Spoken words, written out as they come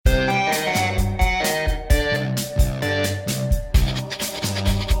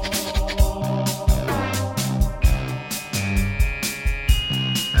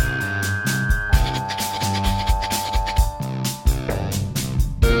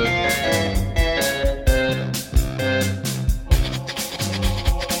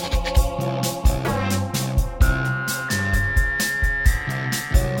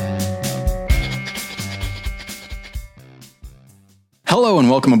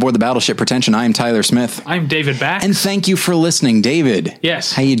welcome aboard the Battleship Pretension. I am Tyler Smith. I'm David Bax. And thank you for listening. David.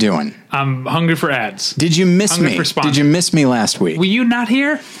 Yes. How you doing? I'm hungry for ads. Did you miss Hungry me? for sponsors. Did you miss me last week? Were you not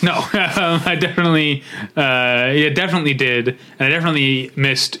here? No, I definitely did. And I definitely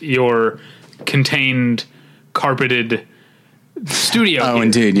missed your contained, carpeted studio. Oh, here,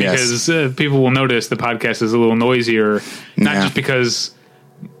 indeed, yes. Because people will notice the podcast is a little noisier, not just because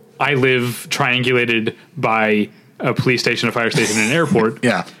I live triangulated by a police station, a fire station, and an airport.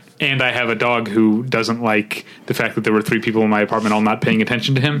 Yeah. And I have a dog who doesn't like the fact that there were 3 people in my apartment all not paying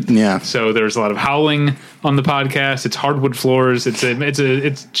attention to him. Yeah. So there's a lot of howling on the podcast. It's hardwood floors. It sounded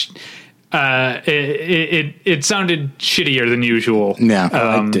shittier than usual. Yeah.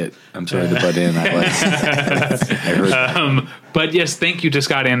 I liked it. I'm sorry to butt in. I liked it. I heard But yes, thank you to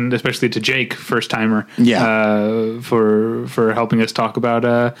Scott and especially to Jake, first timer. Yeah. For helping us talk about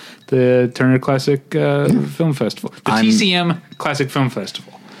the Turner Classic Film Festival, the TCM Classic Film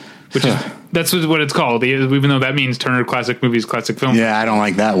Festival. Which is that's what it's called, even though that means Turner Classic Movies Classic Film. Yeah, I don't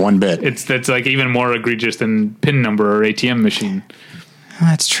like that one bit. That's like even more egregious than PIN number or ATM machine.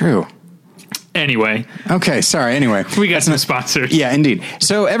 That's true. Anyway. Okay, sorry. Anyway. We got some sponsors. Yeah, indeed.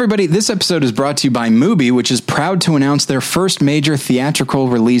 So, everybody, this episode is brought to you by Mubi, which is proud to announce their first major theatrical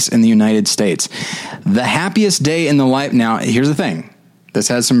release in the United States. The Happiest Day in the Life... Now, here's the thing. This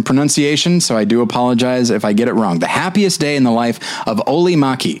has some pronunciation, so I do apologize if I get it wrong. The Happiest Day in the Life of Oli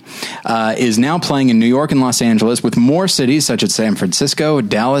Maki is now playing in New York and Los Angeles, with more cities such as San Francisco,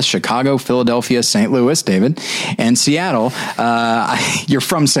 Dallas, Chicago, Philadelphia, St. Louis, David, and Seattle. You're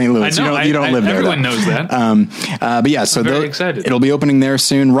from St. Louis. I know, you don't live there. Everyone knows that. But yeah, so I'm very excited. It'll be opening there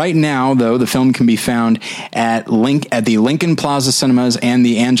soon. Right now, though, the film can be found at the Lincoln Plaza Cinemas and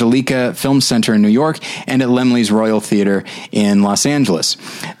the Angelica Film Center in New York, and at Laemmle's Royal Theater in Los Angeles.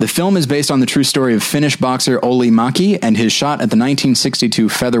 The film is based on the true story of Finnish boxer Oli Maki and his shot at the 1962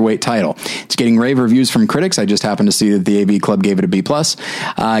 featherweight title. It's getting rave reviews from critics. I just happened to see that the AV Club gave it a B+.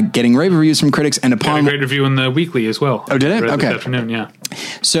 Getting rave reviews from critics, and upon... Got a great review in the Weekly as well. Oh, did it? Okay. This afternoon, yeah.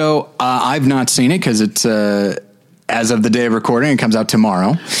 So I've not seen it because it's as of the day of recording. It comes out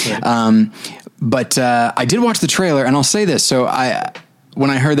tomorrow. Right. But I did watch the trailer, and I'll say this. So when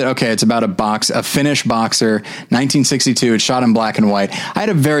I heard that, okay, it's about a Finnish boxer, 1962, it's shot in black and white, I had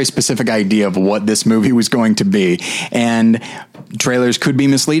a very specific idea of what this movie was going to be. And trailers could be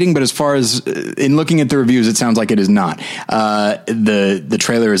misleading, but as far as in looking at the reviews, it sounds like it is not. The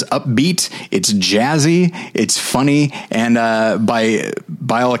trailer is upbeat, it's jazzy, it's funny, and by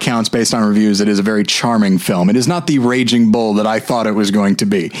all accounts, based on reviews, it is a very charming film. It is not the Raging Bull that I thought it was going to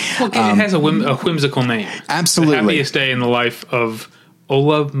be. Well, it has a whimsical name. Absolutely. The Happiest Day in the Life of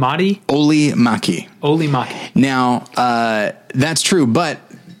Oli Maki. Now, that's true, but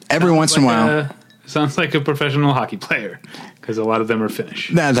every once in a while... sounds like a professional hockey player, because a lot of them are Finnish.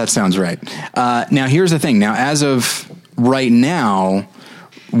 That sounds right. Now, here's the thing. Now, as of right now,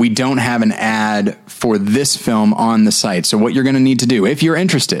 we don't have an ad for this film on the site. So what you're going to need to do, if you're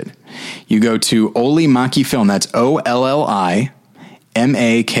interested, you go to Oli Maki Film. That's OLLIMAKI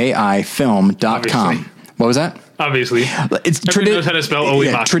film.com. What was that? Obviously. Everyone knows how to spell Oli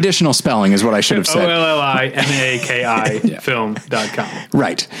Maki. Traditional spelling is what I should have said. OLLIMAKI film.com.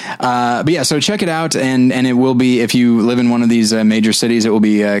 Right. But yeah, so check it out, and it will be, if you live in one of these major cities, it will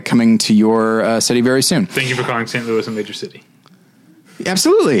be coming to your city very soon. Thank you for calling St. Louis a major city.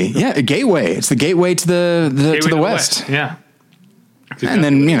 Absolutely. Yeah, a gateway. It's the gateway to the west. Yeah. And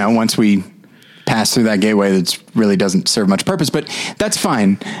then, once we pass through that gateway, that really doesn't serve much purpose, but that's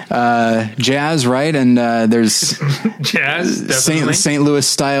fine. Jazz, right? And there's jazz, definitely. St. Louis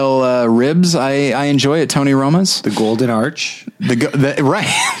style ribs. I enjoy at Tony Roma's. The Golden Arch. Right.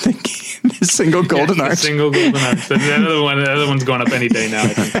 The single Golden Arch. The single Golden Arch. The other one's going up any day now, I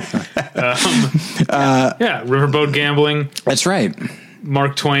think. Riverboat Gambling. That's right.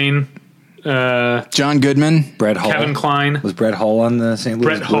 Mark Twain. John Goodman, Brett Hull, Kevin Kline. Was Brett Hull on the St.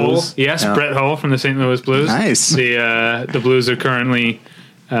 Louis Brett Blues? Hull, yes, yeah. Brett Hull from the St. Louis Blues. Nice. The Blues are currently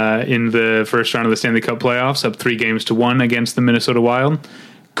in the first round of the Stanley Cup playoffs, up 3-1 against the Minnesota Wild.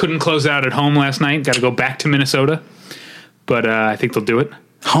 Couldn't close out at home last night. Got to go back to Minnesota, but I think they'll do it.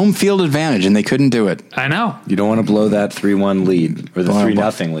 Home field advantage, and they couldn't do it. I know. You don't want to blow that 3-1 lead or the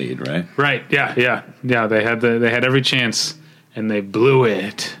 3-0 lead, right? Right. Yeah. They had every chance, and they blew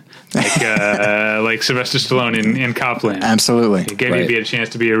it. Like Sylvester Stallone in Copland. Absolutely. It gave you a chance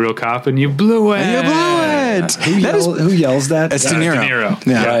to be a real cop, and you blew it. Who yells that? That's De Niro. De Niro.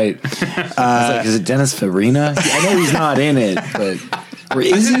 Yeah. Right. I was like, is it Dennis Farina? I know he's not in it, but...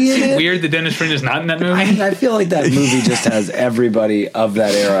 Is he in it? Weird that Dennis Farina's not in that movie? I feel like that movie just has everybody of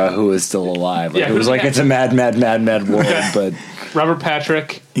that era who is still alive. Like, it was like it's a mad world, but... Robert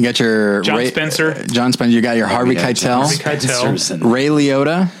Patrick, You got your John Spencer. John Spencer. You got your Harvey Keitel. Ray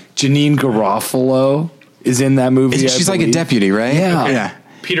Liotta. Janine Garofalo is in that movie. She's like a deputy, right? Yeah.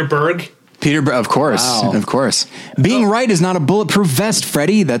 Peter Berg. Of course. Wow. Of course. Being right is not a bulletproof vest,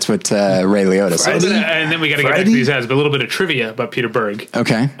 Freddie. That's what Ray Liotta says. And then we got to get back to these ads, but a little bit of trivia about Peter Berg.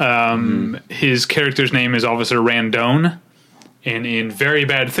 Okay. His character's name is Officer Randone, and in Very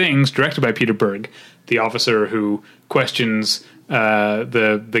Bad Things, directed by Peter Berg, the officer who questions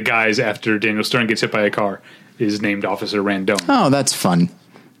the guys after Daniel Stern gets hit by a car is named Officer Randone. Oh, that's fun.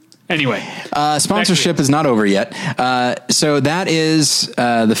 Anyway, sponsorship is not over yet. So that is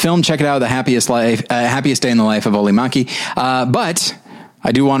the film. Check it out, The Happiest Day in the Life of Oli Maki. But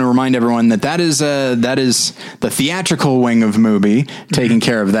I do want to remind everyone that is the theatrical wing of Mubi taking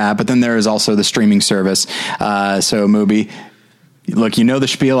care of that. But then there is also the streaming service. So Mubi. Look, you know the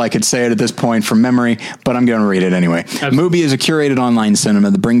spiel. I could say it at this point from memory, but I'm going to read it anyway. Mubi is a curated online cinema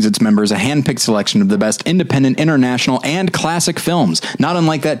that brings its members a hand-picked selection of the best independent, international, and classic films, not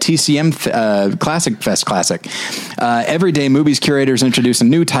unlike that TCM Classic Fest classic. Every day, Mubi's curators introduce a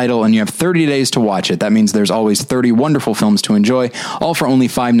new title, and you have 30 days to watch it. That means there's always 30 wonderful films to enjoy, all for only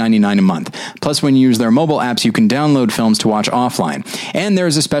 $5.99 a month. Plus, when you use their mobile apps, you can download films to watch offline. And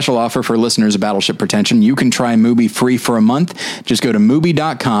there's a special offer for listeners of Battleship Pretension. You can try Mubi free for a month. Just go to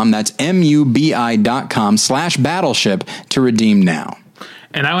Mubi.com, that's MUBI.com/Battleship to redeem now.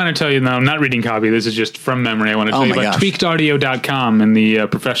 And I want to tell you, now I'm not reading copy, this is just from memory. I want to tell you about tweakedaudio.com and the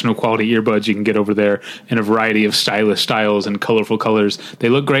professional quality earbuds you can get over there in a variety of stylish styles and colorful colors. They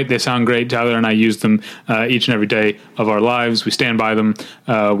look great. They sound great. Tyler and I use them each and every day of our lives. We stand by them.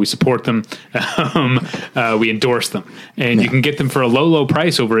 We support them. We endorse them. And you can get them for a low, low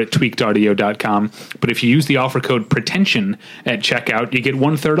price over at tweakedaudio.com. But if you use the offer code PRETENSION at checkout, you get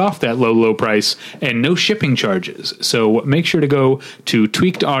 1/3 off that low, low price and no shipping charges. So make sure to go to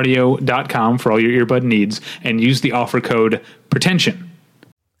tweakedaudio.com for all your earbud needs and use the offer code PRETENSION.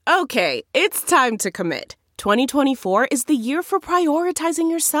 Okay, it's time to commit. 2024 is the year for prioritizing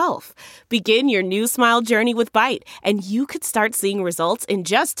yourself. Begin your new smile journey with Byte, and you could start seeing results in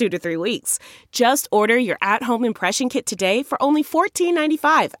just 2 to 3 weeks. Just order your at-home impression kit today for only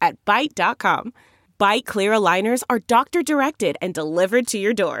 $14.95 at Byte.com. Byte Clear aligners are doctor-directed and delivered to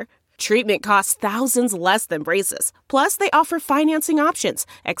your door. Treatment costs thousands less than braces. Plus, they offer financing options,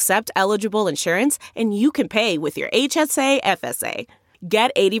 accept eligible insurance, and you can pay with your HSA FSA.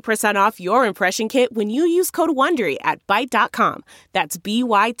 Get 80% off your impression kit when you use code WONDERY at Byte.com. That's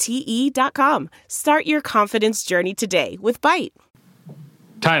BYTE.com. Start your confidence journey today with Byte.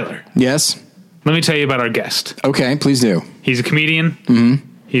 Tyler. Yes? Let me tell you about our guest. Okay, please do. He's a comedian. Mm-hmm.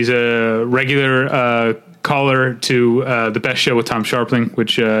 He's a regular caller to The Best Show with Tom Sharpling,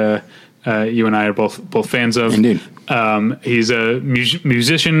 which you and I are both fans of. Indeed. He's a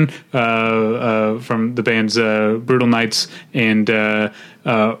musician from the bands Brutal Knights and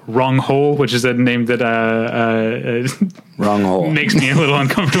Wrong Hole, which is a name that Wrong Hole makes me a little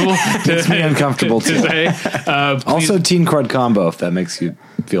uncomfortable. Makes me uncomfortable to too. say. Also, Teen Crud Combo, if that makes you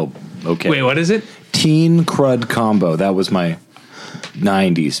feel okay. Wait, what is it? Teen Crud Combo. That was my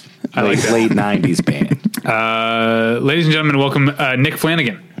 90s, late 90s band. Ladies and gentlemen, welcome Nick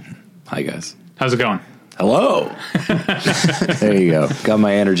Flanagan. Hi, guys. How's it going? Hello. There you go. Got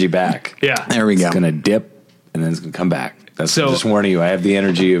my energy back. Yeah. There we go. It's going to dip, and then it's going to come back. That's just warning you. I have the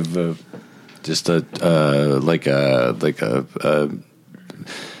energy of just a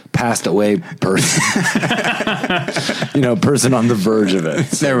passed away person. Person on the verge of it.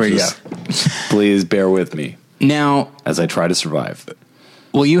 So there we go. Please bear with me. Now, as I try to survive.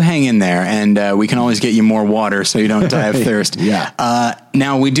 Well, you hang in there, and we can always get you more water so you don't die of thirst. Yeah.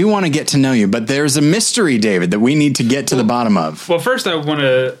 Now, we do want to get to know you, but there's a mystery, David, that we need to get to the bottom of. Well, first I want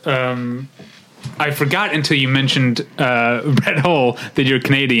to... I forgot until you mentioned Red Hole that you're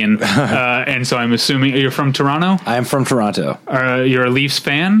Canadian, and so I'm assuming you're from Toronto? I am from Toronto. You're a Leafs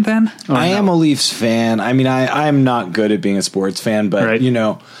fan, then? I am a Leafs fan. I mean, I'm not good at being a sports fan, but,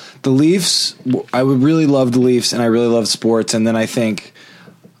 the Leafs, I would really love the Leafs, and I really love sports, and then I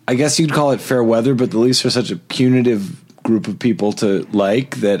guess you'd call it fair weather, but the Leafs are such a punitive group of people to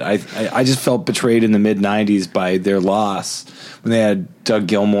like that I just felt betrayed in the mid-'90s by their loss when they had Doug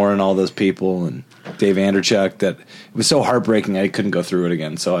Gilmour and all those people and Dave Anderchuk, that it was so heartbreaking I couldn't go through it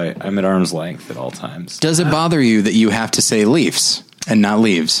again. So I'm at arm's length at all times. Does it bother you that you have to say Leafs and not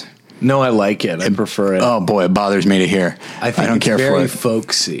Leaves? No, I like it. I prefer it. Oh boy, it bothers me to hear. I don't care for it. Very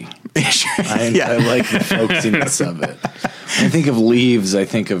folksy. I Yeah. like the folksiness of it. When I think of Leaves, I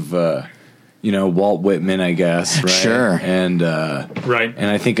think of Walt Whitman, I guess. Right? Sure. And Right. And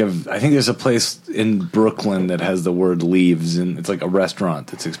I think there's a place in Brooklyn that has the word Leaves, and it's like a restaurant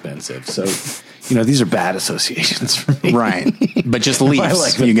that's expensive. So, these are bad associations for me. Right. But just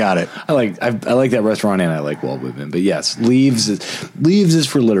Leaves. You got it. I like that restaurant, and I like Walt Whitman. But yes, Leaves is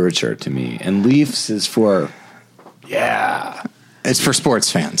for literature to me, and Leafs is for it's for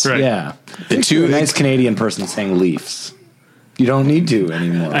sports fans. Right. yeah. The two Nice Canadian person saying Leafs. You don't need to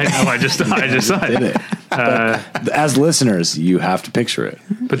anymore. I know. I just saw Did it. it. But as listeners, you have to picture it.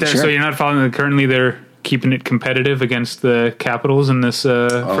 But Sure. so you're not following it currently. They're keeping it competitive against the Capitals in this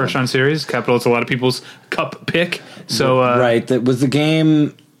first round series. Capitals, a lot of people's cup pick. So Right. That was the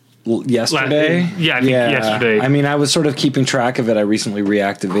game yesterday. I think yesterday. I mean, I was sort of keeping track of it. I recently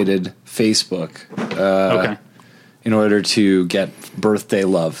reactivated Facebook. Okay. In order to get birthday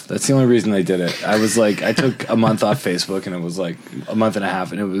love. That's the only reason I did it. I was like, I took a month off Facebook, and it was like a month and a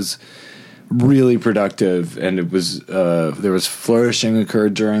half, and it was really productive, and it was there was flourishing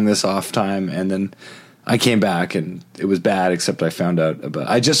occurred during this off time, and then I came back, and it was bad, except I found out about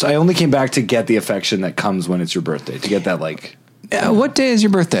I only came back to get the affection that comes when it's your birthday, to get that what day is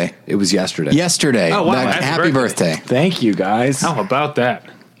your birthday? it was yesterday. Yesterday. Oh, wow. Happy Happy birthday. birthday. Thank you, guys. How about that?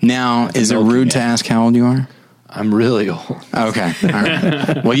 Now, is it milking rude it. to ask how old you are? I'm really old. Okay. All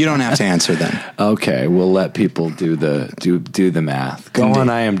right. Well, you don't have to answer then. Okay, we'll let people do the math. Go on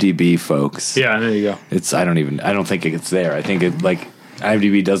IMDb, folks. Yeah, there you go. I don't think it's there. I think it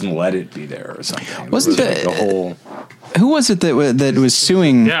IMDb doesn't let it be there or something. Wasn't It was the- like the whole Who was it that was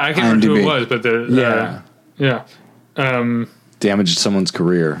suing Yeah, I can't remember IMDb? who it was, but damaged someone's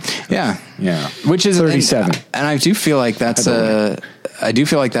career? Yeah. Yeah. Which is 37. And I do feel like that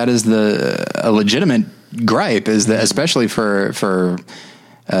is a legitimate gripe, is that especially for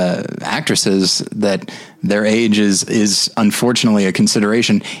actresses, that their age is unfortunately a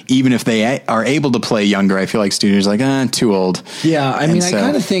consideration, even if they are able to play younger. I feel like studios are like, too old. Yeah, I And mean, so- I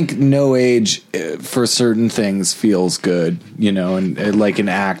kind of think no age for certain things feels good, and like in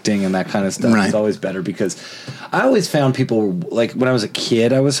acting and that kind of stuff Right. is always better, because I always found people, like when I was a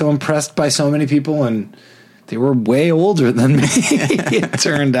kid, I was so impressed by so many people, and they were way older than me, it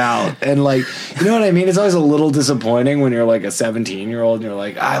turned out. And like, you know what I mean? It's always a little disappointing when you're like a 17-year-old and you're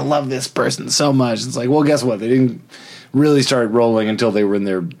like, I love this person so much. It's like, well, guess what? They didn't really start rolling until they were in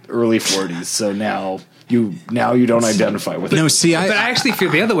their early 40s. So now you don't identify with No, it. see, but I actually feel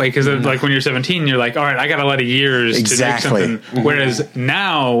the other way, because like when you're 17, you're like, all right, I got a lot of years Exactly. to make something. Whereas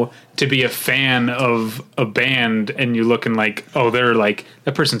now, to be a fan of a band and you looking like, they're like,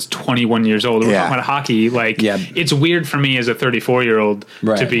 that person's 21 years old. We're Yeah. talking about hockey. Like, Yeah. it's weird for me as a 34-year-old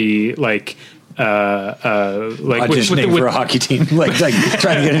Right. to be like, Auditioning for a hockey team, like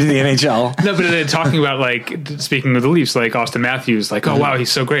trying to get into the NHL. No, but then talking about, like, speaking of the Leafs, like Austin Matthews, like, oh wow,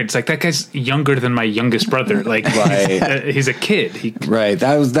 he's so great. It's like, that guy's younger than my youngest brother. Like, Right. he's a kid. Right.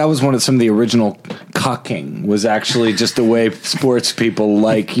 That was one of some of the original cucking, was actually just the way sports people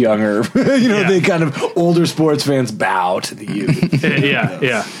like younger, Yeah. the kind of older sports fans bow to the youth.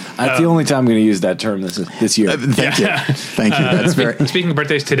 yeah. That's the only time I'm going to use that term this year. Thank you. Thank you. That's very. Speaking of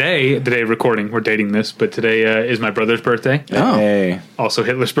birthdays, today, the day of recording, we're dating this, but today is my brother's birthday. Oh. Hey. Also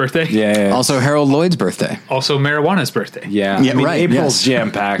Hitler's birthday. Yeah. Also, Harold Lloyd's birthday. Also marijuana's birthday. Yeah. Yeah, right, April's yes.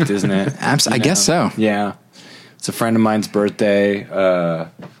 jam packed, isn't it? I guess so. Yeah. It's a friend of mine's birthday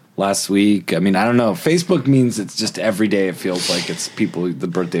last week. I mean, I don't know. Facebook means it's just every day. It feels like it's the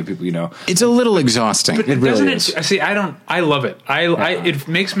birthday of people you know. It's a little exhausting. It really Doesn't is. it? See, I love it. It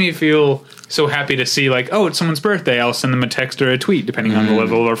makes me feel so happy to see, like, oh, it's someone's birthday. I'll send them a text or a tweet, depending on the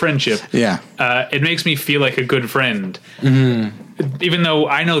level of our friendship. Yeah. It makes me feel like a good friend, even though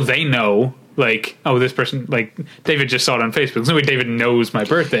I know they know. Like, oh, this person, like, David just saw it on Facebook. There's no way David knows my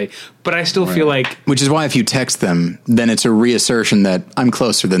birthday. But I still feel like... Which is why if you text them, then it's a reassertion that I'm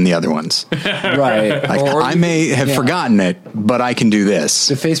closer than the other ones. Right. Like, I may have forgotten it, but I can do this.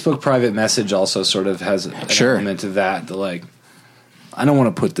 The Facebook private message also sort of has an element of that. The like, I don't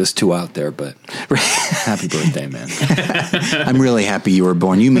want to put this too out there, but happy birthday, man. I'm really happy you were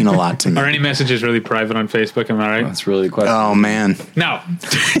born. You mean a lot to me. Are any messages really private on Facebook? Am I right? That's really a question. Oh, man. No.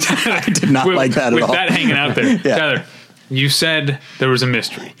 I did not like that at with all. With that hanging out there. Yeah. Tyler, you said there was a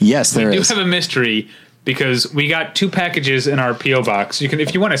mystery. Yes, there We do is. have a mystery because we got 2 packages in our P.O. box. You can,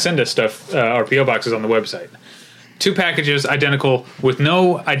 if you want to send us stuff, our P.O. box is on the website. 2 packages, identical, with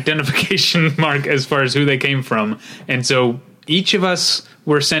no identification mark as far as who they came from. And so each of us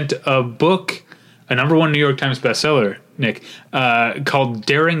were sent a book, a #1 New York Times bestseller, Nick, called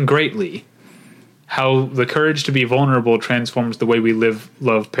Daring Greatly: How the Courage to be Vulnerable Transforms the Way We Live,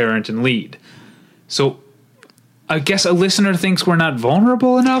 Love, Parent, and Lead. So I guess a listener thinks we're not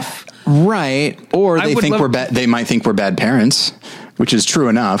vulnerable enough. Right. Or they think we're bad. They might think we're bad parents, which is true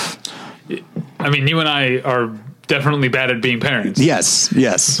enough. I mean, you and I are definitely bad at being parents. Yes.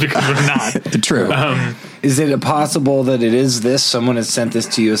 Because we're not. True. Is it possible that it is this? Someone has sent this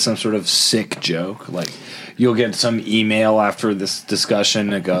to you as some sort of sick joke? Like, you'll get some email after this discussion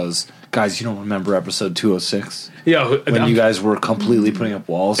that goes, guys, you don't remember episode 206? Yeah, when you guys were completely putting up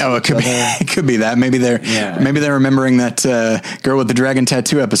walls. Oh, it could be that. Maybe they're remembering that girl with the dragon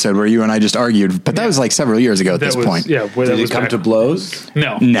tattoo episode where you and I just argued. But that was like several years ago at this point. Yeah, did it come to blows?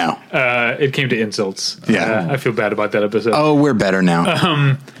 No. It came to insults. Yeah, I feel bad about that episode. Oh, we're better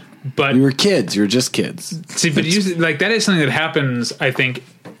now. But you were kids. You were just kids. See, but that is something that happens, I think,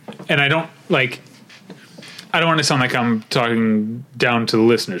 and I don't want to sound like I'm talking down to the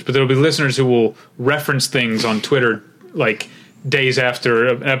listeners, but there'll be listeners who will reference things on Twitter like days after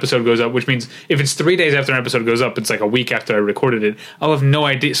an episode goes up, which means if it's 3 days after an episode goes up, it's like a week after I recorded it. I'll have no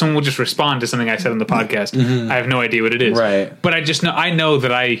idea. Someone will just respond to something I said on the podcast. I have no idea what it is. Right. But I know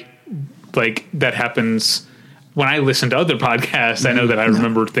that that happens when I listen to other podcasts. I know that I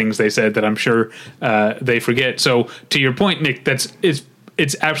remember things they said that I'm sure they forget. So to your point, Nick,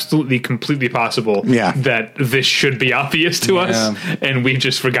 it's absolutely completely possible that this should be obvious to us, and we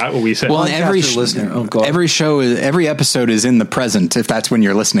just forgot what we said. Well, every episode is in the present if that's when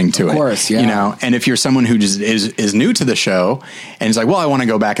you're listening to it. Of course, yeah. You know, and if you're someone who just is new to the show and is like, well, I want to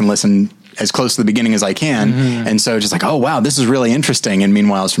go back and listen as close to the beginning as I can, and so just like, oh wow, this is really interesting. And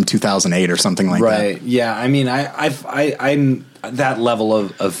meanwhile, it's from 2008 or something like that. Right? Yeah. I mean, I'm that level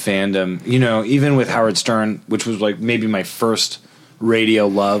of fandom. You know, even with Howard Stern, which was like maybe my first radio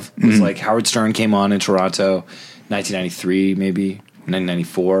love, was like Howard Stern came on in Toronto, 1993, maybe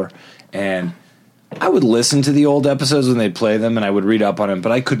 1994, and I would listen to the old episodes when they'd play them, and I would read up on them,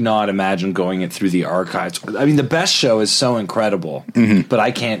 but I could not imagine going it through the archives. I mean, the best show is so incredible, but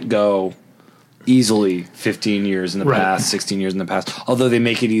I can't go easily 15 years in the past, 16 years in the past, although they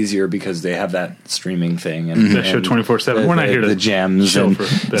make it easier because they have that streaming thing and that show 24/7. We're not here to the gems and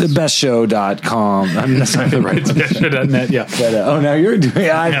thebestshow.com. I'm not sorry, the right bestshow.net. Yeah. But, now you're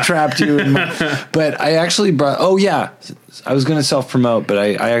doing. I've trapped you. But I actually brought. Oh yeah, I was going to self promote, but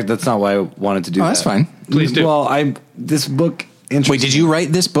I that's not why I wanted to do that. That's fine. Please do. Well, this book. Wait, did you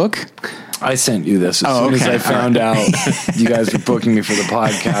write this book? I sent you this as soon as I found out you guys were booking me for the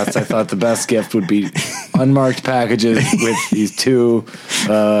podcast. I thought the best gift would be unmarked packages with these 2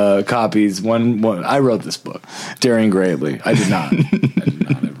 copies. One. I wrote this book, Daring Greatly. I did not.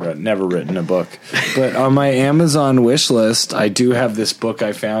 I've never written a book. But on my Amazon wish list, I do have this book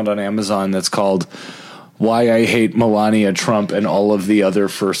I found on Amazon that's called Why I Hate Melania Trump and All of the Other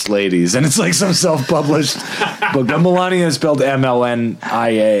First Ladies. And it's like some self-published book. But Melania is spelled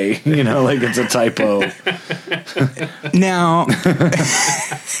M-L-N-I-A. You know, like it's a typo. Now,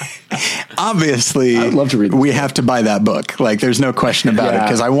 obviously, I'd love to read we have to buy that book. Like, there's no question about it,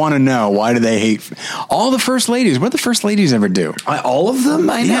 because I want to know, why do they hate all the first ladies? What do the first ladies ever do? All of them?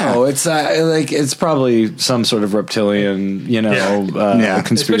 I know. It's it's probably some sort of reptilian,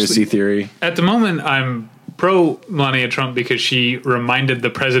 conspiracy theory. At the moment, I'm pro Melania Trump because she reminded the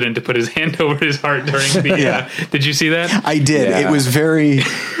president to put his hand over his heart during the. Did you see that? I did. Yeah. It was very.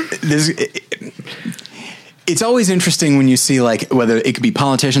 It's always interesting when you see, like, whether it could be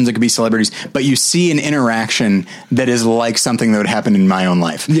politicians, it could be celebrities, but you see an interaction that is like something that would happen in my own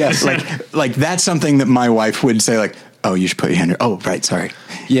life. Yes. Like that's something that my wife would say, like, oh, you should put your hand. Oh, right. Sorry.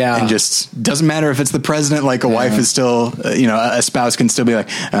 Yeah. And just doesn't matter if it's the president, like a wife is still, a spouse can still be like,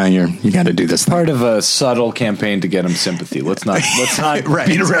 you got to do this. Part of a subtle campaign to get him sympathy. Let's not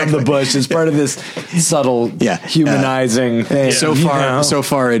beat around the bush. It's part of this subtle humanizing thing. So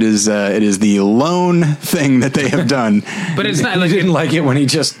far it is the lone thing that they have done. But it's not like you didn't like it when he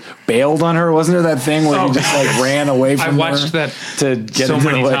just bailed on her. Wasn't there that thing where he just like ran away from her? I watched that to get so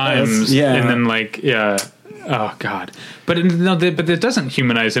many times. Yeah. And then oh God! But it doesn't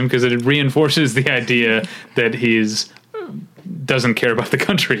humanize him because it reinforces the idea that he's doesn't care about the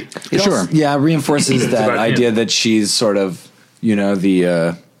country. Reinforces that idea that she's sort of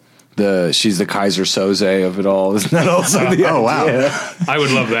she's the Kaiser Soze of it all. Isn't that also the idea? Oh wow! I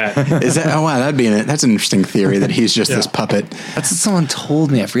would love that. Is that? Oh wow! That's an interesting theory that he's just this puppet. That's what someone told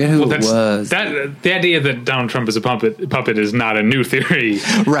me. I forget who it was. The idea that Donald Trump is a puppet is not a new theory.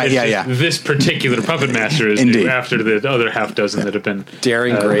 Right? Yeah. This particular puppet master is new after the other half dozen that have been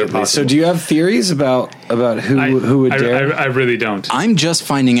daring greatly. So, do you have theories about who would dare? I really don't. I'm just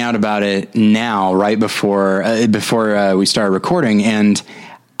finding out about it now, right before we started recording, and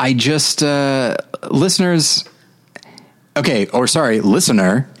I just, listener,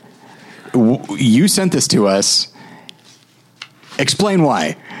 you sent this to us. Explain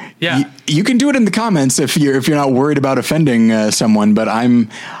why. Yeah. You can do it in the comments if you're not worried about offending someone, but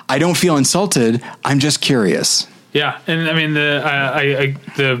I don't feel insulted. I'm just curious. Yeah, and I mean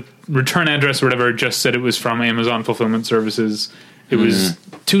the return address or whatever just said it was from Amazon Fulfillment Services. It was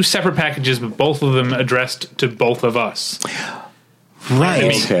 2 separate packages, but both of them addressed to both of us.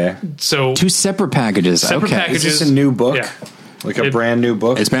 Right. Okay. So 2 separate packages. Separate okay. packages. Is this a new book? Yeah. Like a brand new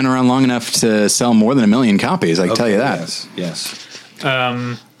book? It's been around long enough to sell more than 1 million copies. I can tell you that. Yes.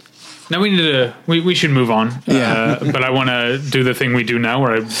 Now we should move on. Yeah. But I want to do the thing we do now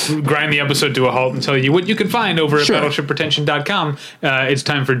where I grind the episode to a halt and tell you what you can find over at battleshippretension.com. It's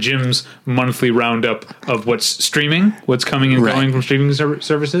time for Jim's monthly roundup of what's streaming, what's coming and going from streaming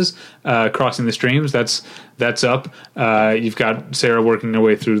services, crossing the streams. That's up. You've got Sarah working her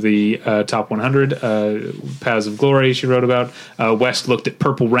way through the top 100, Paths of Glory she wrote about. West looked at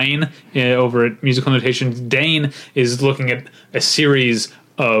Purple Rain over at Musical Notations. Dane is looking at a series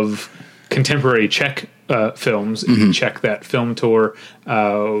of contemporary Czech films. Check that film tour.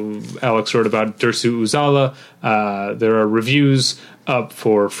 Alex wrote about Dersu Uzala. There are reviews up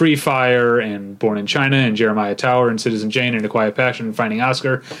for Free Fire and Born in China and Jeremiah Tower and Citizen Jane and A Quiet Passion and Finding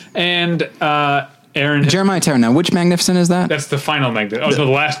Oscar. And Aaron... Jeremiah Tower. Now, which Magnificent is that? That's the final Magnificent. The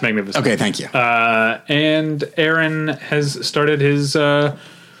last Magnificent. Okay, thank you. And Aaron has started his...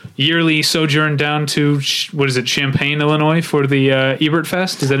 yearly sojourn down to Champaign, Illinois, for the Ebert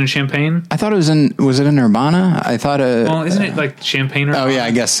Fest. Is that in Champaign? I thought it was it in Urbana? I thought well, isn't it like Champaign? Urbana? Oh yeah,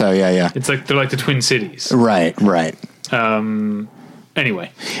 I guess so. Yeah. It's like they're like the Twin Cities. Right.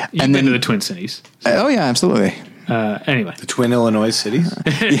 Anyway, you've been to the Twin Cities. Oh yeah, absolutely. Anyway, the Twin Illinois cities.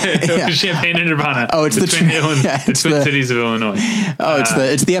 Champaign and Urbana. Oh, it's the Twin Cities of Illinois. Oh,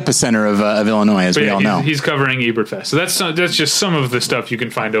 it's the epicenter of Illinois, as we all know. He's covering Ebert Fest, so that's just some of the stuff you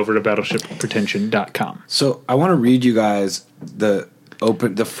can find over at battleshippretension.com. So I want to read you guys the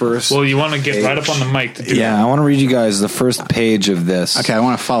first. Well, you want to get right up on the mic to do that. I want to read you guys the first page of this. Okay, I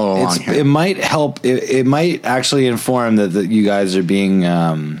want to follow along here. It might help. It might actually inform that you guys are being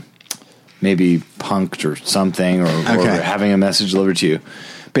maybe punked or something, or having a message delivered to you.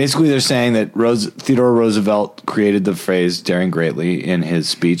 Basically, they're saying that Theodore Roosevelt created the phrase "daring greatly" in his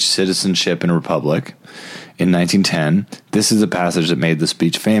speech "Citizenship in a Republic" in 1910. This is a passage that made the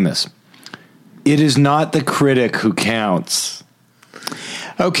speech famous. It is not the critic who counts.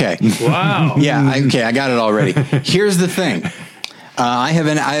 Okay. Wow. Yeah. Okay. I got it already. Here's the thing. I have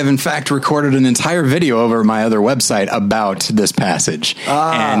in fact recorded an entire video over my other website about this passage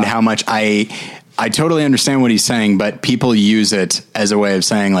and how much I totally understand what he's saying, but people use it as a way of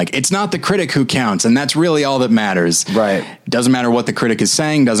saying, like, it's not the critic who counts, and that's really all that matters. Right. Doesn't matter what the critic is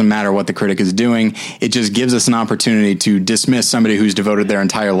saying, doesn't matter what the critic is doing. It just gives us an opportunity to dismiss somebody who's devoted their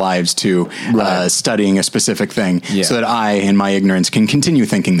entire lives to studying a specific thing, so that I, in my ignorance, can continue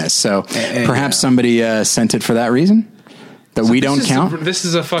thinking this. So perhaps somebody sent it for that reason? That we don't count? This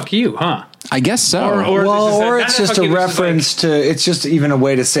is a fuck you, huh? I guess so. Or it's just a reference to, it's just even a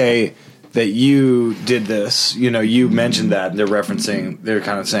way to say that you did this. You know, you mentioned that. They're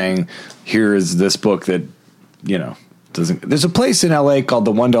kind of saying, here is this book that, doesn't. There's a place in LA called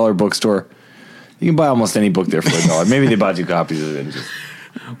the $1 bookstore. You can buy almost any book there for $1. Maybe they bought you copies of it. And just,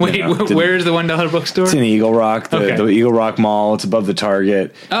 wait, where is the $1 bookstore? It's in Eagle Rock, the Eagle Rock Mall. It's above the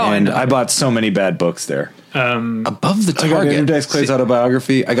Target. Oh, and I bought so many bad books there. Above the Target. I got Andrew Dice Clay's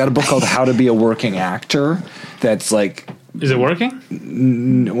autobiography. I got a book called How to Be a Working Actor. That's like... Is it working?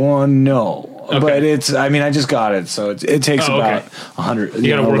 Well, no. Okay. But it's, I just got it, so it takes about 100, you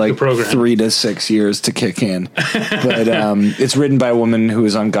gotta work the program. 3 to 6 years to kick in. But it's written by a woman who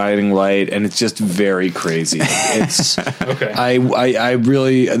is on Guiding Light, and it's just very crazy. It's okay. I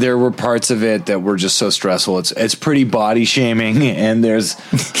really, there were parts of it that were just so stressful. It's pretty body shaming, and there's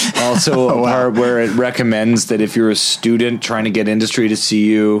also a part where it recommends that if you're a student trying to get industry to see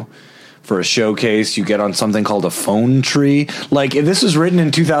you for a showcase, you get on something called a phone tree. Like, this was written in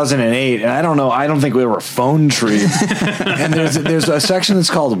 2008, and I don't think we were a phone tree. And there's a section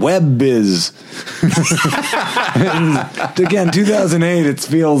that's called Web Biz. Again, 2008, it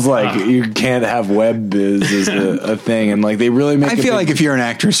feels like you can't have Web Biz as a thing, and like they really make. I feel like if you're an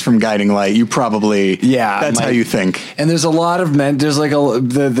actress from Guiding Light, you probably that's how you think. And there's a lot of men. There's like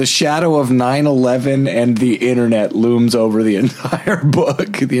the shadow of 9/11 and the internet looms over the entire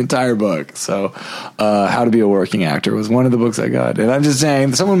book. So, How to Be a Working Actor was one of the books I got, and I'm just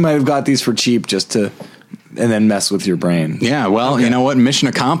saying someone might have got these for cheap just to then mess with your brain. Yeah, well, you know what? Mission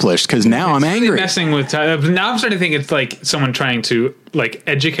accomplished, because now I'm angry. Messing with now I'm starting to think it's like someone trying to like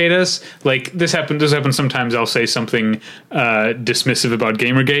educate us. Like this happens sometimes. I'll say something dismissive about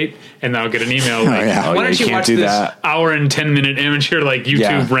Gamergate, and I'll get an email like, why don't you watch this hour and 10-minute amateur like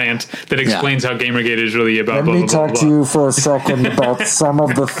YouTube rant that explains how Gamergate is really about blah, blah, blah, blah. Let me talk to you for a second about some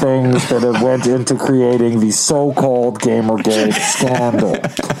of the things that have went into creating the so-called Gamergate scandal.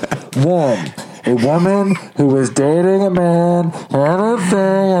 One, a woman who was dating a man and a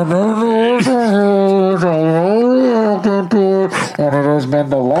thing, and it has been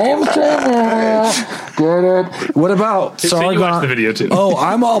the lamest thing. Get it? What about Sargon? You watched the video too. Oh,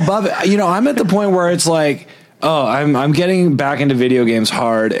 I'm all above it. You know, I'm at the point where it's like, oh, I'm getting back into video games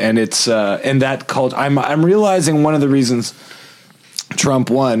hard, and it's and that cult. I'm realizing one of the reasons Trump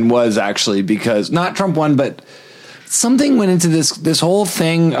won was actually because not Trump won, but something went into this whole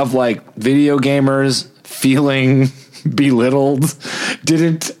thing of like video gamers feeling belittled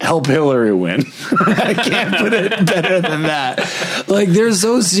didn't help Hillary win. I can't put it better than that. Like, they're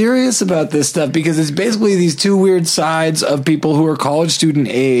so serious about this stuff because it's basically these two weird sides of people who are college student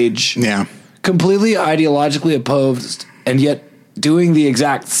age. Yeah. Completely ideologically opposed and yet doing the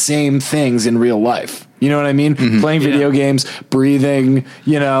exact same things in real life. You know what I mean? Mm-hmm. Playing video games, breathing,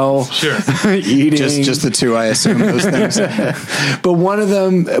 you know, eating. Just the two, I assume, those things. But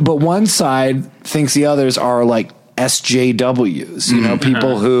one side thinks the others are like SJWs, you know,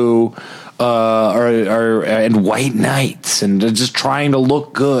 people who are and white knights and just trying to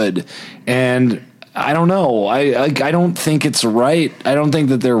look good. And I don't know. I don't think it's right. I don't think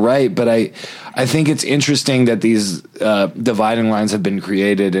that they're right, but I think it's interesting that these dividing lines have been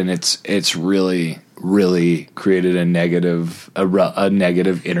created, and it's really created a negative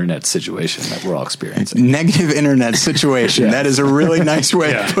internet situation that we're all experiencing. Negative internet situation. That is a really nice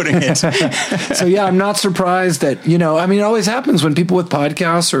way of putting it. So yeah, I'm not surprised that, you know, I mean, it always happens when people with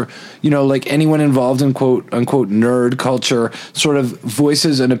podcasts or, you know, like anyone involved in quote unquote nerd culture sort of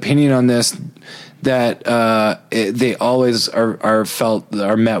voices an opinion on this, that they always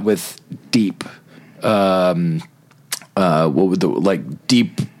are met with deep,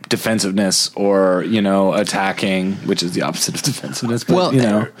 deep defensiveness or, you know, attacking, which is the opposite of defensiveness. But, well, you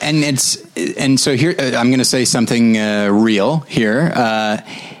know, and so here I'm going to say something real here.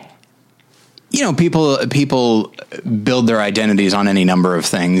 You know, people build their identities on any number of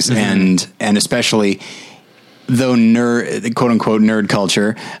things, and especially though quote unquote nerd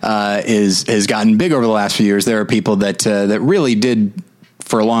culture has gotten big over the last few years, there are people that really did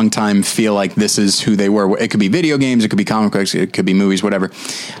for a long time feel like this is who they were. It could be video games, it could be comic books, it could be movies, whatever.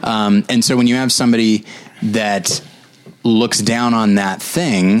 And so when you have somebody that looks down on that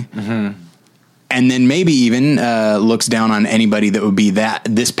thing, and then maybe even looks down on anybody that would be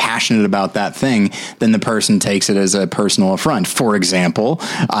this passionate about that thing, then the person takes it as a personal affront. For example,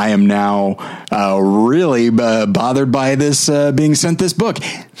 I am now really bothered by this being sent this book.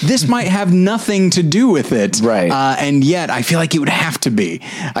 This might have nothing to do with it, right? And yet I feel like it would have to be.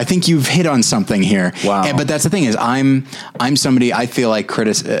 I think you've hit on something here. Wow! But that's the thing is, I'm somebody, I feel like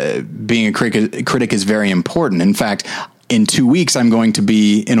being a critic is very important. In fact, in 2 weeks, I'm going to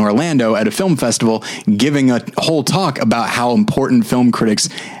be in Orlando at a film festival giving a whole talk about how important film critics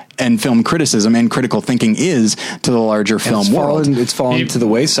and film criticism and critical thinking is to the larger film world. It's fallen to the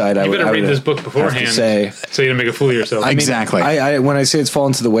wayside. You better read this book beforehand so you don't make a fool of yourself. Exactly. I when I say it's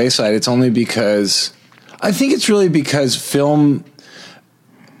fallen to the wayside, it's only because I think it's really because film.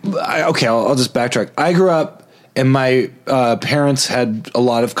 I'll just backtrack. I grew up and my parents had a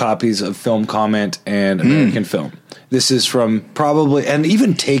lot of copies of Film Comment and American Film. This is from probably, and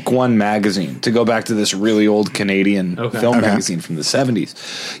even Take One magazine, to go back to this really old Canadian film magazine from the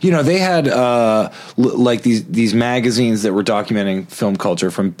 70s. You know, they had like these magazines that were documenting film culture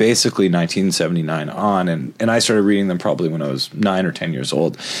from basically 1979 on, and I started reading them probably when I was 9 or 10 years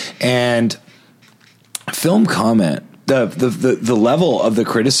old. And Film Comment, the level of the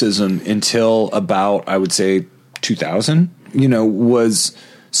criticism until about, I would say, 2000, you know, was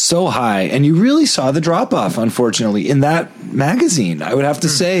so high, and you really saw the drop off, unfortunately, in that magazine. I would have to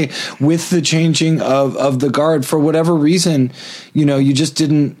say, with the changing of the guard, for whatever reason, you know, you just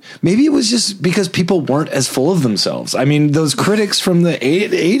didn't. Maybe it was just because people weren't as full of themselves. I mean, those critics from the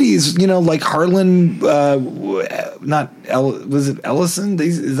 80s, you know, like Harlan, was it Ellison?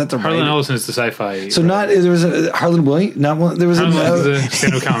 Is that the Harlan Ellison is the sci-fi. So there was a Harlan Williams. Not one. There was a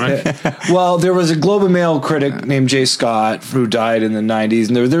stand-up comic. Well, there was a Globe and Mail critic named Jay Scott who died in the 90s,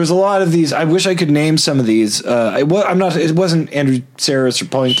 and there was a lot of these. I wish I could name some of these. It wasn't Andrew Saris or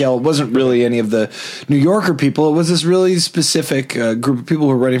Pauline Kael. It wasn't really any of the New Yorker people. It was this really specific group of people who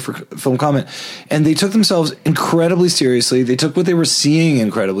were writing for Film Comment, and they took themselves incredibly seriously. They took what they were seeing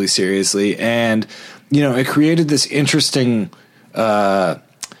incredibly seriously, and it created this interesting kind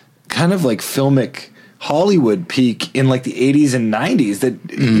of like filmic Hollywood peak in like the 80s and 90s that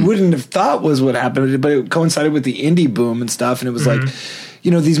you wouldn't have thought was what happened, but it coincided with the indie boom and stuff. And it was like,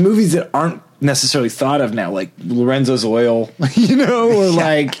 these movies that aren't necessarily thought of now, like Lorenzo's Oil, or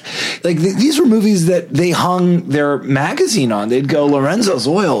like these were movies that they hung their magazine on. They'd go, Lorenzo's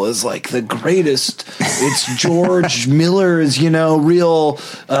Oil is like the greatest. It's George Miller's, real,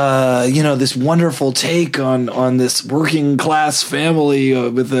 this wonderful take on this working class family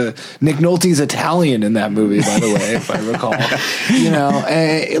with Nick Nolte's Italian in that movie, by the way, if I recall.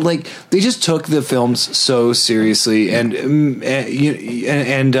 Like they just took the films so seriously, and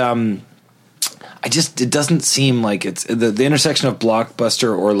it doesn't seem like it's the intersection of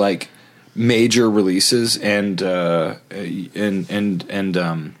blockbuster or like major releases and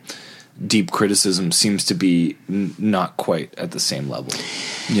deep criticism seems to be not quite at the same level,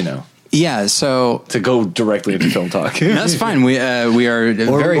 Yeah, so to go directly into film talk, that's fine. We are or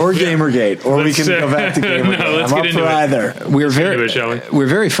Gamergate, or we can go back to Gamergate. Let's I'm get up for either. We're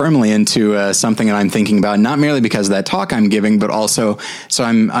very firmly into something that I'm thinking about, not merely because of that talk I'm giving, but also so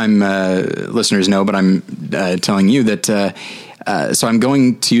I'm listeners know, but I'm telling you that. So I'm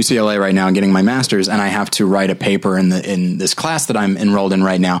going to UCLA right now and getting my master's, and I have to write a paper in this class that I'm enrolled in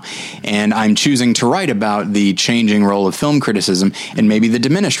right now. And I'm choosing to write about the changing role of film criticism and maybe the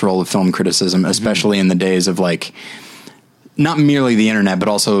diminished role of film criticism, especially in the days of like not merely the internet, but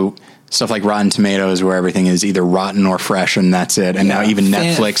also stuff like Rotten Tomatoes, where everything is either rotten or fresh, and that's it. And now even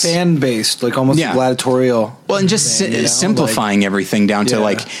Netflix, fan based, like almost gladiatorial. Well, and just simplifying everything down to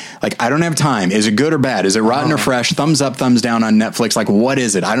like I don't have time. Is it good or bad? Is it rotten or fresh? Thumbs up, thumbs down on Netflix. Like, what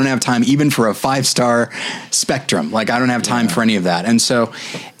is it? I don't have time even for a 5-star spectrum. Like, I don't have time for any of that. And so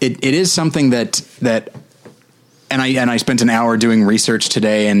it is something that. And I spent an hour doing research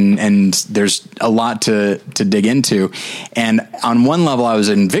today, and there's a lot to dig into. And on one level, I was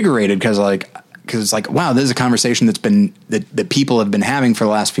invigorated because it's like, wow, this is a conversation that people have been having for the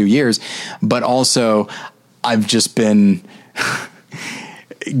last few years. But also, I've just been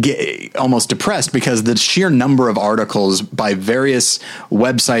almost depressed because the sheer number of articles by various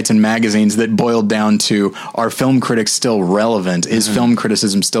websites and magazines that boiled down to, are film critics still relevant? Is film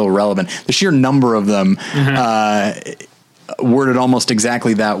criticism still relevant? The sheer number of them worded almost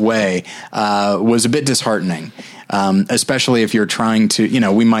exactly that way was a bit disheartening. Especially if you're trying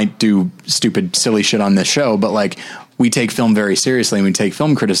to, we might do stupid, silly shit on this show, but like we take film very seriously and we take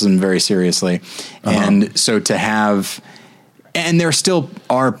film criticism very seriously. And so to have, and there still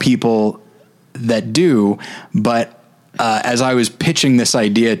are people that do, but as I was pitching this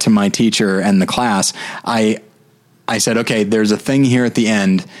idea to my teacher and the class, I said, okay, there's a thing here at the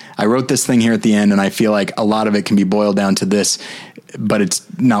end. I wrote this thing here at the end, and I feel like a lot of it can be boiled down to this, but it's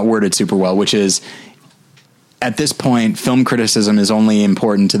not worded super well, which is, at this point, film criticism is only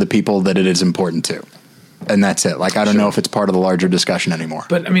important to the people that it is important to. And that's it. Like, I don't know if it's part of the larger discussion anymore.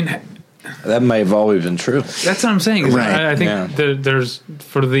 But, I mean, that may have always been true. That's what I'm saying. Right. I think there's,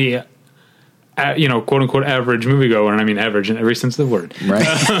 for the, quote unquote average moviegoer, and I mean average in every sense of the word. Right.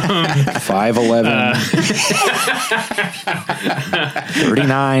 5'11",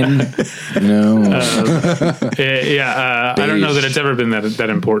 39. No. I don't know that it's ever been that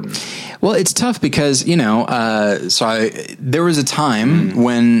important. Well, it's tough because, there was a time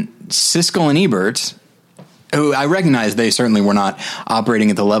when Siskel and Ebert, who I recognize they certainly were not operating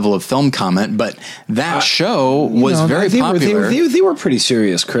at the level of Film Comment, but that show was very popular. They were pretty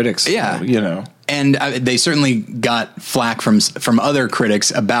serious critics. Yeah. And they certainly got flack from other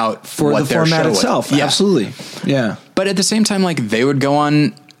critics about for what the their format show itself. Was. Yeah. Absolutely. Yeah. But at the same time, like, they would go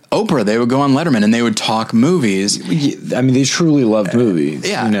on Oprah, they would go on Letterman, and they would talk movies. I mean, they truly loved movies.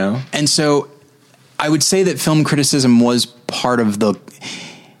 Yeah. And so I would say that film criticism was part of the,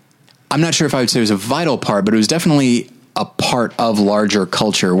 I'm not sure if I would say it was a vital part, but it was definitely a part of larger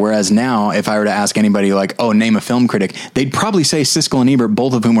culture. Whereas now, if I were to ask anybody like, oh, name a film critic, they'd probably say Siskel and Ebert,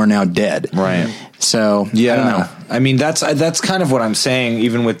 both of whom are now dead. Right. So, yeah. I don't know. I mean, that's kind of what I'm saying,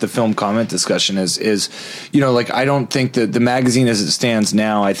 even with the Film Comment discussion is, like, I don't think that the magazine as it stands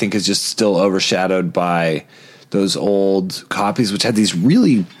now, I think is just still overshadowed by those old copies, which had these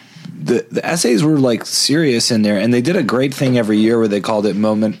really, the essays were like serious in there, and they did a great thing every year where they called it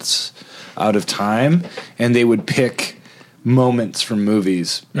Moments Out of Time, and they would pick moments from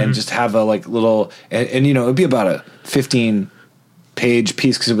movies and just have a like little, and it'd be about a 15-page page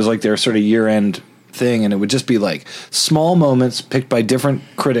piece because it was like their sort of year end thing, and it would just be like small moments picked by different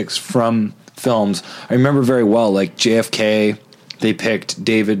critics from films. I remember very well, like JFK, they picked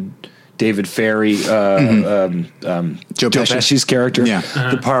David Ferry, Joe Pesci's character. Yeah.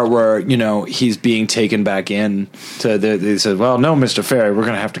 The part where, you know, he's being taken back in to they said, well, no, Mr. Ferry, we're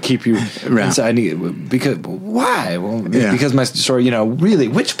going to have to keep you inside. Because why? Well, because my story, you know, really,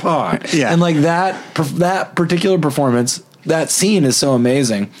 which part? Yeah. And like that particular performance, that scene is so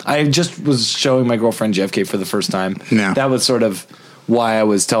amazing. I just was showing my girlfriend JFK for the first time. Yeah. That was sort of why I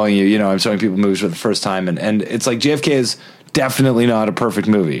was telling you, you know, I'm showing people movies for the first time. And it's like JFK is definitely not a perfect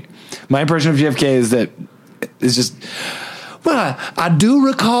movie. My impression of JFK is that it's just, well, I do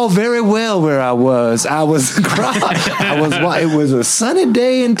recall very well where I was. It was a sunny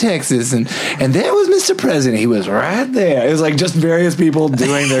day in Texas, and there was Mr. President. He was right there. It was like just various people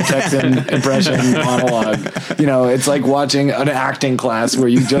doing their Texan impression monologue. You know, it's like watching an acting class where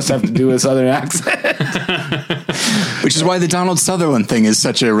you just have to do a Southern accent. Which is why the Donald Sutherland thing is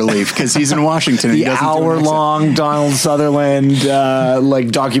such a relief, because he's in Washington. The hour-long Donald Sutherland like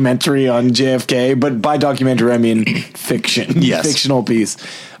documentary on JFK, but by documentary I mean fiction. Yes. Fictional piece.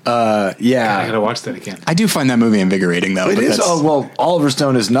 I gotta watch that again. I do find that movie invigorating, though. It is. Oh, well, Oliver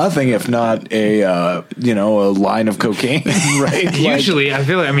Stone is nothing if not a a line of cocaine, right? Usually, I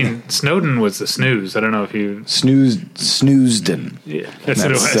feel like, I mean, Snowden was the snooze. I don't know if you snoozeden. Yeah, that's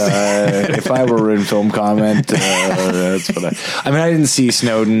what it was. If I were in film comment, that's what I mean, I didn't see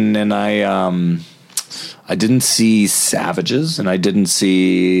Snowden, and I didn't see Savages, and I didn't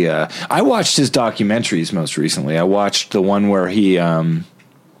see. I watched his documentaries most recently. I watched the one where he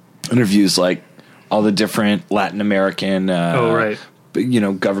interviews like all the different Latin American,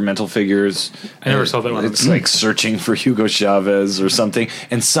 governmental figures. I never saw that one. It's like searching for Hugo Chavez or something,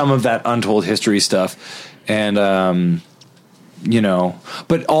 and some of that untold history stuff. And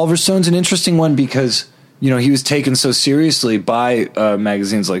but Oliver Stone's an interesting one because, you know, he was taken so seriously by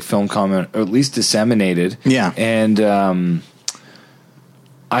magazines like Film Comment, or at least disseminated. Yeah. And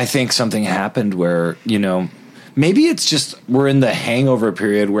I think something happened where, you know, maybe it's just we're in the hangover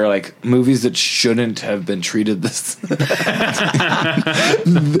period where like movies that shouldn't have been treated this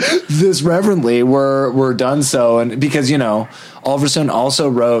this reverently were done so. And because, you know, Oliver Stone also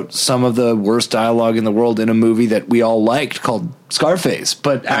wrote some of the worst dialogue in the world in a movie that we all liked called Scarface.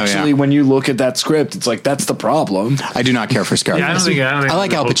 But actually, when you look at that script, it's like, that's the problem. I do not care for Scarface. I don't think I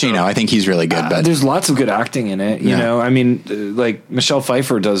like Al Pacino. I think he's really good. But there's lots of good acting in it. You know, I mean, like Michelle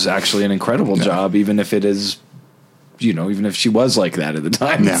Pfeiffer does actually an incredible job, even if it is, you know, even if she was like that at the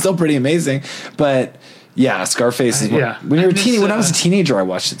time, it's still pretty amazing. But yeah, Scarface is when I was a teenager, I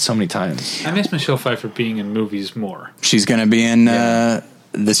watched it so many times. I miss Michelle Pfeiffer being in movies more. She's going to be in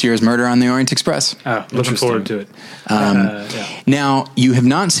this year's Murder on the Orient Express. Oh, looking forward to it. Now, you have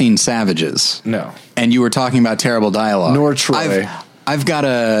not seen Savages. No. And you were talking about terrible dialogue. Nor Troy. I've got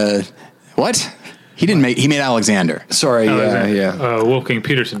a... What? He made Alexander. Sorry, Wolfgang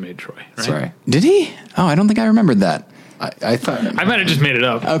Peterson made Troy, right? Sorry. Did he? Oh, I don't think I remembered that. I thought I might have just made it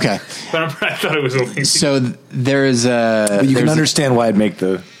up. Okay, but I thought it was Wolfgang. So there's a. You can understand why I'd make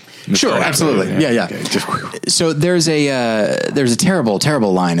the. Sure, absolutely, yeah. Okay. So there's a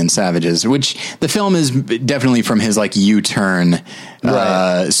terrible line in Savages, which the film is definitely from his like U-turn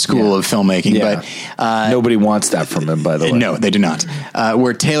school of filmmaking, but nobody wants that from him, by the way. No, they do not.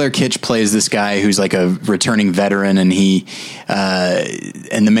 Where Taylor Kitsch plays this guy who's like a returning veteran, and he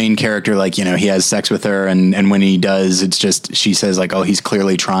and the main character, like, you know, he has sex with her, and when he does, it's just, she says like, oh, he's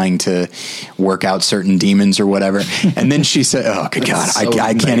clearly trying to work out certain demons or whatever, and then she said, oh, good God, so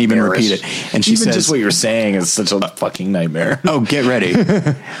I can't even repeat it. And she says, just what you're saying is such a fucking nightmare. Oh, get ready.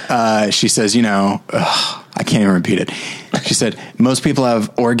 She says, you know, I can't even repeat it. She said, most people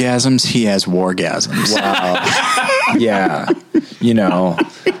have orgasms. He has wargasms. Wow. Yeah. You know,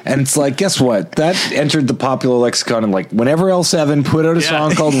 and it's like, guess what? That entered the popular lexicon, and like whenever L7 put out a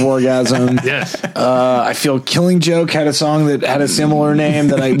song called Wargasm, I feel Killing Joke had a song that had a similar name,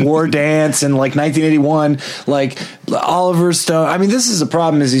 that I War Dance in like 1981, like Oliver Stone. I mean, this is the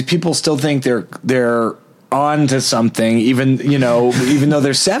problem, is these people still think they're on to something, even though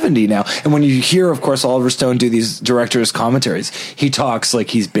they're 70 now. And when you hear, of course, Oliver Stone do these director's commentaries, he talks like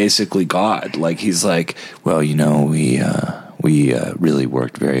he's basically God. Like he's like, well, you know, we really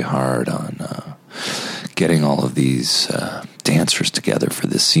worked very hard on getting all of these dancers together for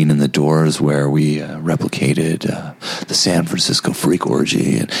this scene in The Doors where we replicated the San Francisco Freak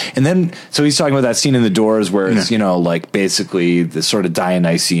Orgy. And then, so he's talking about that scene in The Doors where it's, you know, like basically the sort of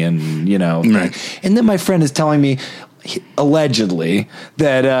Dionysian, you know. Right. And then my friend is telling me, allegedly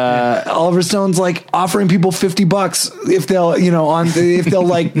that Oliver Stone's like offering people $50 if they'll, if they'll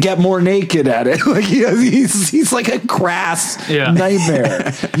like get more naked at it. Like he's like a crass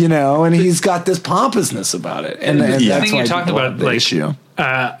nightmare, and he's got this pompousness about it. And I that's think why you talked about the issue.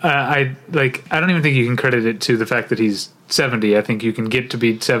 I don't even think you can credit it to the fact that he's 70. I think you can get to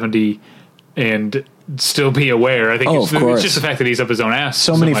be 70 and still be aware. I think it's just the fact that he's up his own ass.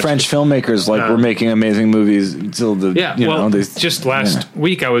 So many French filmmables were making amazing movies until just last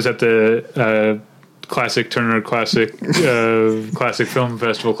week I was at the Turner Classic Film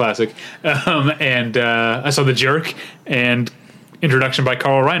Festival Classic, and I saw The Jerk and introduction by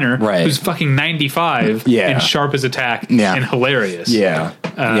Carl Reiner, who's fucking 95 and sharp as a tack and hilarious.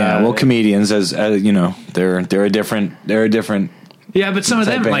 Well, comedians, as they're a different. Yeah, but some of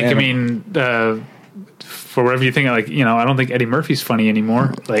them, for whatever you think, I don't think Eddie Murphy's funny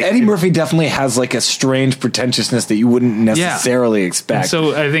anymore. Eddie Murphy definitely has like a strange pretentiousness that you wouldn't necessarily expect.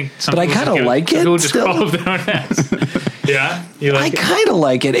 So I think, but I kind of like it. People just crawl up their own ass. Yeah, I kind of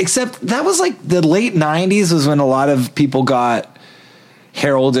like it. Except that was like the late '90s was when a lot of people got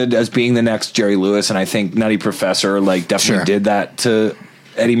heralded as being the next Jerry Lewis, and I think Nutty Professor definitely did that to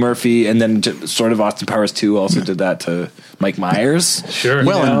Eddie Murphy, and then sort of Austin Powers 2 also did that to Mike Myers. Sure.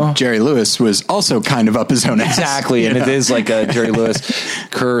 Well, and Jerry Lewis was also kind of up his own ass. Exactly, and it is like a Jerry Lewis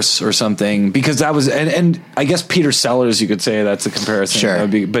curse or something, because that was, and I guess Peter Sellers, you could say that's a comparison. Sure.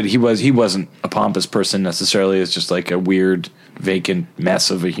 But he wasn't a pompous person necessarily. It's just like a weird, vacant mess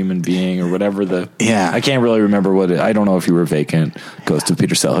of a human being or whatever I can't really remember I don't know if you were vacant. Ghost of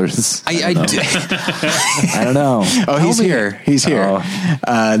Peter Sellers. I don't know. Oh, he's here. He's here.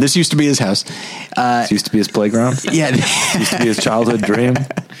 This used to be his house. This used to be his playground. Yeah. Used to be his childhood dream.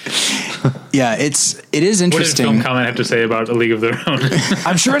 Yeah, it is interesting. What did Film Comment have to say about A League of Their Own?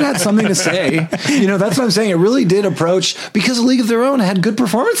 I'm sure it had something to say. That's what I'm saying. It really did approach, because A League of Their Own had good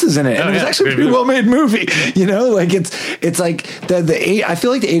performances in it. And it was actually a pretty well-made movie. It's like I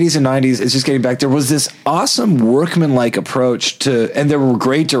feel like the 80s and 90s is just getting back. There was this awesome workman-like approach to, and there were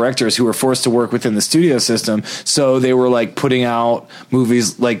great directors who were forced to work within the studio system. So they were like putting out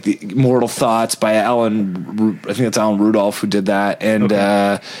movies like The Immortal Thoughts by I think it's Alan Rudolph who did that. And,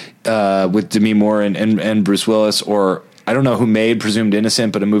 with Demi Moore and Bruce Willis, or I don't know who made Presumed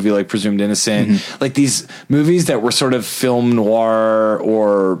Innocent, but a movie like Presumed Innocent, like these movies that were sort of film noir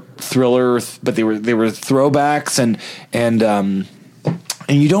or thriller, but they were throwbacks, and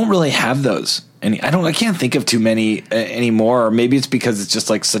you don't really have those. And I can't think of too many anymore. Or maybe it's because it's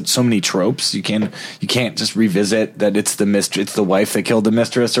just like so many tropes. You can't just revisit that it's the wife that killed the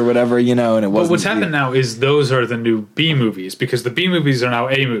mistress or whatever, and it wasn't. But what's happened now is those are the new B movies, because the B movies are now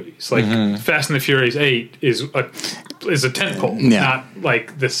A movies. Like Fast and the Furious 8 is a tentpole, not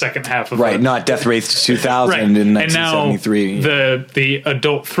like the second half of not Death Race 2000 in 1973. And now the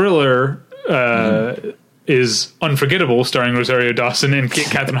adult thriller is Unforgettable, starring Rosario Dawson and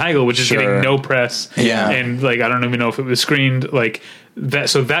Katherine Heigl, which is getting no press. Yeah. And I don't even know if it was screened like that.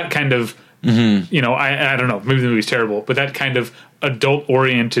 So that kind of, I don't know, maybe the movie's terrible, but that kind of adult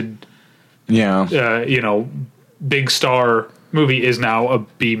oriented, big star movie is now a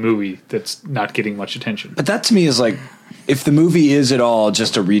B movie that's not getting much attention. But that to me is like, if the movie is at all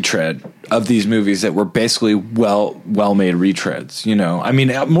just a retread of these movies that were basically well-made retreads, I mean,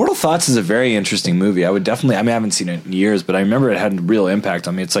 Mortal Thoughts is a very interesting movie. I haven't seen it in years, but I remember it had a real impact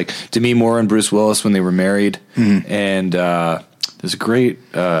on me. It's like Demi Moore and Bruce Willis when they were married, and there's a great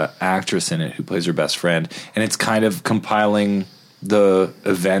actress in it who plays her best friend, and it's kind of compiling the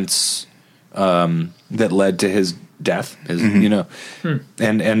events that led to his death,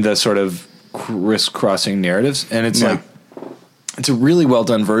 and the sort of crisscrossing narratives, and it's like, it's a really well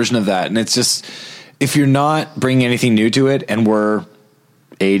done version of that. And it's just, if you're not bringing anything new to it, and we're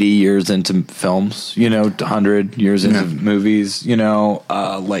 80 years into films, 100 years into movies, we're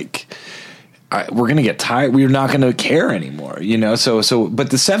going to get tired. We're not going to care anymore, so,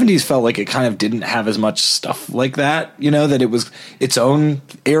 but the 70s felt like it kind of didn't have as much stuff like that, that it was its own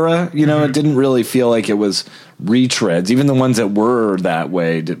era, it didn't really feel like it was retreads. Even the ones that were that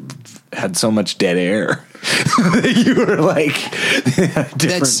way had so much dead air. You were like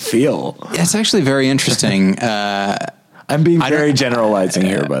different feel. That's actually very interesting. I'm being very generalizing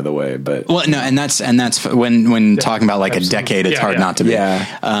here, by the way, but and that's when talking about like a decade, it's hard not to be.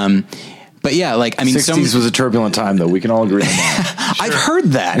 But yeah, 60s was a turbulent time, though. We can all agree on that. I've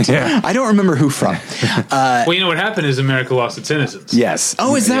heard that. Yeah. I don't remember who from. Well, what happened is America lost its innocence. Yes.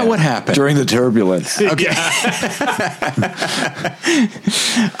 Oh, is that what happened? During the turbulence. Okay.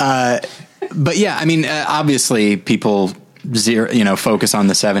 But yeah, I mean, obviously people focus on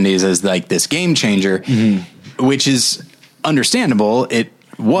the 70s as like this game changer. which is understandable. It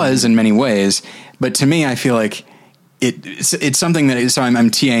was in many ways, but to me, I feel like it's something that is, so I'm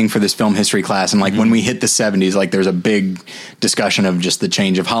TAing for this film history class. And like when we hit the 70s, like there's a big discussion of just the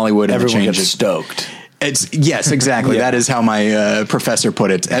change of Hollywood. And everyone the change gets stoked. Yes, exactly. That is how my professor put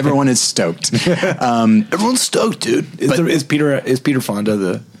it. Everyone is stoked. Everyone's stoked, dude. Is Peter Fonda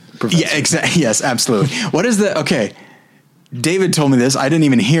the professor? Yeah, exactly. Yes, absolutely. What is okay. David told me this. I didn't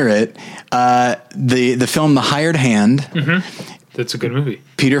even hear it. The film, The Hired Hand. Mm-hmm. That's a good movie.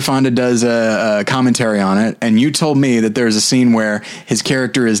 Peter Fonda does a commentary on it, and you told me that there's a scene where his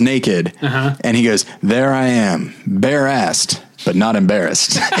character is naked, and he goes, "There I am, bare-assed, but not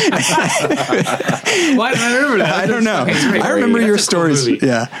embarrassed." Why did I remember that? I don't know. I remember your stories. Cool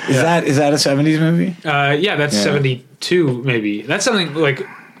yeah. Is that a 70s movie? Yeah, that's 72 maybe. That's something like,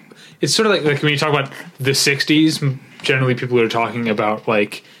 it's sort of like when you talk about the 60s, generally people are talking about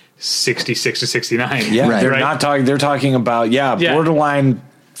like 66 to 69. Yeah, right. They're not talking. They're talking about borderline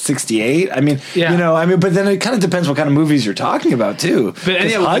 68. I mean, but then it kind of depends what kind of movies you're talking about too.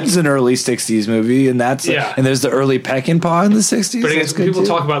 But HUD's an early 60s movie, and and there's the early Peckinpah in the 60s. But I guess people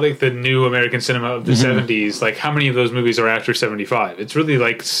talk about like the new American cinema of the 70s. Like, how many of those movies are after 75? It's really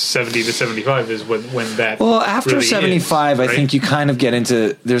like 70 to 75 is when that. Well, after really 75, I think you kind of get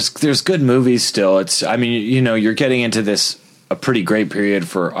into there's good movies still. You're getting into this. A pretty great period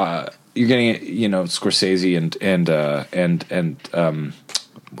for you're getting Scorsese and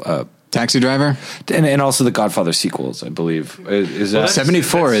Taxi Driver, and also the Godfather sequels, I believe. Is that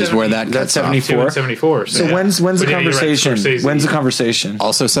 74 is where that that's 74. 74. So when's the conversation? Right, when's the conversation?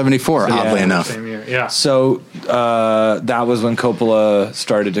 Also 74, oddly enough. Same year. Yeah. So that was when Coppola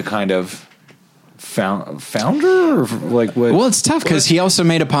started to kind of founder or like what? Well, it's tough because he also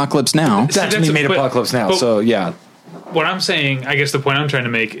made Apocalypse Now. He made Apocalypse Now. So yeah. What I'm saying, I guess the point I'm trying to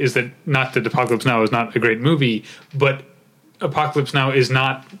make is that not that Apocalypse Now is not a great movie, but Apocalypse Now is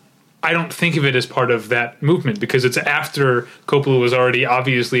not, I don't think of it as part of that movement because it's after Coppola was already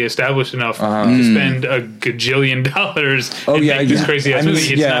obviously established enough to spend a gajillion dollars and make this crazy ass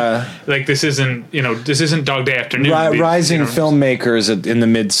movie. It's not like this isn't Dog Day Afternoon. Rising filmmakers in the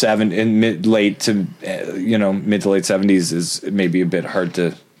mid to late 70s is maybe a bit hard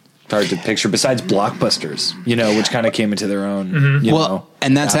to picture besides blockbusters, which kind of came into their own.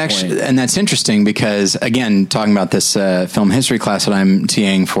 And that's and that's interesting because again, talking about this film history class that I'm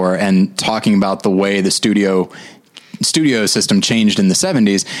TAing for and talking about the way the studio system changed in the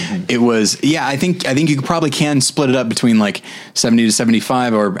 70s, it was, I think you probably can split it up between like 70 to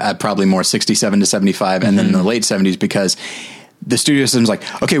 75 or probably more 67 to 75 and then the late 70s because the studio system's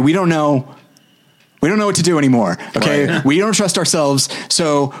like, okay, we don't know what to do anymore. Okay. Right. We don't trust ourselves.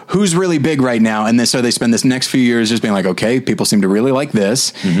 So who's really big right now? And so they spend this next few years just being like, okay, people seem to really like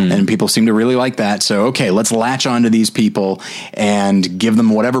this and people seem to really like that. So, okay, let's latch onto these people and give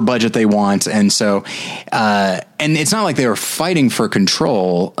them whatever budget they want. And so, and it's not like they were fighting for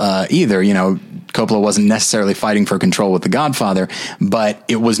control, either, Coppola wasn't necessarily fighting for control with The Godfather, but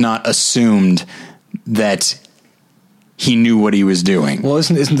it was not assumed that he knew what he was doing. Well,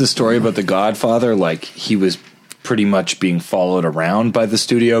 isn't the story about The Godfather like he was pretty much being followed around by the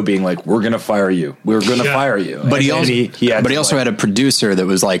studio, being like, "We're going to fire you. We're going to fire you." But he also had a producer that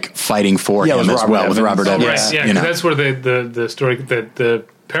was like fighting for him as well with Robert Evans. Yeah, that's where the story that the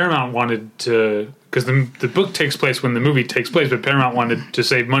Paramount wanted to, because the book takes place when the movie takes place, but Paramount wanted to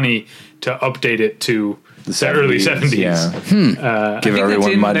save money to update it to the early 70s. Yeah. Give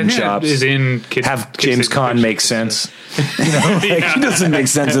everyone mud and chops. Have James Caan make sense. He doesn't make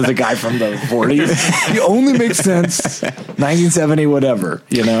sense as a guy from the 40s. He only makes sense 1970, whatever,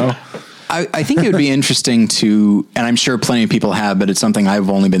 I think it would be interesting to, and I'm sure plenty of people have, but it's something I've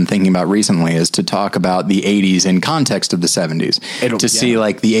only been thinking about recently, is to talk about the 80s in context of the 70s. See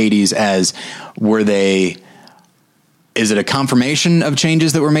like the 80s as, is it a confirmation of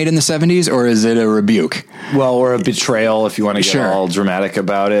changes that were made in the 70s, or is it a rebuke? Well, or a betrayal, if you want to get all dramatic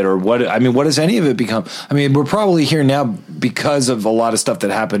about it, or what? I mean, what does any of it become? I mean, we're probably here now because of a lot of stuff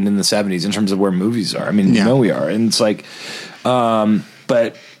that happened in the 70s in terms of where movies are. I mean, we are, and it's like,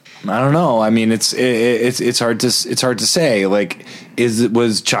 but I don't know. I mean, it's hard to say. Like,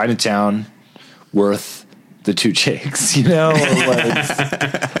 was Chinatown worth the two Jakes,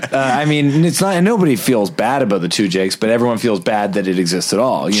 I mean, it's not, and nobody feels bad about the two Jakes, but everyone feels bad that it exists at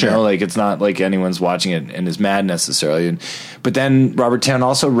all. You know, like it's not like anyone's watching it and is mad necessarily. But then Robert Towne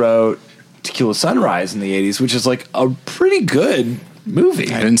also wrote Tequila Sunrise in the 80s, which is like a pretty good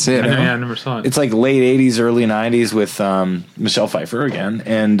movie. I didn't see it. I never saw it. It's like late 80s, early 90s with Michelle Pfeiffer again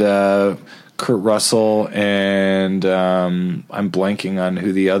and Kurt Russell and I'm blanking on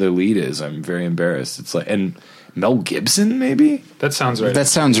who the other lead is. I'm very embarrassed. It's like, and Mel Gibson, maybe? That sounds right. That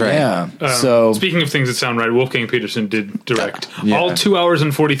sounds right. Yeah. So speaking of things that sound right, Wolfgang Peterson did direct Yeah. all 2 hours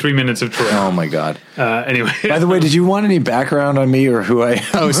and 43 minutes of Troy. oh my God. Anyway. By the way, did you want any background on me or who I am?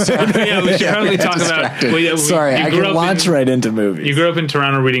 Oh, sorry. yeah, we should probably talk about. Well, yeah, Sorry, I can launch right into movies. You grew up in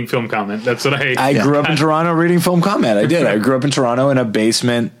Toronto reading film comment. That's what I grew up in Toronto reading film comment. I did. I grew up in Toronto in a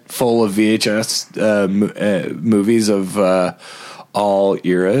basement full of VHS movies of all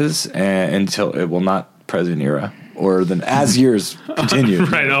eras not present era, or then as years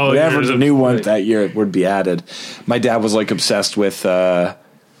continued. Right, all whatever years the of- new one right. that year would be added. My dad was like obsessed with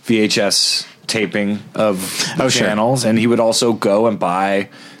VHS taping of channels, and he would also go and buy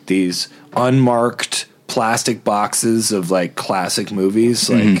these unmarked plastic boxes of like classic movies,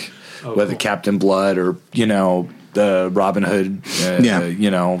 like whether Captain Blood or the Robin Hood,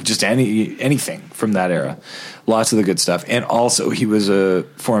 just anything from that era. Lots of the good stuff. And also he was a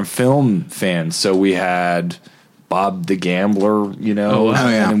foreign film fan. So we had Bob the Gambler,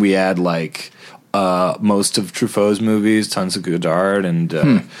 and we had like most of Truffaut's movies, tons of Godard and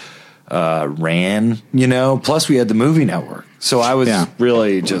Ran, plus we had the Movie Network. So I was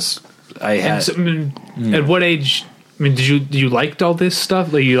really just, At what age? I mean, did you liked all this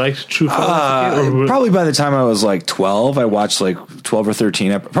stuff? Like you liked Truffaut? Probably by the time I was like 12, I watched like 12 or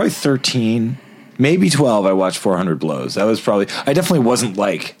 13, probably 13, maybe 12. I watched 400 Blows. That was probably, I definitely wasn't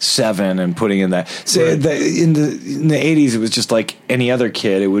like 7 and putting in that. So in the 80s, it was just like any other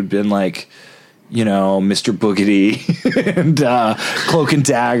kid. It would have been like, Mr. Boogedy and Cloak and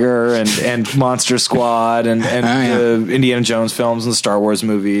Dagger and Monster Squad and the Indiana Jones films and the Star Wars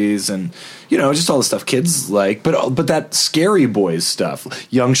movies and just all the stuff kids like. But that Scary Boys stuff,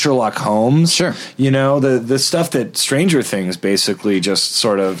 Young Sherlock Holmes, sure, the stuff that Stranger Things basically just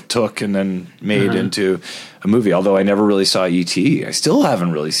sort of took and then made into a movie. Although I never really saw E.T. I still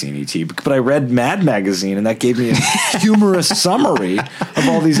haven't really seen E.T. But I read Mad Magazine and that gave me a humorous summary of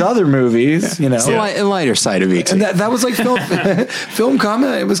all these other movies. It's a lighter side of E.T. And that was like film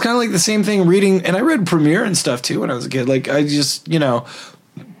comment. It was kind of like the same thing reading. And I read Premiere and stuff too when I was a kid. Like I just,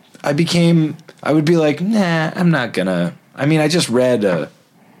 I would be like, nah, I'm not gonna. I mean, I just read a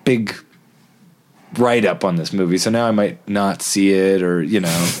big write up on this movie, so now I might not see it or.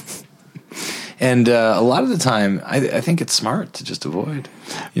 And a lot of the time, I think it's smart to just avoid.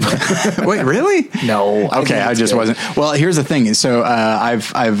 Wait, really? No. Okay, I just wasn't. Well, here's the thing. So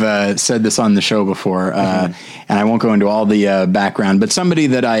I've said this on the show before, and I won't go into all the background, but somebody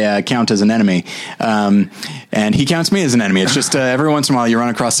that I count as an enemy, and he counts me as an enemy. It's just every once in a while you run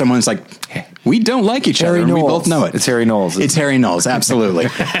across someone who's like, hey, we don't like each other. And we both know it. It's Harry Knowles. It's Harry Knowles, absolutely.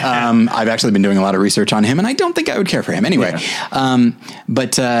 I've actually been doing a lot of research on him, and I don't think I would care for him anyway.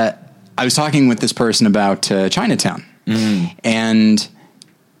 But I was talking with this person about Chinatown, and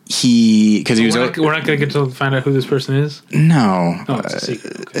because he was. We're not going to get to find out who this person is. No, it's a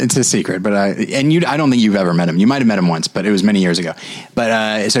secret. Okay. It's a secret. But I don't think you've ever met him. You might have met him once, but it was many years ago.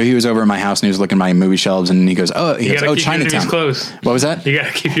 But so he was over at my house and he was looking at my movie shelves, and he goes, "Oh, Chinatown." Close. What was that? You got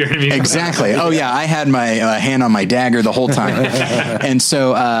to keep your enemies exactly. Oh yeah, I had my hand on my dagger the whole time, and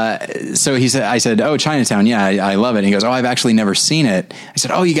so he said, "I said, oh, Chinatown, yeah, I love it." And he goes, "Oh, I've actually never seen it." I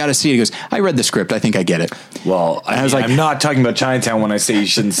said, "Oh, you got to see it." He goes, "I read the script. I think I get it." Well, I was like, I'm not talking about Chinatown when I say you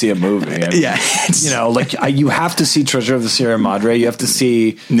shouldn't see a movie. I mean, yeah, you have to see Treasure of the Sierra Madre. You have to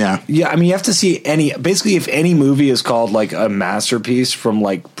see, I mean, you have to see basically if any movie is called like a masterpiece from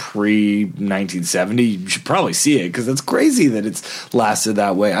like pre-1970, you should probably see it because it's crazy that it's lasted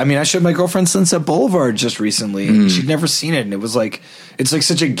that way. I mean, I showed my girlfriend Sunset Boulevard just recently, and she'd never seen it, and it was like it's like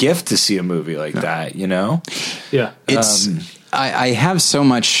such a gift to see a movie like that, Yeah, it's. I have so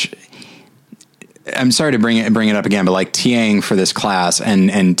much. I'm sorry to bring it up again, but like TAing for this class and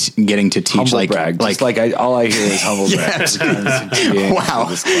getting to teach humble brag. All I hear is humble brag.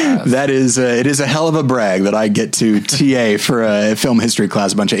 Wow, that is it is a hell of a brag that I get to TA for a film history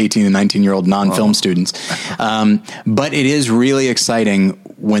class, a bunch of 18 and 19-year-old non-film students. But it is really exciting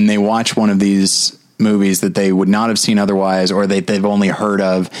when they watch one of these movies that they would not have seen otherwise, or they've only heard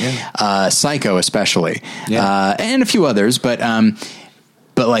of. Psycho, especially, and a few others, but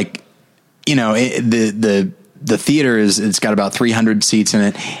like. The theater it's got about 300 seats in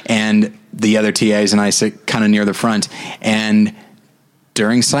it, and the other TAs and I sit kind of near the front. And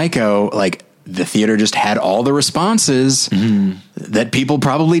during Psycho, like the theater just had all the responses that people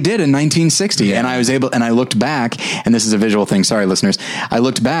probably did in 1960. And I looked back, and this is a visual thing. Sorry, listeners. I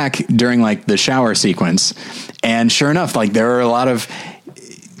looked back during like the shower sequence, and sure enough, like there are a lot of.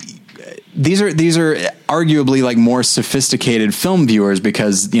 These are arguably like more sophisticated film viewers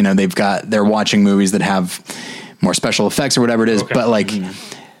because they're watching movies that have more special effects or whatever it is. Okay.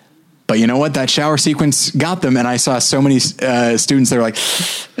 But But you know what? That shower sequence got them, and I saw so many students. They were like,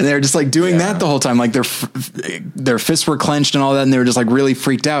 they're just like doing that the whole time, like their fists were clenched and all that, and they were just like really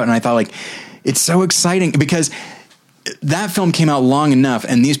freaked out. And I thought, like, it's so exciting because that film came out long enough,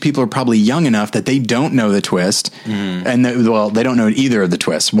 and these people are probably young enough that they don't know the twist, and they don't know either of the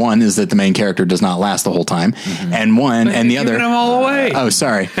twists. One is that the main character does not last the whole time, and the other. Them all away. Oh,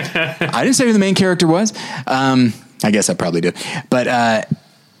 sorry, I didn't say who the main character was. I guess I probably did, but.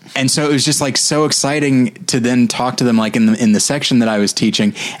 And so it was just like so exciting to then talk to them like in the section that I was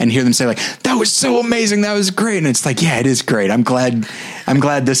teaching and hear them say like, that was so amazing. That was great. And it's like, yeah, it is great. I'm glad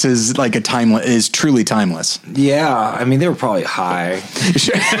this is like is truly timeless. Yeah. I mean, they were probably high.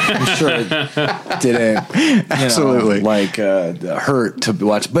 I'm sure it didn't, absolutely hurt to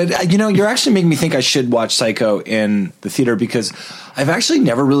watch. But you're actually making me think I should watch Psycho in the theater because I've actually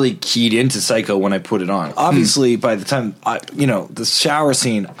never really keyed into Psycho when I put it on. Obviously, by the time the shower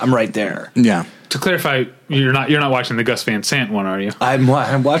scene, I'm right there. Yeah. To clarify, you're not watching the Gus Van Sant one, are you? I'm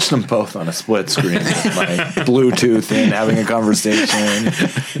watching them both on a split screen with my Bluetooth and having a conversation.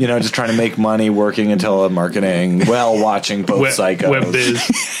 Just trying to make money, working in telemarketing while watching both Psychos. Web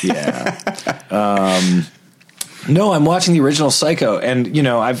biz. Yeah. No, I'm watching the original Psycho, and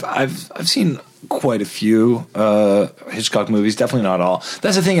I've seen quite a few Hitchcock movies, definitely not all.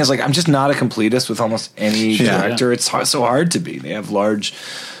 That's the thing is, like, I'm just not a completist with almost any director. Yeah. It's so hard to be. They have large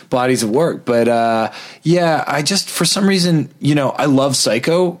bodies of work. But I just, for some reason, I love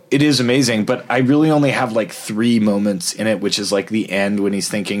Psycho. It is amazing, but I really only have like 3 moments in it, which is like the end when he's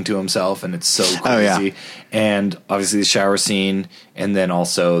thinking to himself, and it's so crazy. Oh, yeah. And obviously the shower scene, and then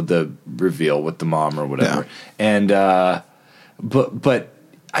also the reveal with the mom or whatever. Yeah. And but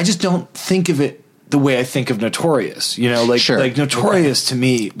I just don't think of it the way I think of Notorious. Like Notorious to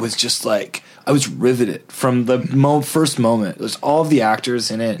me was just like, I was riveted from the first moment. There's all of the actors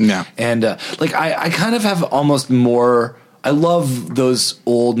in it. Yeah. And I kind of have almost more. I love those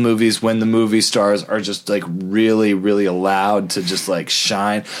old movies when the movie stars are just like really, really allowed to just like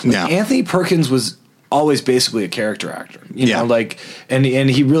shine. Like Anthony Perkins was always basically a character actor, and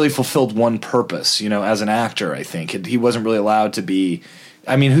he really fulfilled one purpose, as an actor. I think he wasn't really allowed to be.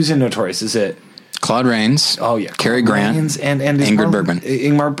 I mean, who's in Notorious? Is it Claude Rains? Oh yeah, Cary Grant and Ingrid Bergman.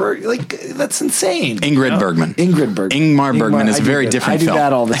 Ingmar Bergman, like that's insane. Ingrid Bergman. Ingmar Bergman is a very different film. I do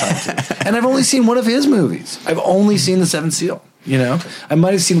that all the time too. And I've only seen one of his movies. I've only seen The Seventh Seal. I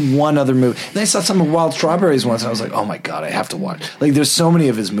might have seen one other movie. And I saw some of Wild Strawberries once, and I was like, "Oh my god, I have to watch!" Like, there's so many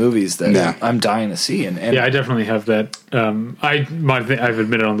of his movies that I'm dying to see. And I definitely have that. I've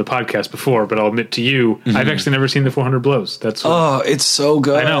admitted on the podcast before, but I'll admit to you, I've actually never seen the 400 Blows. It's so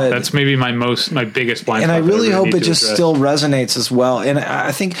good. I know that's maybe my biggest blind spot. And I really hope it just still resonates as well. And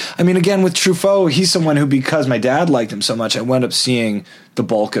I think, again, with Truffaut, he's someone who, because my dad liked him so much, I wound up seeing the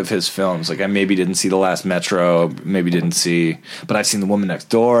bulk of his films. Like, I maybe didn't see The Last Metro, but I've seen The Woman Next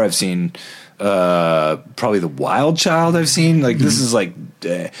Door. I've seen probably The Wild Child. I've seen this is like,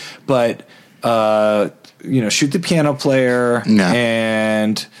 but Shoot the Piano Player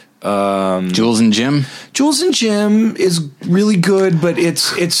and Jules and Jim. Jules and Jim is really good, but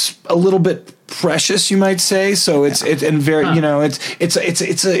it's a little bit precious, you might say. So it's a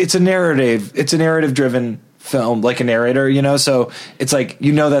narrative. It's a narrative driven film, like a narrator, so it's like,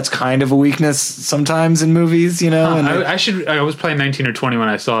 that's kind of a weakness sometimes in movies, and I was probably 19 or 20 when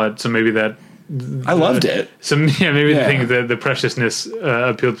I saw it, so maybe that I loved it. The thing the preciousness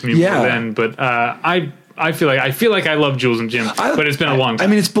appealed to me more then, but I feel like I love Jules and Jim, but it's been a long time. I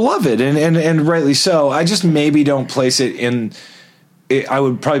mean, it's beloved and rightly so. I just maybe don't place it in. I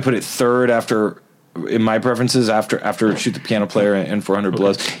would probably put it third in my preferences after Shoot the Piano Player and 400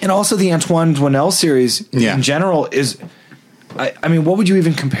 Blows. And also the Antoine Doinel series in general is, I mean, what would you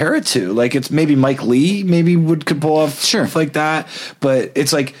even compare it to? Like, it's maybe Mike Leigh could pull off stuff like that. But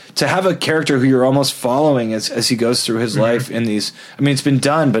it's like, to have a character who you're almost following as he goes through his life in these, I mean, it's been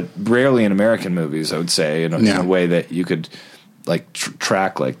done, but rarely in American movies, I would say, in a way that you could like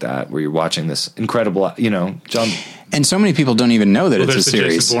track like that, where you're watching this incredible, John. And so many people don't even know that it's a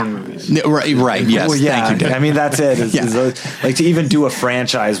series. The Jason Bourne movies. Right. Yes. Well, yeah. Thank you, Dave. I mean, that's it. Like, to even do a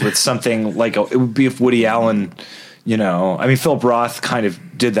franchise with something like it would be if Woody Allen. I mean, Philip Roth kind of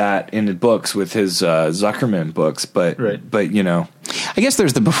did that in the books with his Zuckerman books, but I guess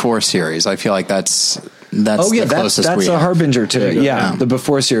there's the Before series. I feel like that's the closest that's a harbinger to it. Yeah, the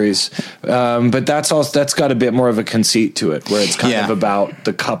Before series, but that's got a bit more of a conceit to it, where it's kind of about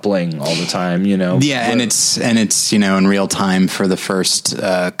the coupling all the time. And it's in real time for the first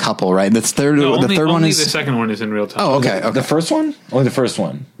couple, right? The third one is the second one is in real time. Oh, okay. The first one, only the first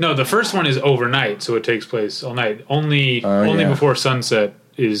one. No, the first one is overnight, so it takes place all night. Only before sunset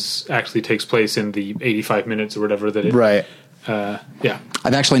is actually takes place in the 85 minutes or whatever that it. Right. Yeah.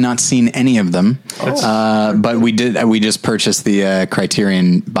 I've actually not seen any of them, but we just purchased the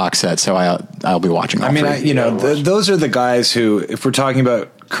Criterion box set, so I'll be watching. I mean, those are the guys who, if we're talking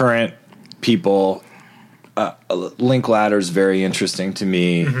about current people, Linklater's very interesting to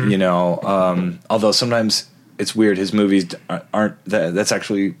me. Although sometimes it's weird, his movies aren't. That's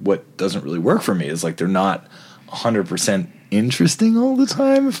actually what doesn't really work for me. Is like they're not 100% interesting all the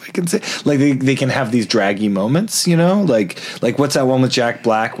time, if I can say. Like they can have these draggy moments, like what's that one with Jack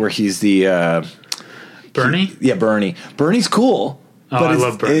Black where he's the Bernie? Bernie. Bernie's cool. But I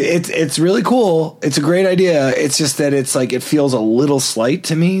love Bernie. It's really cool. It's a great idea. It's just that it's like it feels a little slight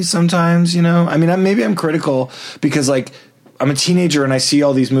to me sometimes, I mean, maybe I'm critical because like I'm a teenager and I see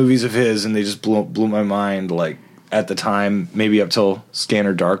all these movies of his and they just blew my mind, like at the time, maybe up till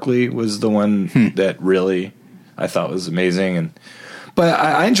Scanner Darkly was the one that really I thought was amazing. But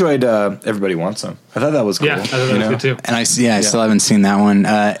I enjoyed Everybody Wants Some. I thought that was cool. Yeah, I thought that was good too. And I still haven't seen that one.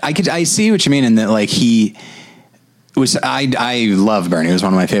 I see what you mean in that, like I love Bernie. It was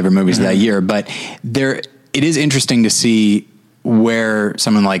one of my favorite movies of that year. But it is interesting to see where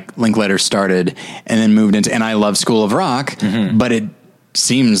someone like Linklater started and then moved into. And I love School of Rock, but it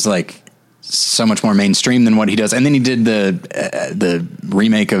seems like so much more mainstream than what he does. And then he did the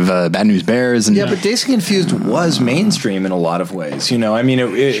remake of Bad News Bears. And but Dazed and Confused was mainstream in a lot of ways. I mean,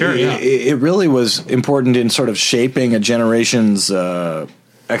 it really was important in sort of shaping a generation's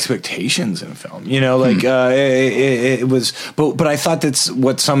expectations in film. It was, but I thought that's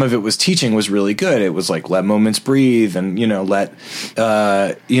what some of it was teaching was really good. It was like let moments breathe and let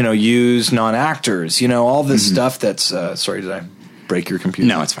use non-actors. All this stuff. That's sorry, did I break your computer?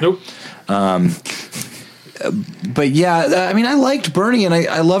 No, it's fine. Nope. But yeah, I mean, I liked Bernie, and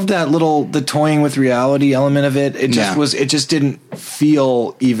I loved that the toying with reality element of it. It just it just didn't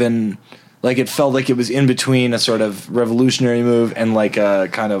feel even like it felt like it was in between a sort of revolutionary move and like a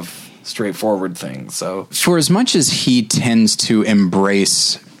kind of straightforward thing. So for as much as he tends to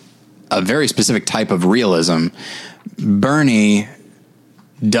embrace a very specific type of realism, Bernie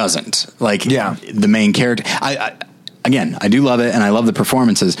doesn't. Like the main character. Again, I do love it, and I love the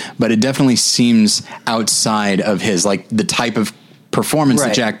performances, but it definitely seems outside of his, like the type of performance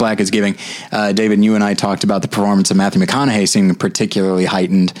that Jack Black is giving. David, you and I talked about the performance of Matthew McConaughey seeming particularly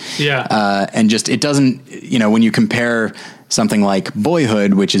heightened. Yeah. And just, it doesn't, when you compare something like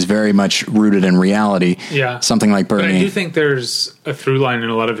Boyhood, which is very much rooted in reality, something like Bernie. But I do think there's a through line in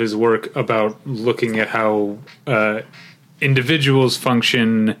a lot of his work about looking at how individuals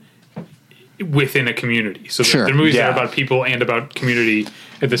function within a community. So the movies are about people and about community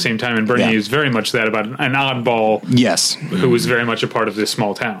at the same time. And Bernie is very much that, about an oddball. Yes. Who was very much a part of this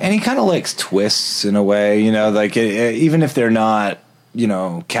small town. And he kind of likes twists in a way, like even if they're not,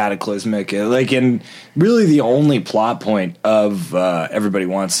 cataclysmic, like, and really the only plot point of Everybody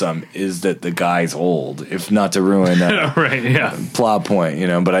Wants Some is that the guy's old, if not to ruin that plot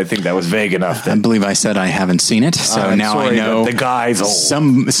point, but I think that was vague enough. I believe I said I haven't seen it, so now I know the guy's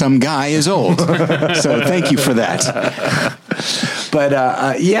old. Some guy is old. So thank you for that. But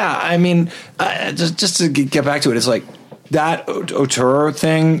I mean, just to get back to it, it's like that auteur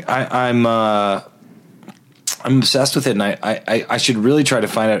thing. I'm obsessed with it, and I should really try to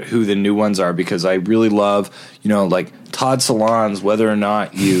find out who the new ones are, because I really love, like Todd Solondz, whether or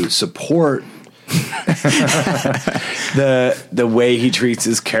not you support the way he treats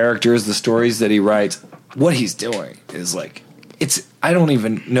his characters, the stories that he writes, what he's doing is like, I don't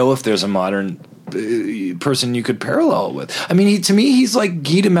even know if there's a modern person you could parallel with. I mean, to me, he's like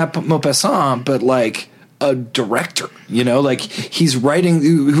Guy de Maupassant, but like a director, like he's writing,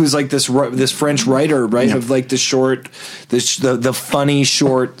 who's like this French writer, right? Yeah. Of like the funny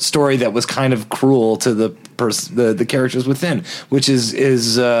short story that was kind of cruel to the characters within, which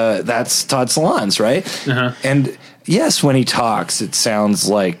is that's Todd Solondz, right? Uh-huh. And yes, when he talks, it sounds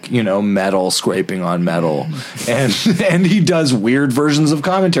like, metal scraping on metal. And he does weird versions of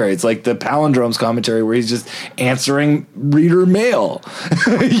commentary. It's like the Palindromes commentary where he's just answering reader mail.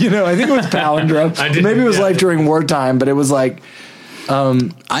 I think it was Palindrome. Maybe it was Life During Wartime, but it was like...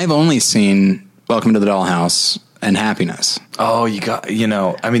 I've only seen Welcome to the Dollhouse and Happiness. Oh,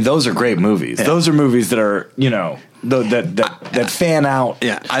 I mean, those are great movies. Yeah. Those are movies that are, that fan out.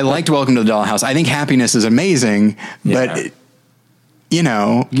 Yeah, I liked Welcome to the Dollhouse. I think Happiness is amazing, but you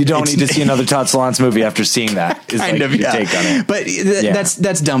know, you don't need to see another Todd Solondz movie after seeing that. Is kind of, your take on it. But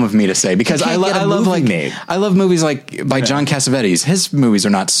that's dumb of me to say, because I love movies like by John Cassavetes. His movies are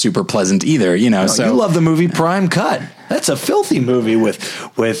not super pleasant either, you know. So you love the movie Prime Cut. That's a filthy movie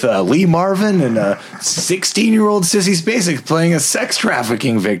with Lee Marvin and a 16-year-old Sissy Spacek playing a sex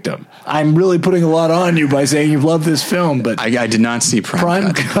trafficking victim. I'm really putting a lot on you by saying you love this film, but I did not see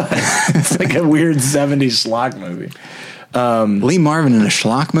Prime Cut. It's like a weird 70s schlock movie. Lee Marvin in a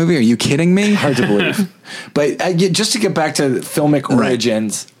schlock movie? Are you kidding me? Hard to believe. But just to get back to filmic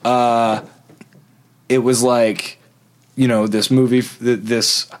origins, it was like, you know, this movie,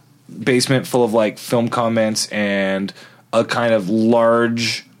 this basement full of like film comments and a kind of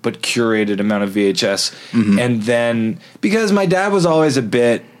large but curated amount of VHS. Mm-hmm. And then, because my dad was always a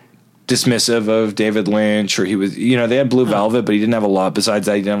bit dismissive of David Lynch, or he was, you know, they had Blue Velvet, but he didn't have a lot. Besides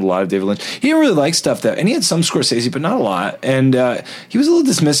that, he didn't have a lot of David Lynch. He didn't really like stuff and he had some Scorsese, but not a lot. And he was a little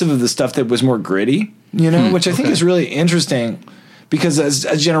dismissive of the stuff that was more gritty, you know, which I think is really interesting, because as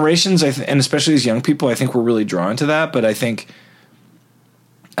generations, and especially as young people, I think we're really drawn to that. But I think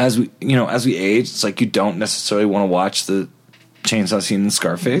as we age, it's like you don't necessarily want to watch the chainsaw scene in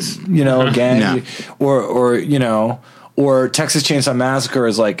Scarface, you know, again, or you know, or Texas Chainsaw Massacre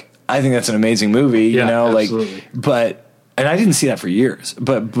is like, I think that's an amazing movie, you know, absolutely. Like, but, and I didn't see that for years,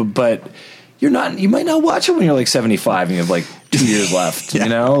 but you might not watch it when you're like 75 and you have like 2 years left, you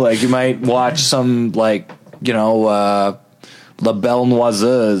know, like you might watch some like, you know, La Belle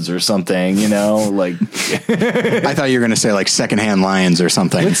Noiseuse or something, you know, like. I thought you were going to say like Secondhand Lions or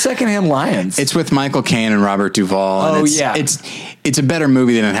something. What's Secondhand Lions? It's with Michael Caine and Robert Duvall. Oh, and it's a better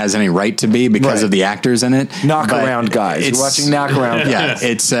movie than it has any right to be because of the actors in it. Knock Around guys. You're watching Knock Around guys. Yeah,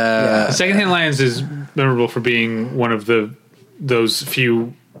 it's Secondhand Lions is memorable for being one of those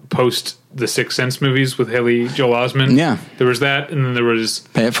few post The Sixth Sense movies with Haley Joel Osment. Yeah, there was that, and then there was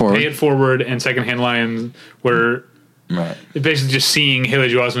Pay It Forward, and Secondhand Lions, where basically just seeing Haley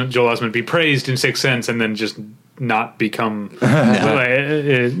Joel Osment be praised in Sixth Sense and then just not become.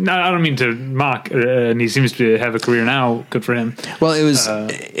 I don't mean to mock, and he seems to have a career now. Good for him. Well, it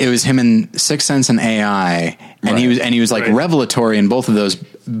was him in Sixth Sense and AI, and he was like revelatory in both of those.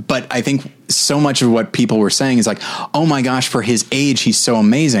 But I think so much of what people were saying is like, oh my gosh, for his age, he's so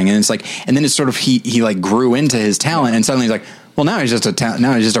amazing, and it's like, and then it's sort of he like grew into his talent, and suddenly he's like, well, now he's just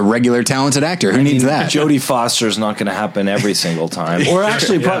a regular talented actor. Who needs that? Jodie Foster's not going to happen every single time. Or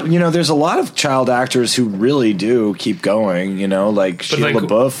actually, you know, there's a lot of child actors who really do keep going. You know, like Shia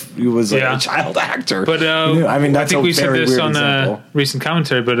LaBeouf, who was a child actor. But I mean, that's I think we said this on a recent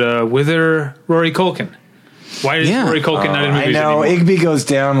commentary. But whither Rory Culkin? Why is Rory Culkin not in movies anymore? Igby Goes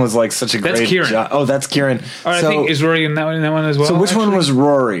Down was like such a great job. Oh, that's Kieran. All right, I think, is Rory in that one as well? So which one was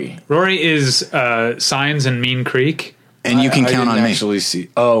Rory? Rory is Signs and Mean Creek. And You Can Count on Me. Actually see.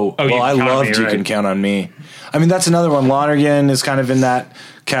 Well, I loved You Can Count on Me. I mean, that's another one. Lonergan is kind of in that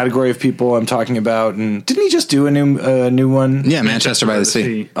category of people I'm talking about. And didn't he just do a new one? Yeah, Manchester by the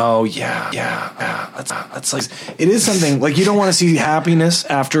Sea. Oh yeah. That's like, it is something like, you don't want to see Happiness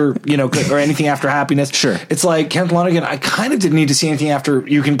after, you know, or anything after Happiness. Sure. It's like Kent Lonergan. I kind of didn't need to see anything after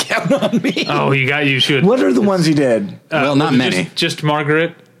You Can Count on Me. Oh, you should. What are the ones he did? Well, not many. Just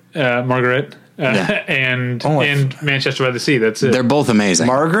Margaret. And Manchester by the Sea. That's it. They're both amazing.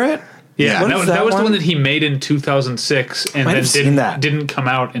 Margaret? Yeah, that was the one that he made in 2006 and then didn't come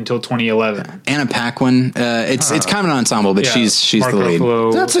out until 2011. Anna Paquin. It's kind of an ensemble, but she's Mark the lead.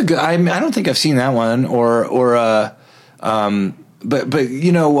 Ruffalo. That's a good. I don't think I've seen that one but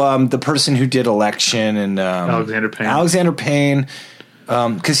you know, the person who did Election and Alexander Payne.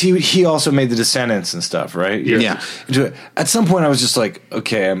 Because he also made The Descendants and stuff, right? Yeah. At some point, I was just like,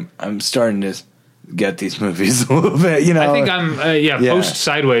 okay, I'm starting to get these movies a little bit, you know. I think I'm post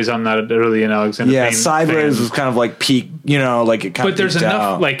Sideways. I'm not really an Alexander Payne Sideways fan. Was kind of like peak, you know, like it kind of. But there's enough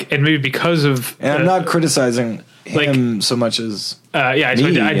out. like, and maybe because of, and I'm not criticizing him so much as I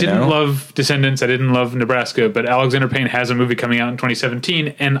didn't love Descendants. I didn't love Nebraska, but Alexander Payne has a movie coming out in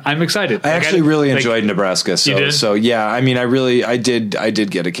 2017, and I'm excited. I actually really enjoyed Nebraska. So yeah, I mean, I did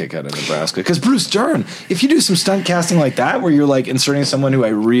get a kick out of Nebraska because Bruce Dern. If you do some stunt casting like that, where you're like inserting someone who I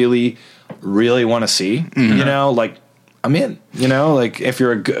really want to see, you know, like I'm in, you know, like if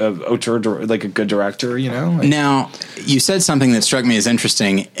you're a good director, you know. Like. Now, you said something that struck me as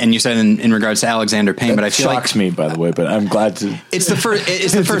interesting, and you said in regards to Alexander Payne, but I feel shocks me, by the way, but I'm glad to. It's the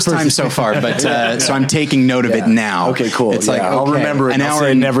first time so far, but so I'm taking note of it now. Okay, cool. It's like I'll remember it. An hour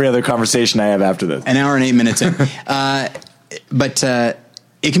in every other conversation I have after this. An hour and 8 minutes in, but.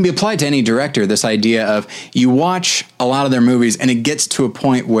 It can be applied to any director, this idea of you watch a lot of their movies and it gets to a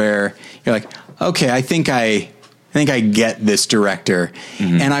point where you're like, okay, I think I think I get this director.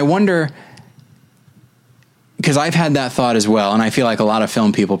 And I wonder, because I've had that thought as well, and I feel like a lot of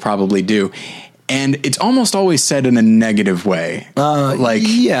film people probably do. And it's almost always said in a negative way.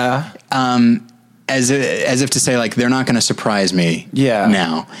 As if to say, like, they're not going to surprise me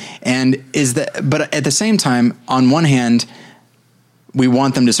now. And but at the same time, on one hand, we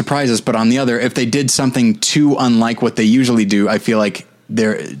want them to surprise us, but on the other, if they did something too unlike what they usually do, I feel like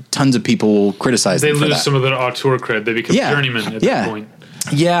tons of people will criticize them for that. They lose some of their auteur cred. They become journeymen at that point.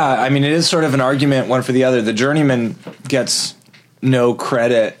 Yeah, I mean, it is sort of an argument, one for the other. The journeyman gets no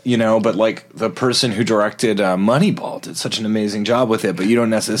credit, but like the person who directed Moneyball did such an amazing job with it, but you don't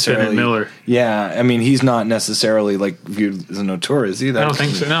necessarily... Bennett Miller. Yeah, I mean, he's not necessarily like viewed as an auteur, is he? I don't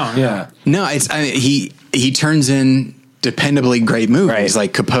think so, no. Yeah. No, he turns in dependably great movies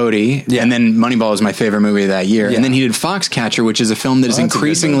like Capote, and then Moneyball was my favorite movie of that year. And then he did Foxcatcher, which is a film that is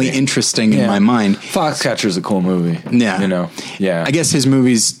increasingly interesting in my mind. Foxcatcher is a cool movie. Yeah. I guess his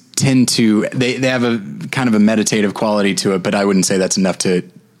movies tend to, they have a kind of a meditative quality to it, but I wouldn't say that's enough to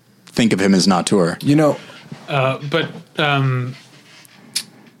think of him as an auteur.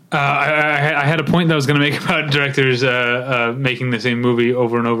 I had a point that I was going to make about directors making the same movie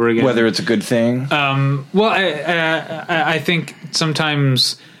over and over again. Whether it's a good thing? I think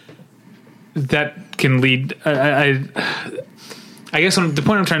sometimes that can lead... I guess the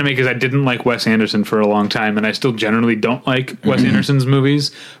point I'm trying to make is I didn't like Wes Anderson for a long time, and I still generally don't like Wes Anderson's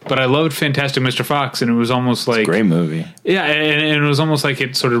movies, but I loved Fantastic Mr. Fox, and it was almost like... It's a great movie. Yeah, and it was almost like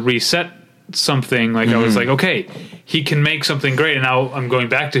it sort of reset something. Like I was like, okay, he can make something great, and now I'm going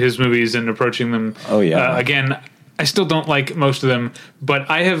back to his movies and approaching them again. I still don't like most of them, but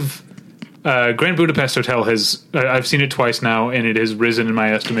I have... Grand Budapest Hotel I've seen it twice now, and it has risen in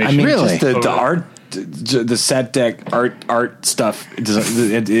my estimation. I mean, really? Just the art... The set deck art stuff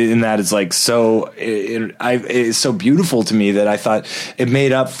in that is like it's so beautiful to me that I thought it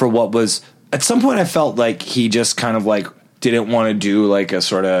made up for what was at some point I felt like he just kind of like didn't want to do like a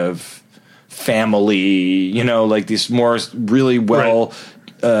sort of family, like these more really well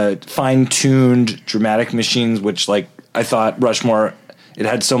fine-tuned dramatic machines, which like I thought Rushmore, it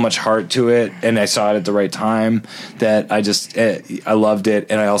had so much heart to it, and I saw it at the right time that I loved it,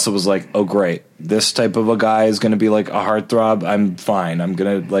 and I also was like, oh great, this type of a guy is going to be like a heartthrob. I'm fine. I'm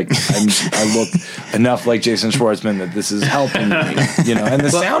going to I look enough like Jason Schwartzman that this is helping me, and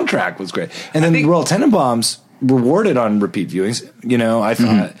the soundtrack was great. And then Royal Tenenbaums rewarded on repeat viewings, I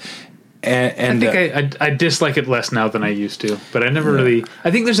thought. And I think I dislike it less now than I used to, but I never really...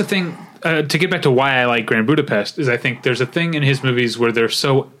 I think there's a thing, to get back to why I like Grand Budapest, is I think there's a thing in his movies where they're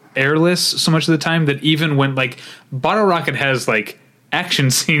so airless so much of the time that even when, like, Bottle Rocket has, like, action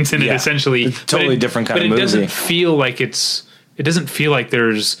scenes in it, essentially. It's totally different kind of movie. But it doesn't feel like it doesn't feel like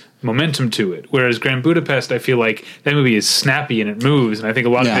there's momentum to it. Whereas Grand Budapest, I feel like that movie is snappy and it moves, and I think a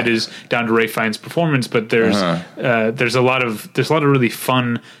lot of it is down to Ralph Fiennes' performance. But there's a lot of really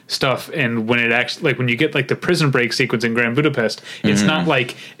fun stuff, and when it actually, like when you get like the prison break sequence in Grand Budapest, it's not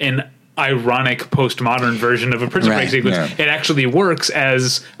like an ironic postmodern version of a prison break sequence. It actually works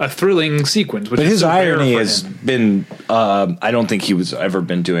as a thrilling sequence. Which but is his so irony has been, I don't think he was ever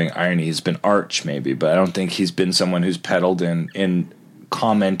been doing irony. He's been arch maybe, but I don't think he's been someone who's peddled in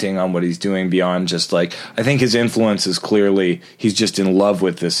commenting on what he's doing beyond just like, I think his influence is clearly, he's just in love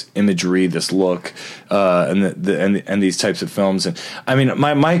with this imagery, this look, and these types of films. And I mean,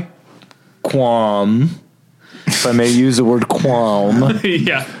 my qualm, if I may use the word qualm,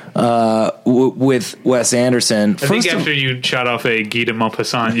 with Wes Anderson. I think after you shot off a Guy de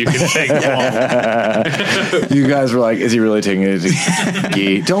Maupassant, you could say qualm. You guys were like, is he really taking it to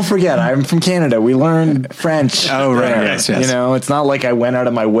Guy? Don't forget, I'm from Canada. We learned French. Oh, right. Yes. It's not like I went out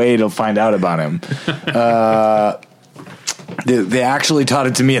of my way to find out about him. They actually taught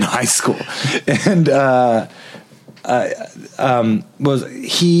it to me in high school. And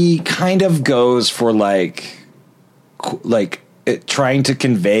he kind of goes for like trying to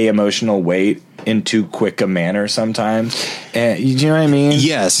convey emotional weight in too quick a manner sometimes. And you know what I mean?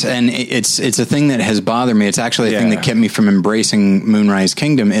 Yes, and it's a thing that has bothered me. It's actually a thing that kept me from embracing Moonrise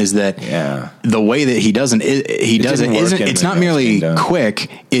Kingdom, is that the way that he does it, it's not merely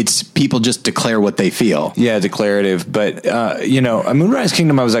quick, it's people just declare what they feel. Yeah, declarative. But, Moonrise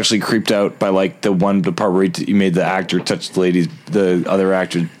Kingdom, I was actually creeped out by like the part where you made the actor touch the other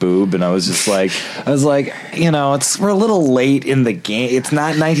actor's boob, and I was just like, we're a little late in the game. It's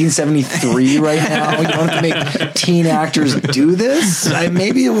not 1973 right now. You don't have to make teen actors do this.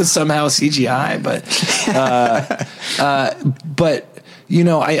 Maybe it was somehow CGI, but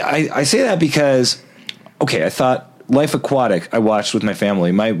I say that because, okay, I thought Life Aquatic I watched with my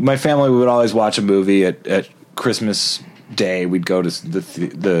family. My family would always watch a movie at Christmas Day, we'd go to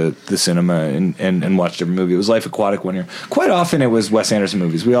the cinema and watch a different movie. It was Life Aquatic one year. Quite often it was Wes Anderson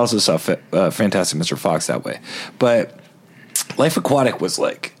movies. We also saw Fantastic Mr. Fox that way. But Life Aquatic was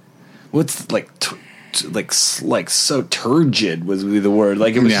like, so turgid was the word.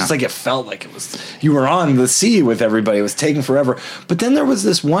 Like, it was just like, it felt like it was, you were on the sea with everybody. It was taking forever. But then there was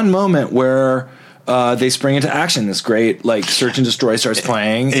this one moment where they spring into action. This great, like, Search and Destroy starts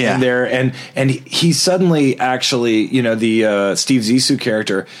playing, and he suddenly actually, the Steve Zissou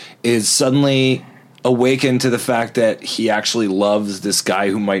character is suddenly awakened to the fact that he actually loves this guy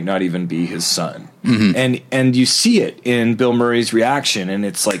who might not even be his son. Mm-hmm. And you see it in Bill Murray's reaction, and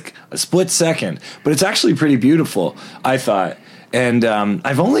it's like a split second, but it's actually pretty beautiful, I thought. And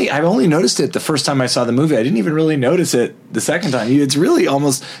I've only noticed it the first time I saw the movie. I didn't even really notice it the second time. It's really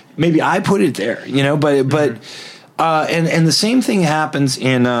almost, maybe I put it there, but and the same thing happens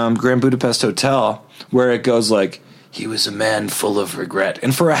in Grand Budapest Hotel, where it goes like, he was a man full of regret.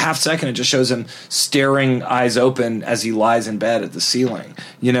 And for a half second, it just shows him staring, eyes open, as he lies in bed at the ceiling,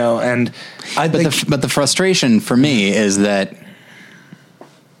 and but the frustration for me is that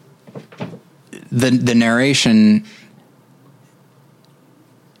the narration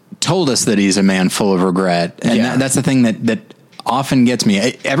told us that he's a man full of regret, and that's the thing that often gets me.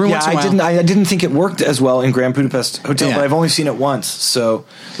 Every once in a while, I didn't think it worked as well in Grand Budapest Hotel, but I've only seen it once. So,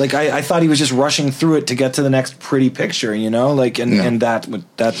 like, I thought he was just rushing through it to get to the next pretty picture, and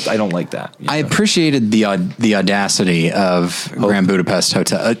that I don't like that. I appreciated the audacity of Grand Budapest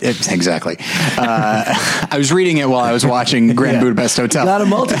Hotel. Exactly. I was reading it while I was watching Grand Budapest Hotel. Not a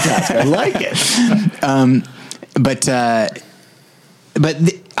multitask. I like it. But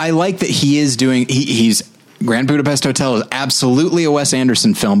I like that he is doing. He's Grand Budapest Hotel is absolutely a Wes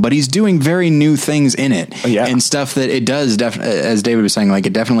Anderson film, but he's doing very new things in it, and stuff that it does. As David was saying, like,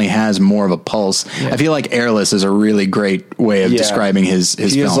 it definitely has more of a pulse. I feel like Airless is a really great way of describing his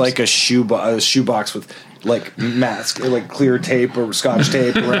films. He is like a shoebox with, like, mask or, like, clear tape or Scotch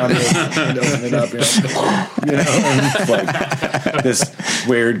tape around it, and open it up, and it's like this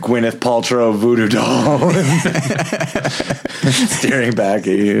weird Gwyneth Paltrow voodoo doll staring back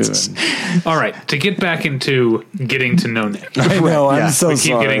at you. All right, to get back into getting to know Nick. I know, I'm so we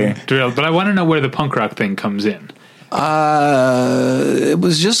keep sorry. Getting drilled, but I want to know where the punk rock thing comes in. It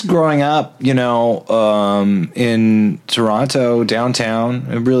was just growing up, in Toronto,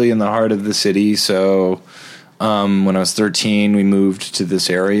 downtown, really in the heart of the city. So when I was 13, we moved to this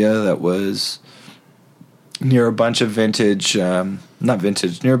area that was near a bunch of near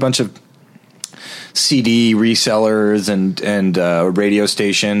a bunch of CD resellers and a radio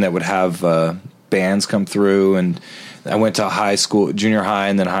station that would have bands come through. And I went to high school, junior high,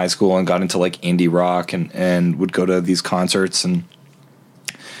 and then high school, and got into like indie rock and would go to these concerts. And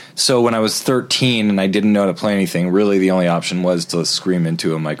so when I was 13 and I didn't know how to play anything, really the only option was to scream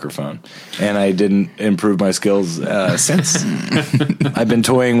into a microphone. And I didn't improve my skills since. I've been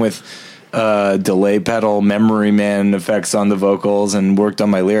toying with delay pedal, Memory Man effects on the vocals, and worked on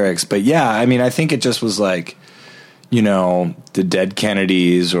my lyrics. But yeah, I mean, I think it just was like, the Dead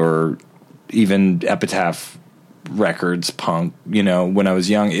Kennedys or even Epitaph Records punk, when I was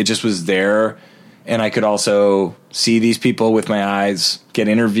young. It just was there, and I could also see these people with my eyes get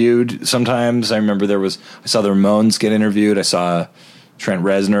interviewed sometimes. I remember I saw the Ramones get interviewed. I saw Trent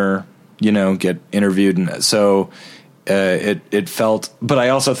Reznor, get interviewed. And so it felt, but I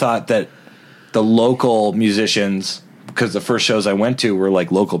also thought that the local musicians, because the first shows I went to were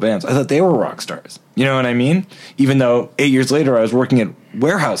like local bands, I thought they were rock stars. You know what I mean? Even though 8 years later I was working at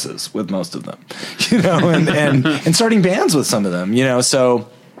warehouses with most of them, and starting bands with some of them, so,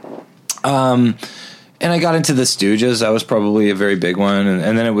 and I got into the Stooges. That was probably a very big one.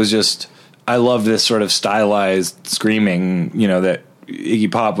 And then it was just, I love this sort of stylized screaming, that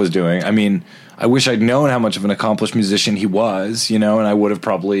Iggy Pop was doing. I mean, I wish I'd known how much of an accomplished musician he was, and I would have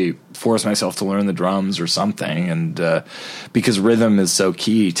probably forced myself to learn the drums or something. And because rhythm is so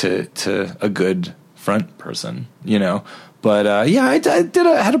key to a good front person, But I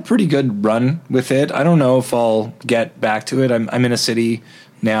had a pretty good run with it. I don't know if I'll get back to it. I'm in a city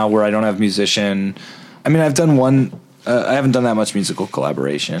now where I don't have musician. I mean, I've done one. I haven't done that much musical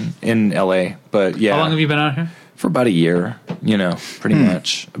collaboration in LA, but yeah. How long have you been out here? For about a year, pretty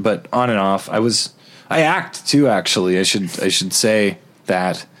much. But on and off. I act too, actually. I should say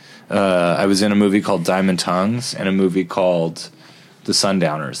that. I was in a movie called Diamond Tongues and a movie called The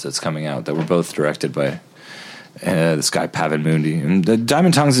Sundowners that's coming out, that were both directed by this guy Pavan Mundi, and the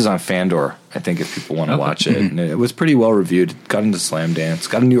Diamond Tongues is on Fandor. I think if people want to watch it, and it was pretty well reviewed. It got into Slam Dance,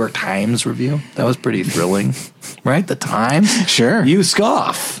 got a New York Times review. That was pretty thrilling, right? The Times, sure. You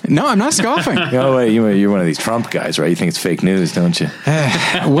scoff? No, I'm not scoffing. You're one of these Trump guys, right? You think it's fake news, don't you?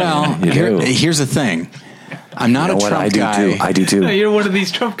 Well, here's the thing. I'm not a Trump guy. I do too. No, you're one of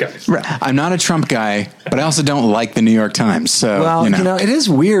these Trump guys. I'm not a Trump guy, but I also don't like the New York Times. So, well, it is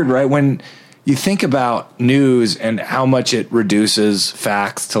weird, right? When you think about news and how much it reduces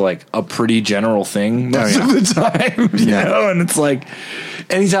facts to like a pretty general thing most of the time, you know? And it's like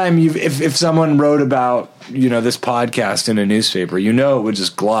anytime if someone wrote about, this podcast in a newspaper, it would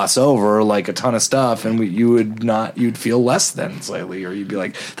just gloss over like a ton of stuff, and you'd feel less than slightly, or you'd be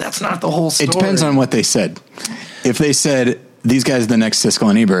like, that's not the whole story. It depends on what they said. If they said, these guys are the next Siskel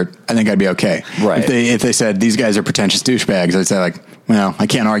and Ebert, I think I'd be okay. Right. If they said, these guys are pretentious douchebags, I'd say like, well, I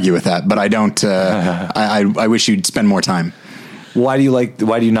can't argue with that, but I don't, I wish you'd spend more time. Why do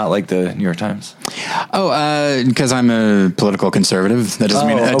you not like the New York Times? Because I'm a political conservative. That doesn't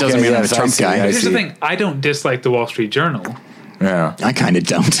mean I'm a Trump guy. Here's the thing. I don't dislike the Wall Street Journal. Yeah. I kind of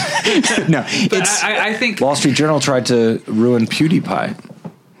don't. No, but I think Wall Street Journal tried to ruin PewDiePie.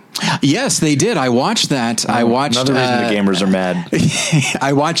 Yes, they did. I watched that. I watched. Another reason the gamers are mad.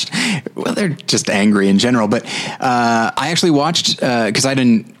 I watched. Well, they're just angry in general. But I actually watched because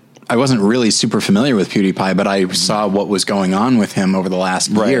I wasn't really super familiar with PewDiePie, but I saw what was going on with him over the last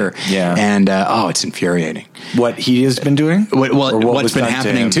year. Yeah. And it's infuriating. What he has been doing? What's been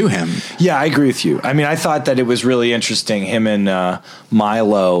happening to him? Yeah, I agree with you. I mean, I thought that it was really interesting. Him and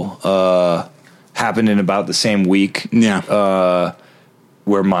Milo happened in about the same week. Yeah.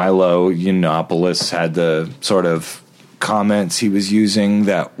 Where Milo Yiannopoulos had the sort of comments he was using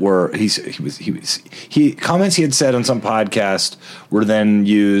that were comments he had said on some podcast were then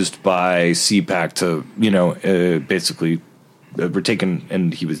used by CPAC to basically were taken,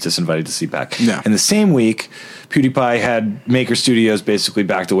 and he was disinvited to CPAC. Yeah. And the same week, PewDiePie had Maker Studios basically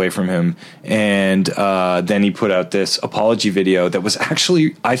backed away from him, and then he put out this apology video that was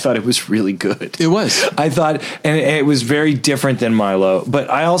actually, I thought it was really good. It was. I thought, and it was very different than Milo, but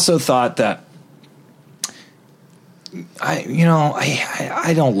I also thought that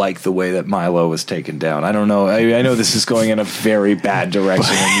I don't like the way that Milo was taken down. I don't know. I know this is going in a very bad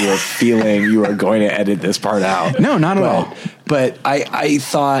direction, and you are feeling you are going to edit this part out. No, not at all. But I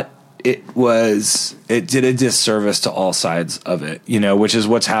thought it did a disservice to all sides of it, which is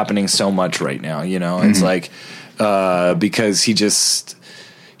what's happening so much right now. It's like because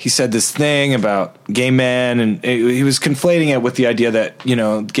he said this thing about gay men, and he was conflating it with the idea that,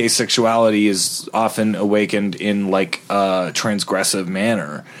 gay sexuality is often awakened in like a transgressive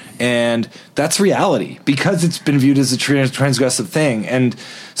manner. And that's reality because it's been viewed as a transgressive thing. And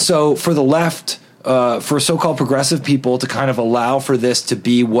so for the left, for so-called progressive people to kind of allow for this to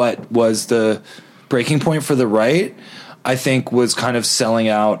be what was the breaking point for the right, I think was kind of selling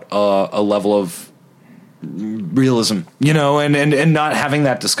out a level of realism, and not having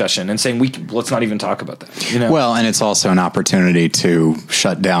that discussion and saying let's not even talk about that. Well, and it's also an opportunity to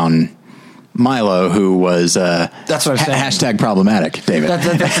shut down Milo, who was that's what I'm saying. Hashtag problematic, David.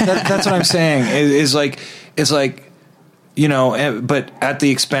 That's what I'm saying. It's like but at the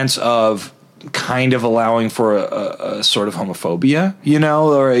expense of kind of allowing for a sort of homophobia,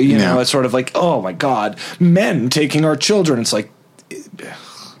 or it's sort of like, oh my God, men taking our children. It's like,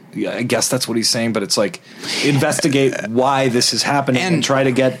 yeah, I guess that's what he's saying, but it's like investigate why this is happening and try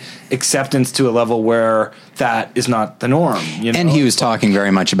to get acceptance to a level where that is not the norm. And he was talking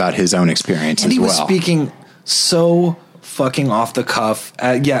very much about his own experience and as well. He was speaking so fucking off the cuff,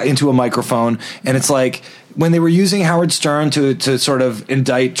 into a microphone, and it's like when they were using Howard Stern to sort of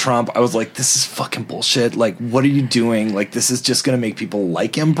indict Trump, I was like, this is fucking bullshit. Like, what are you doing? Like, this is just going to make people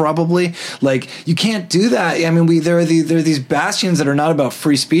like him, probably. Like, you can't do that. I mean, there are these bastions that are not about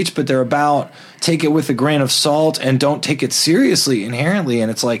free speech, but they're about take it with a grain of salt and don't take it seriously inherently.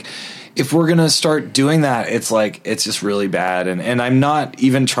 And it's like, if we're going to start doing that, it's like, it's just really bad. And I'm not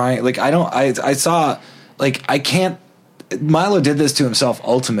even trying, like, I saw, like, I can't, Milo did this to himself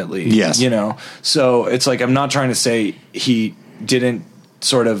ultimately. Yes. So it's like, I'm not trying to say he didn't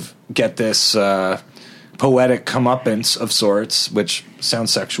sort of get this poetic comeuppance of sorts, which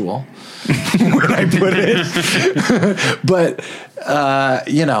sounds sexual when I put it. But,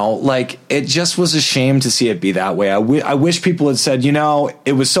 like, it just was a shame to see it be that way. I wish people had said,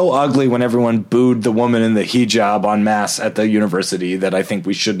 it was so ugly when everyone booed the woman in the hijab en masse at the university that I think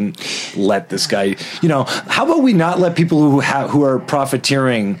we shouldn't let this guy, how about we not let people who are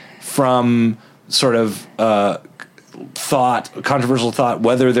profiteering from sort of controversial thought,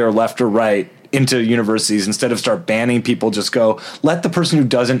 whether they're left or right, into universities, instead of start banning people, just go, let the person who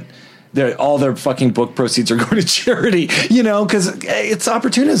doesn't, all their fucking book proceeds are going to charity, because it's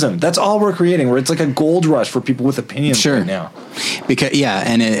opportunism. That's all we're creating, where it's like a gold rush for people with opinions right now. Because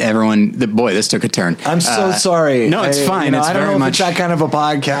this took a turn. I'm so sorry. No, it's fine. It's I don't very know much if it's that kind of a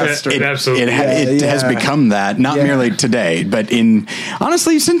podcast. Absolutely. It has become that, not merely today, but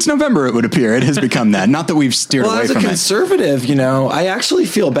honestly, since November, it would appear it has become that. Not that we've steered away from it. As a conservative, I actually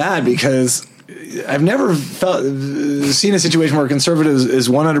feel bad because I've never seen a situation where conservatives is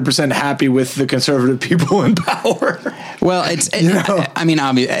 100% happy with the conservative people in power. Well, I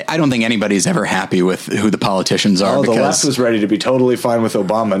don't think anybody's ever happy with who the politicians are. The left was ready to be totally fine with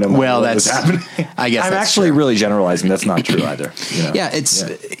Obama. No matter what was happening. I guess I'm actually really generalizing. That's not true either.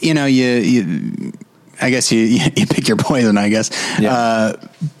 I guess you pick your poison, I guess. Yeah.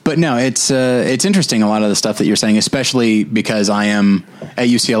 But no, it's interesting, a lot of the stuff that you're saying, especially because I am at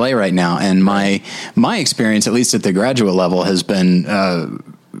UCLA right now, and my experience, at least at the graduate level, has been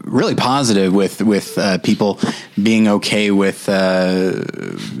really positive with people being okay with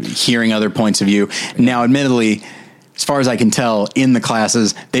hearing other points of view. Now, admittedly, as far as I can tell, in the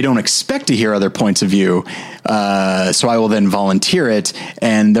classes, they don't expect to hear other points of view. So I will then volunteer it,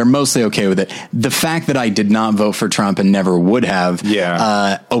 and they're mostly okay with it. The fact that I did not vote for Trump and never would have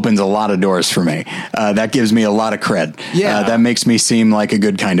opens a lot of doors for me. That gives me a lot of cred. That makes me seem like a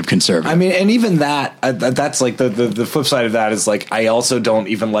good kind of conservative. I mean, and even that's like the flip side of that is like, I also don't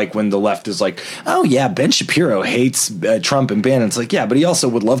even like when the left is like, oh yeah, Ben Shapiro hates Trump and Bannon. It's like, yeah, but he also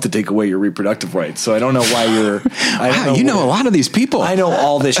would love to take away your reproductive rights. So I don't know why you're... Wow, you know a lot of these people. I know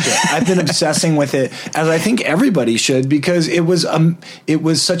all this shit. I've been obsessing with it, as I think everybody should, because it was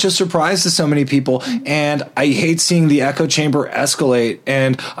such a surprise to so many people, and I hate seeing the echo chamber escalate.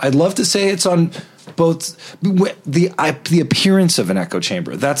 And I'd love to say it's on both the appearance of an echo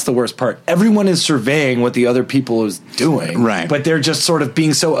chamber. That's the worst part. Everyone is surveying what the other people is doing, right? But they're just sort of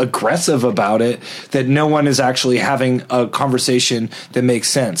being so aggressive about it that no one is actually having a conversation that makes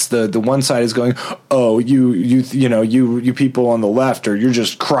sense. The one side is going, "Oh, you people on the left, or you're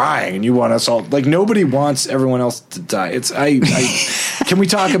just crying and you want us all." Like, nobody wants everyone else to die. It's can we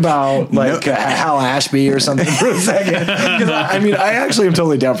talk about Hal Ashby or something for a second? I actually am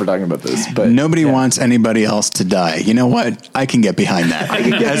totally down for talking about this, but nobody wants anybody else to die. You know what? I can get behind that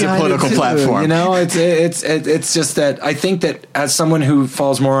as a political platform. It's just that I think that as someone who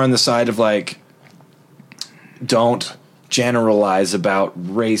falls more on the side of like, don't generalize about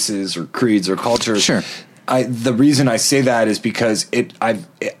races or creeds or cultures. Sure. The reason I say that is because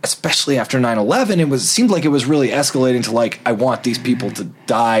especially after 9/11, it seemed like it was really escalating to like, I want these people to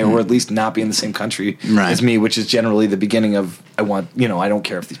die, or at least not be in the same country as me, which is generally the beginning of I don't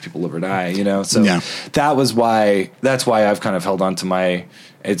care if these people live or die, So that's why I've kind of held on to my.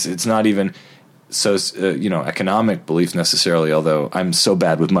 It's not even so economic belief necessarily, although I'm so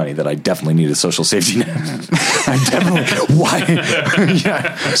bad with money that I definitely need a social safety net. I definitely why.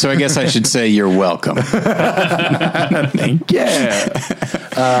 So I guess I should say you're welcome. Thank you.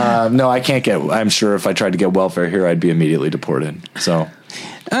 No, I can't get. I'm sure if I tried to get welfare here, I'd be immediately deported. So.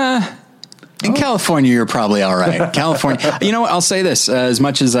 In California, you're probably all right. California, you know what? I'll say this: as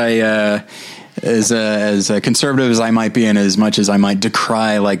much as as conservative as I might be, and as much as I might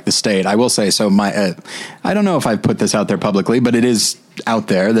decry like the state, I will say so. I don't know if I've put this out there publicly, but it is out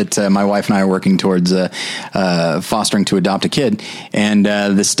there that my wife and I are working towards fostering to adopt a kid, and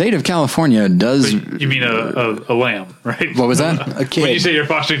the state of California does. You mean a lamb, right? What was that? A kid. When you say you're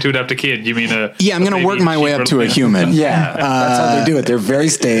fostering to adopt a kid, you mean a I'm going to work my way up to a human. Yeah, that's how they do it. They're very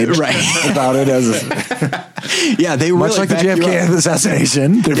staged about it they much like the JFK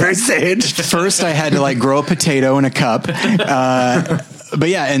assassination. They're very staged. First, I had to grow a potato in a cup. But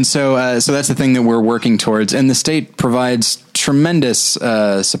yeah, and so that's the thing that we're working towards, and the state provides tremendous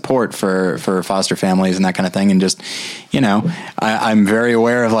support for foster families and that kind of thing. And just, I'm very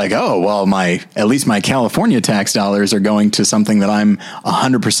aware of at least my California tax dollars are going to something that I'm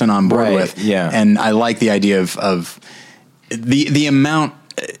 100% on board with. Yeah, and I like the idea of the amount.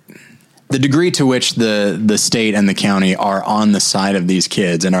 The degree to which the state and the county are on the side of these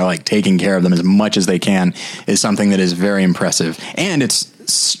kids and are taking care of them as much as they can is something that is very impressive, and it's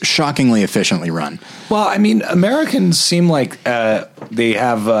shockingly efficiently run. Well, Americans seem like they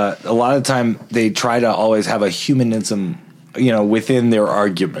have a lot of time. They try to always have a humanism, within their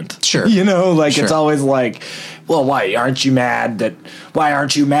argument. Sure, sure. It's always well, why aren't you mad that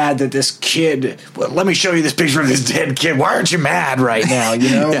this kid? Well, let me show you this picture of this dead kid. Why aren't you mad right now?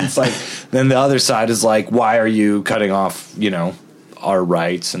 It's then the other side is why are you cutting off, our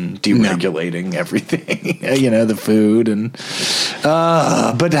rights and deregulating everything, the food and.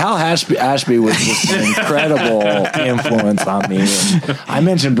 But Hal Ashby was just an incredible influence on me. And I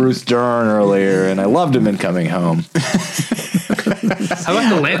mentioned Bruce Dern earlier, and I loved him in Coming Home. How about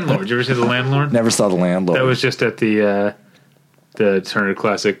The Landlord? Did you ever see The Landlord? Never saw The Landlord. That was just at the Turner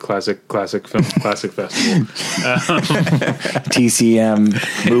Classic Film Classic Festival.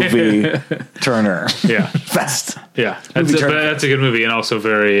 TCM movie Turner. Yeah. Fest. Yeah. That's a good movie, and also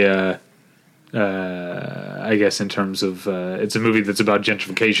very, I guess in terms of, it's a movie that's about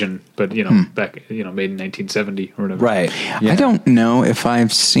gentrification, but, back, made in 1970 or whatever. Right. Yeah. I don't know if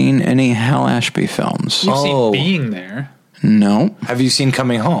I've seen any Hal Ashby films. You've seen Being There. No. Have you seen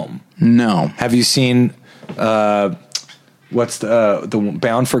Coming Home? No. Have you seen what's the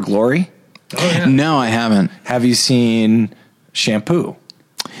Bound for Glory? Oh, yeah. No, I haven't. Have you seen Shampoo?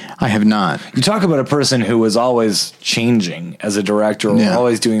 I have not. You talk about a person who was always changing as a director, or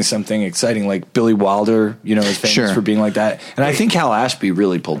always doing something exciting, like Billy Wilder, is famous for being like that. And I think Hal Ashby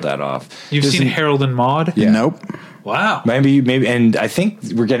really pulled that off. You've seen Harold and Maude? Yeah. Nope. Wow. Maybe, and I think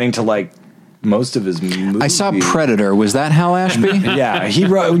we're getting to like most of his movies. I saw Predator. Was that Hal Ashby? Yeah, he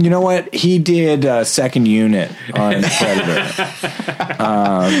wrote. You know what? He did Second Unit on Predator.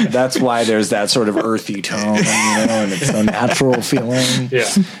 That's why there's that sort of earthy tone, and it's a natural feeling. Yeah.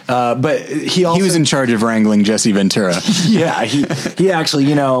 But he was in charge of wrangling Jesse Ventura. Yeah, he actually,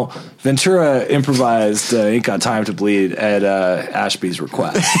 Ventura improvised "Ain't Got Time to Bleed" at Ashby's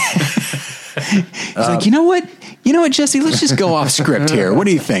request. He's like, you know what, Jesse, let's just go off script here. What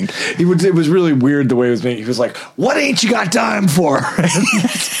do you think? It was really weird the way it was made. He was like, "What ain't you got time for?"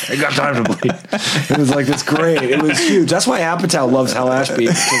 I got time to bleed. It was like, it's great. It was huge. That's why Apatow loves Hal Ashby,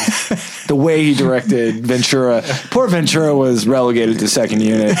 because the way he directed Ventura. Poor Ventura was relegated to Second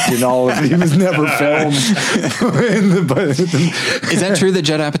Unit in all of it. He was never filmed. Is that true that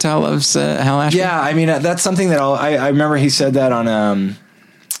Judd Apatow loves Hal Ashby? Yeah, I mean, that's something that I remember he said that on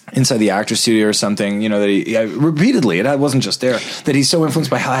Inside the Actors Studio or something, that he repeatedly, it wasn't just there, that he's so influenced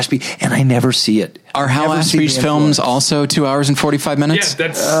by Hal Ashby, and I never see it. Are Hal Ashby's films also 2 hours and 45 minutes? Yeah,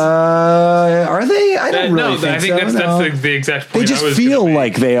 that's... are they? I don't really think so. I think that's the exact point. They just feel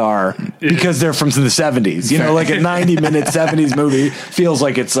like they are, because they're from the 70s. Like a 90-minute 70s movie feels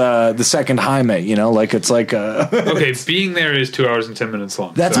like it's the second Jaime, like it's like a... Okay, Being There is 2 hours and 10 minutes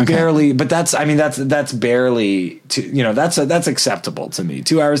long. That's barely, but that's barely, that's acceptable to me.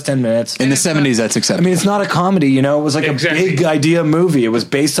 2 hours, 10 minutes. In the 70s, that's acceptable. I mean, it's not a comedy, it was like a big idea movie. It was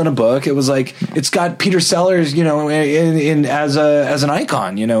based on a book. It was like, it's got Peter Sellers, in as an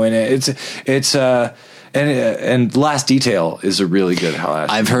icon, and and Last Detail is a really good Hal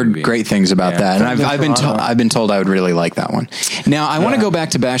Ashby I've heard movie. Great things about that, and I've been told I would really like that one. Now I want to go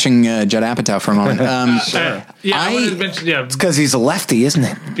back to bashing Judd Apatow for a moment. Sure. I wanted to mention, it's because he's a lefty, isn't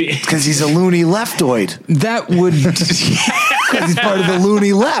it? It's because he's a loony leftoid. That would because he's part of the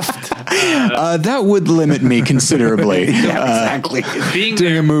loony left. That would limit me considerably. Yeah, exactly.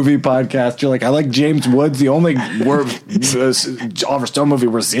 Doing a movie podcast, you're like, I like James Woods. The only Oliver Stone movie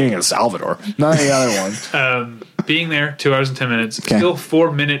we're seeing is Salvador, not any other one. Being There, 2 hours and 10 minutes, still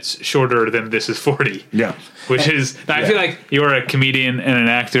 4 minutes shorter than This Is 40. Yeah. Which is, I feel like you're a comedian and an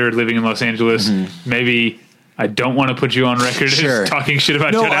actor living in Los Angeles. Mm-hmm. Maybe I don't want to put you on record as talking shit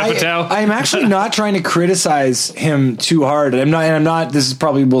about Judd Apatow. I'm actually not trying to criticize him too hard. I'm not, this is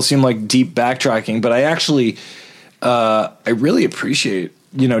probably will seem like deep backtracking, but I actually, I really appreciate,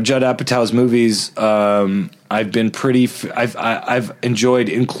 Judd Apatow's movies. I've been I've enjoyed,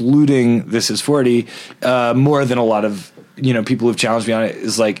 including This Is 40, more than a lot of, people who've challenged me on it,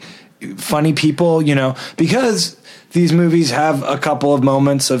 is like funny people, because these movies have a couple of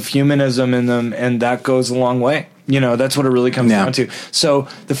moments of humanism in them, and that goes a long way. That's what it really comes down to. So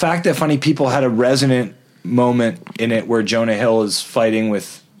the fact that Funny People had a resonant moment in it where Jonah Hill is fighting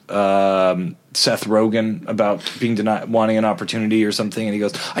with Seth Rogen about being wanting an opportunity or something, and he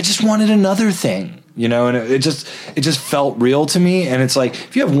goes, "I just wanted another thing," and it just felt real to me. And it's like,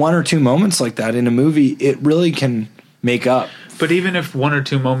 if you have one or two moments like that in a movie, it really can make up. But even if one or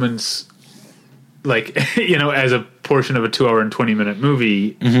two moments, like, as a portion of a 2 hour and 20 minute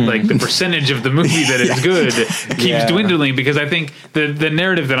movie, like the percentage of the movie that is good keeps dwindling, because I think the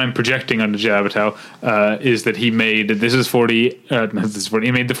narrative that I'm projecting onto Judd Apatow is that he made This Is 40, he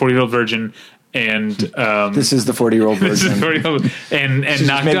made The 40-Year-Old Virgin, and This Is the 40-Year-Old Virgin, and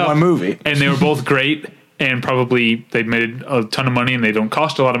Knocked made Up, one movie, and they were both great. And probably they made a ton of money, and they don't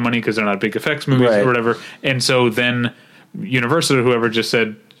cost a lot of money because they're not big effects movies or whatever. And so then Universal or whoever just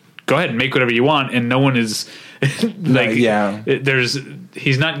said, go ahead and make whatever you want, and no one is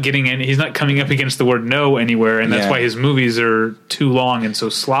He's not getting any. He's not coming up against the word no anywhere, and that's why his movies are too long and so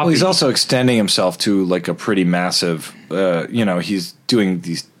sloppy. Well, he's also extending himself to like a pretty massive. He's doing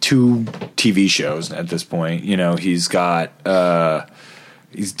these 2 TV shows at this point. He's got.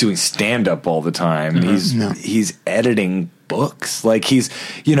 He's doing stand up all the time. Mm-hmm. He's editing books. Like I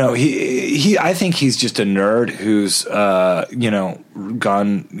think he's just a nerd who's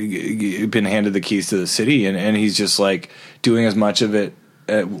been handed the keys to the city, and he's just like doing as much of it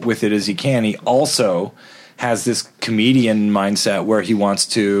with it as he can. He also has this comedian mindset where he wants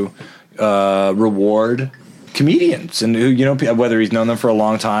to reward comedians, and whether he's known them for a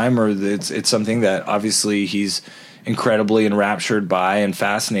long time or it's something that obviously he's incredibly enraptured by and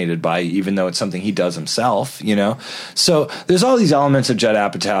fascinated by, even though it's something he does himself, So there's all these elements of Judd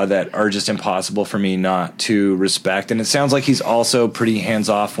Apatow that are just impossible for me not to respect. And it sounds like he's also pretty hands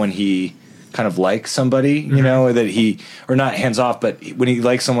off when he kind of likes somebody, or not hands off, but when he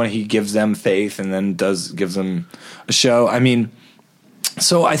likes someone, he gives them faith and then gives them a show. I mean,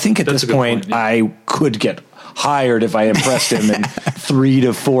 so I think at this point, I could get hired if I impressed him in 3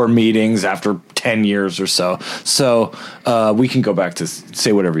 to 4 meetings after 10 years or so. So we can go back to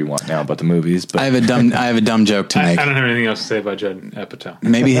say whatever you want now about the movies. But I have a dumb joke to make. I don't have anything else to say about Judd Apatow.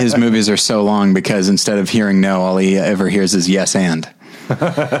 Maybe his movies are so long because instead of hearing no, all he ever hears is yes and.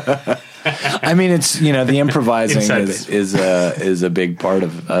 I mean, it's the improvising is a big part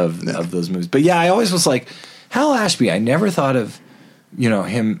of those movies. But yeah, I always was like Hal Ashby. I never thought of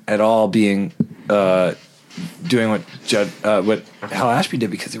him at all being. Doing what Hal Ashby did,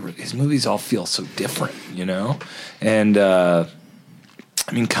 because his movies all feel so different, And I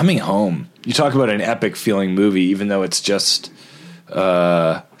mean, Coming Home. You talk about an epic feeling movie, even though it's just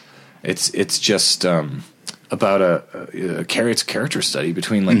it's just about it's a character study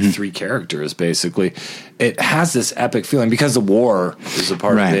between like 3 characters. Basically, it has this epic feeling because the war is a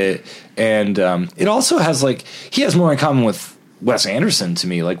part of it, and it also has he has more in common with Wes Anderson to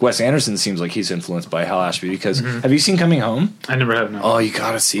me. Like Wes Anderson seems like he's influenced by Hal Ashby because have you seen Coming Home? I never have. No. Oh, you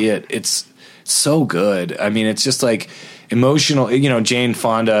gotta see it. It's so good. I mean, it's just like emotional. Jane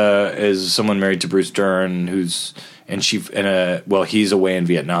Fonda is someone married to Bruce Dern, he's away in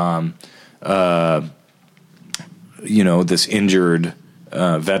Vietnam. This injured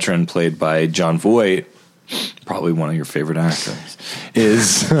veteran played by Jon Voight, probably one of your favorite actors,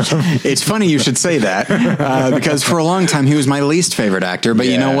 is it's funny you should say that because for a long time he was my least favorite actor, but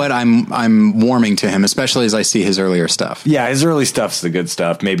you know what, I'm warming to him, especially as I see his earlier stuff. Yeah, his early stuff's the good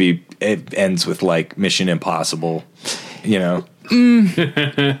stuff. Maybe it ends with like Mission Impossible,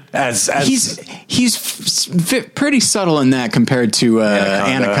 as he's pretty subtle in that compared to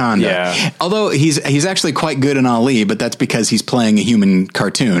Anaconda. Yeah. Although he's actually quite good in Ali, but that's because he's playing a human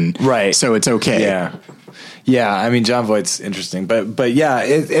cartoon, right? So it's okay. Yeah, I mean, Jon Voight's interesting, but yeah,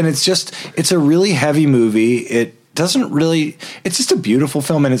 it's a really heavy movie. It's just a beautiful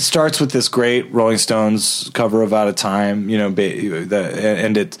film, and it starts with this great Rolling Stones cover of Out of Time, so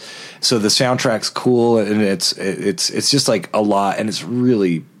the soundtrack's cool, and it's just like a lot, and it's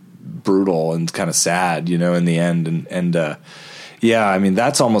really brutal and kind of sad, in the end, and I mean,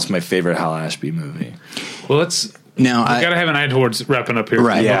 that's almost my favorite Hal Ashby movie. Well, Now we gotta have an eye towards wrapping up here,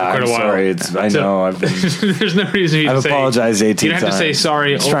 right? Yeah, quite a while. Sorry, I know. I've been. There's no reason I've apologized 18 times. You don't have to say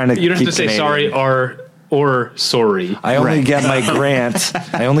sorry. You don't have to say sorry or sorry. I only get my grant.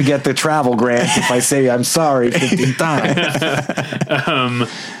 I only get the travel grant if I say I'm sorry 15 times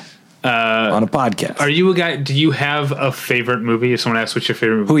on a podcast. Are you a guy? Do you have a favorite movie? If someone asks what's your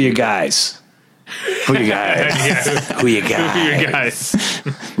favorite movie, Who you guys? Who you guys? Who you guys?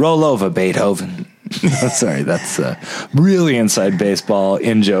 Roll over, Beethoven. Sorry, that's really inside baseball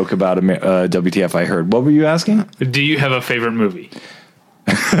in joke about WTF I heard. What were you asking? Do you have a favorite movie?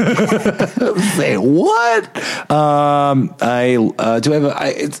 Say what? I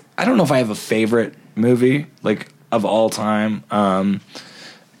don't know if I have a favorite movie like of all time.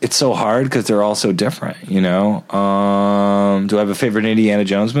 It's so hard because they're all so different, Do I have a favorite Indiana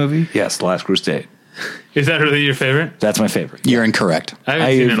Jones movie? Yes, The Last Crusade. Is that really your favorite? That's my favorite. You're incorrect.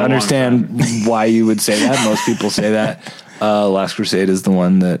 I understand why you would say that. Most people say that. Last Crusade is the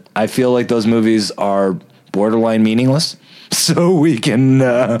one that I feel like those movies are borderline meaningless. So we can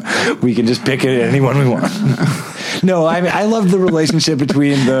just pick anyone we want. No, I mean, I love the relationship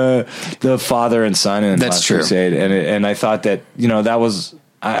between the father and son in Last Crusade, and I thought that that was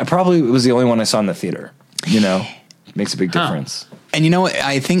I probably was the only one I saw in the theater. Makes a big difference. And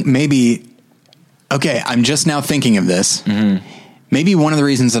I think maybe. Okay, I'm just now thinking of this. Mm-hmm. Maybe one of the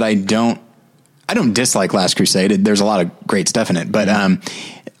reasons that I don't dislike Last Crusade. There's a lot of great stuff in it, but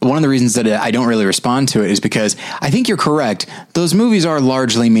one of the reasons that I don't really respond to it is because I think you're correct. Those movies are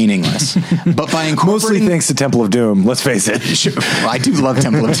largely meaningless, but by incorporating, mostly thanks to Temple of Doom. Let's face it. Sure, well, I do love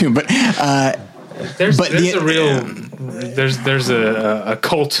Temple of Doom, but there's a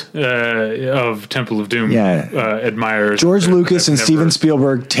cult of Temple of Doom admirers. George Lucas and Steven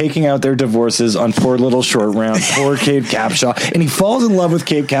Spielberg taking out their divorces on poor little Short Round, poor Kate Capshaw, and he falls in love with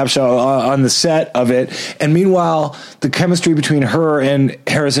Kate Capshaw on the set of it. And meanwhile, the chemistry between her and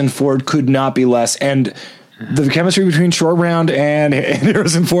Harrison Ford could not be less. And the chemistry between Short Round and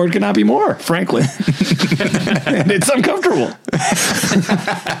Harrison Ford could not be more, frankly. And it's uncomfortable.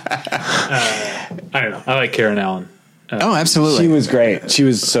 I don't know. I like Karen Allen. Oh, absolutely. She was great. She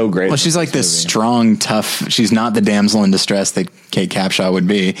was so great. Well, she's like this strong, tough. She's not the damsel in distress that Kate Capshaw would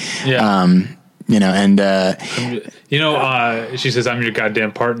be. Yeah. She says, "I'm your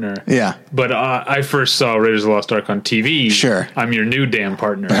goddamn partner." Yeah. But I first saw Raiders of the Lost Ark on TV. Sure. I'm your new damn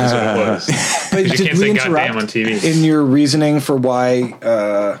partner. Is what it was. But you can't say goddamn on TV. In your reasoning for why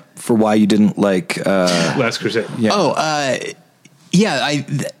you didn't like Last Crusade. Yeah.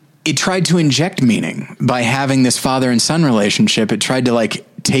 It tried to inject meaning by having this father and son relationship. It tried to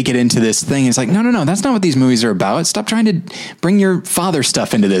take it into this thing. It's like, no, that's not what these movies are about. Stop trying to bring your father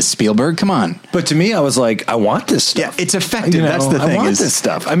stuff into this, Spielberg. Come on. But to me, I was like, I want this stuff. Yeah, it's effective. That's the thing. I want this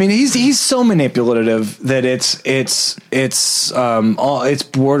stuff. I mean, he's so manipulative that it's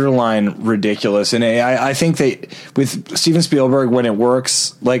borderline ridiculous. And I think that with Steven Spielberg, when it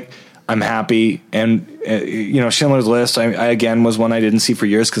works, I'm happy. And, Schindler's List, I again, was one I didn't see for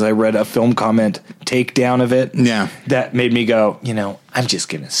years because I read a film comment takedown of it. Yeah. That made me go, I'm just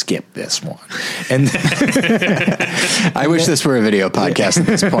going to skip this one. And I wish this were a video podcast at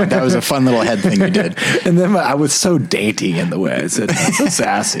this point. That was a fun little head thing you did. And then I was so dainty in the way. I said, so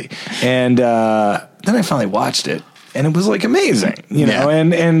sassy. And then I finally watched it and it was amazing,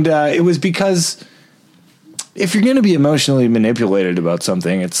 and it was because if you're going to be emotionally manipulated about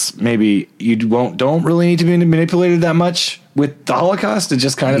something, it's maybe you don't really need to be manipulated that much with the Holocaust. It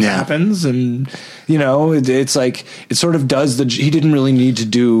just kind of happens. And, it's like, it sort of does he didn't really need to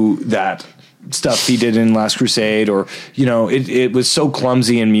do that stuff he did in Last Crusade, or, it was so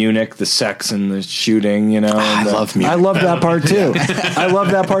clumsy in Munich, the sex and the shooting, I love Munich. I love that part too. I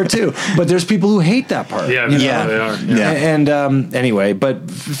love that part too. But there's people who hate that part. Yeah, they are. Yeah. And anyway, but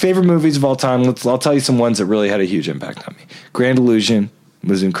favorite movies of all time, I'll tell you some ones that really had a huge impact on me. Grand Illusion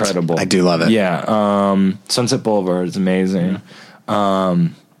was incredible. I do love it. Yeah. Sunset Boulevard is amazing. I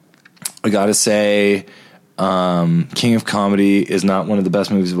gotta say, King of Comedy is not one of the best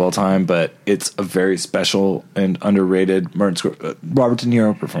movies of all time, but it's a very special and underrated Robert De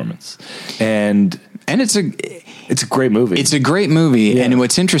Niro performance. And it's a great movie. It's a great movie. Yeah. And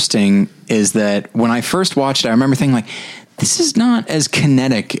what's interesting is that when I first watched it, I remember thinking this is not as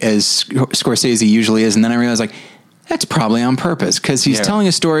kinetic as Scorsese usually is. And then I realized that's probably on purpose because he's telling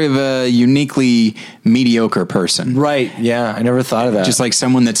a story of a uniquely mediocre person. Right. Yeah. I never thought of that. Just like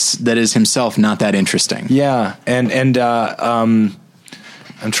someone that is himself not that interesting. Yeah. And I'm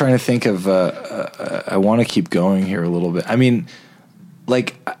trying to think of, I want to keep going here a little bit. I mean,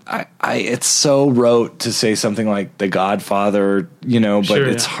 it's so rote to say something like The Godfather, but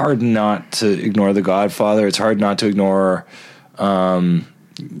it's hard not to ignore The Godfather. It's hard not to ignore, I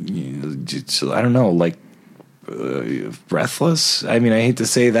don't know, Breathless. I mean, I hate to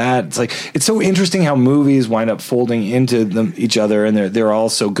say that. It's so interesting how movies wind up folding into each other, and they're all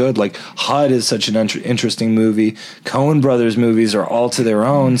so good. HUD is such an interesting movie. Coen Brothers movies are all to their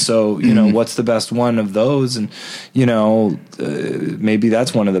own. So what's the best one of those? And maybe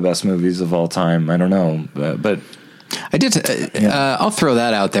that's one of the best movies of all time. I don't know, but. I did. I'll throw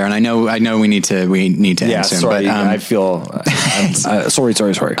that out there, and I know we need to end soon. Sorry, but, I feel sorry.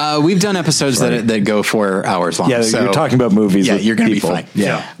 We've done episodes that go 4 hours long. Yeah, so, you're talking about movies. Yeah, you're going to be people. fine.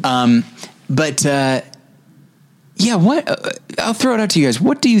 Yeah. What? I'll throw it out to you guys.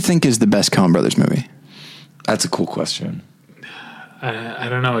 What do you think is the best Coen Brothers movie? That's a cool question. I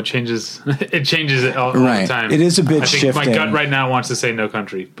don't know. It changes. It changes all right. the time. It is a bit shifting. My gut right now wants to say No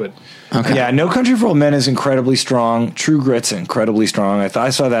Country, but okay. Yeah, No Country for Old Men is incredibly strong. True Grit's incredibly strong. I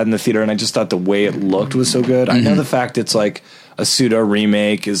saw that in the theater, and I just thought the way it looked was so good. Mm-hmm. I know the fact it's a pseudo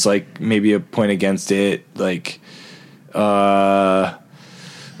remake is maybe a point against it. Okay,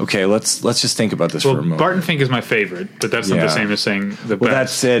 let's just think about this for a moment. Barton Fink is my favorite, but that's not the same as saying the best. Well,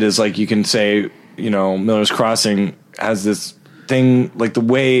 that's it. Is you can say Miller's Crossing has this thing, the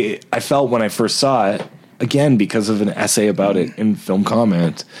way I felt when I first saw it, again because of an essay about it in Film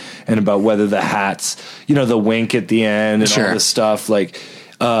Comment, and about whether the hats, the wink at the end and all this stuff, but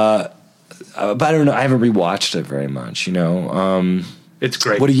I don't know, I haven't rewatched it very much, It's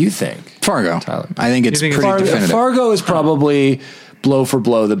great. What do you think? Fargo. Tyler? I think it's pretty definitive. Fargo is probably blow for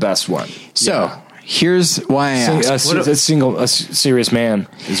blow the best one. So here's why I asked. A Serious Man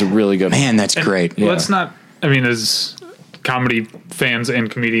is a really good Man, that's great. Let's not, I mean, as comedy fans and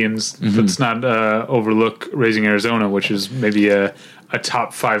comedians, let's not overlook Raising Arizona, which is maybe a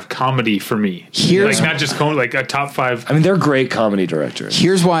top 5 comedy for me. Here's like not just like a top 5. I mean, they're great comedy directors.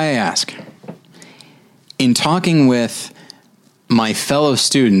 Here's why I ask. In talking with my fellow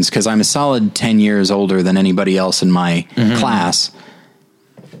students, because I'm a solid 10 years older than anybody else in my class,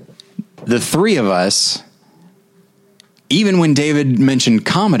 the three of us, even when David mentioned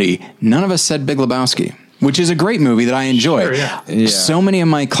comedy, none of us said Big Lebowski, which is a great movie that I enjoy. Sure, yeah. So many of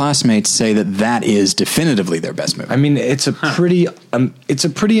my classmates say that is definitively their best movie. I mean, it's a pretty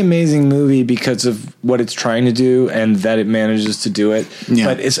amazing movie because of what it's trying to do and that it manages to do it. Yeah.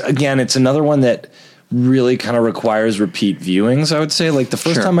 But it's another one that really kind of requires repeat viewings, I would say. Like the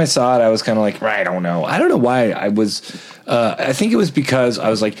first time I saw it, I was kind of like, I don't know why I was, I think it was because I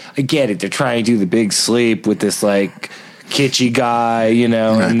was like, I get it. They're trying to do the big sleep with this like kitschy guy,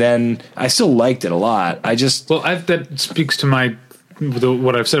 and then I still liked it a lot. That speaks to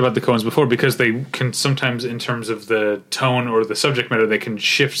what I've said about the Coens before, because they can sometimes, in terms of the tone or the subject matter, they can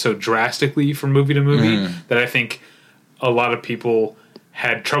shift so drastically from movie to movie that I think a lot of people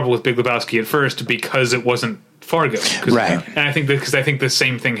had trouble with Big Lebowski at first because it wasn't Fargo. Right. And I think the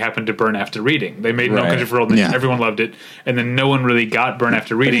same thing happened to Burn After Reading. They made No Country for Old Men. Yeah. Everyone loved it. And then no one really got Burn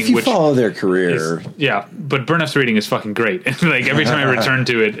After Reading. But if you follow their career. But Burn After Reading is fucking great. Like every time I return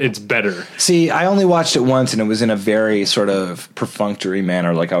to it, it's better. See, I only watched it once and it was in a very sort of perfunctory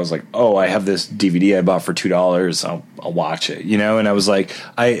manner. Like I was like, oh, I have this DVD I bought for $2. I'll watch it, And I was like,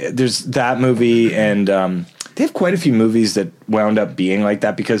 there's that movie and, they have quite a few movies that wound up being like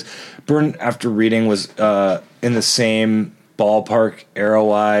that because Burn After Reading was in the same ballpark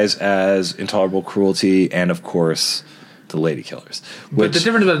era-wise as Intolerable Cruelty and, of course, The Lady Killers. But the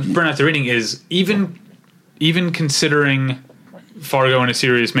difference about Burn After Reading is even considering Fargo and A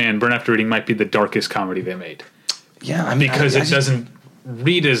Serious Man, Burn After Reading might be the darkest comedy they made. Yeah, I mean, because it doesn't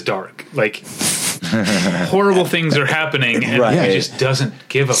read as dark. Like horrible things are happening, and he just doesn't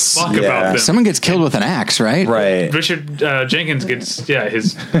give a fuck about them. Someone gets killed with an axe, right? Right. Richard Jenkins gets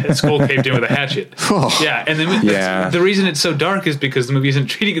his skull caved in with a hatchet. Yeah, and the reason it's so dark is because the movie isn't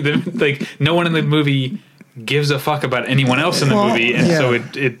treating them like no one in the movie gives a fuck about anyone else in the movie, and so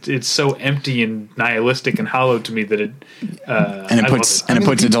it's so empty and nihilistic and hollow to me that it puts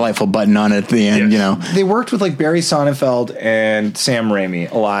a delightful button on it at the end. Yes. They worked with like Barry Sonnenfeld and Sam Raimi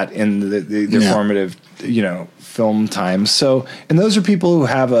a lot in their formative film times. So, and those are people who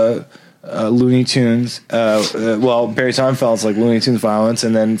have a Looney Tunes. Barry Sonnenfeld's like Looney Tunes violence,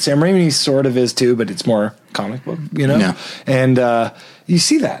 and then Sam Raimi sort of is too, but it's more comic book, and you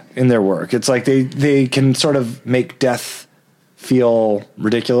see that in their work. It's like they can sort of make death feel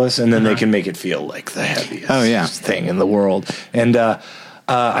ridiculous, and then they can make it feel like the heaviest thing in the world. And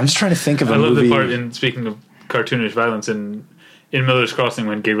I'm just trying to think of a movie. I love the part in, speaking of cartoonish violence, in Miller's Crossing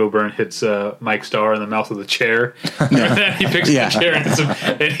when Gabriel Byrne hits Mike Starr in the mouth of the chair. He picks up the chair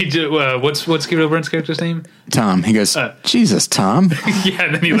and he what's Gabriel Byrne's character's name? Tom. He goes, Jesus, Tom.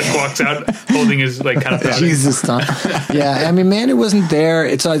 And then he walks out holding his kind of Jesus, Tom. Yeah, I mean, Mandy wasn't there.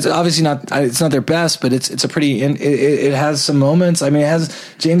 It's obviously not. It's not their best, but it's a pretty. It has some moments. I mean, it has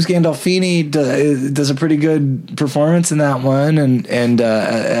James Gandolfini does a pretty good performance in that one, and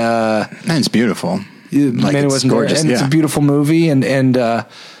it's beautiful. Man, it wasn't gorgeous, and it's a beautiful movie. And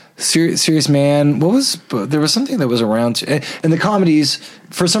Serious Man. There was something that was around, and the comedies.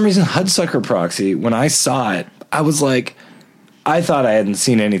 For some reason, Hudsucker Proxy. When I saw it, I was like, I thought I hadn't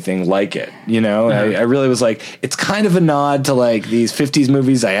seen anything like it. I really was like, it's kind of a nod to like these 50s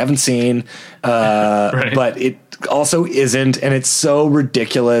movies I haven't seen, but it also isn't, and it's so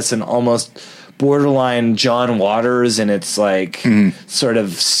ridiculous and almost borderline John Waters, and it's like sort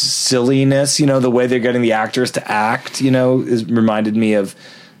of silliness, the way they're getting the actors to act, is reminded me of,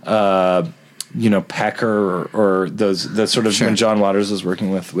 Pecker or those sort of when John Waters was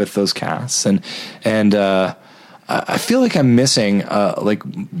working with those casts, and I feel like I'm missing like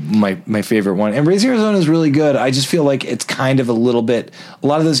my favorite one. And Raising Arizona is really good. I just feel like it's kind of a little bit. A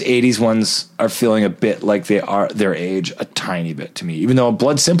lot of those '80s ones are feeling a bit like they are their age a tiny bit to me. Even though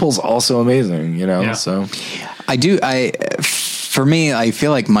Blood Simple's also amazing, So for me, I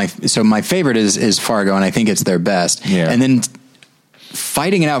feel like my favorite is Fargo, and I think it's their best. Yeah. And then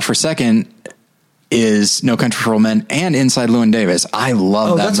fighting it out for second is No Country for Old Men and Inside Llewyn Davis. I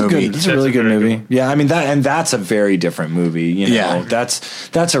love that movie. That's a really good movie. Yeah, I mean that's a very different movie.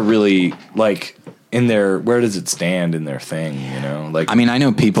 That's a really like where does it stand in their thing? I mean, I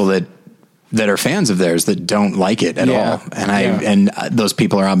know people that are fans of theirs that don't like it at all, and those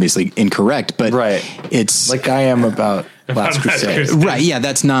people are obviously incorrect. But it's like I am about Last Crusade. Right? Yeah,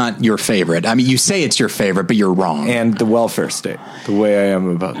 that's not your favorite. I mean, you say it's your favorite, but you're wrong. And the welfare state, the way I am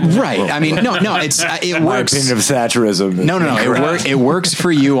about right. I mean, no, it works. My opinion of Thatcherism. No, it works for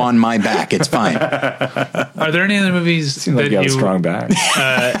you on my back. It's fine. Are there any other movies Seems like you have a strong back?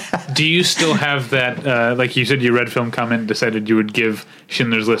 Do you still have that? Like you said, you read film comment and decided you would give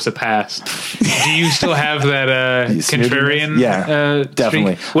Schindler's List a pass. Do you still have that contrarian? Yeah,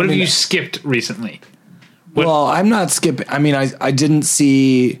 definitely. What have you skipped recently? Well, I'm not skipping. I mean, I didn't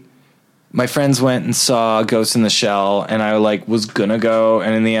see. My friends went and saw Ghost in the Shell, and I was gonna go,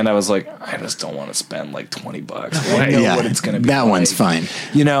 and in the end, I was like, I just don't want to spend like $20. I know what it's gonna be. That one's fine.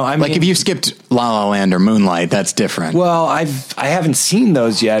 I mean, if you skipped La La Land or Moonlight, that's different. Well, I haven't seen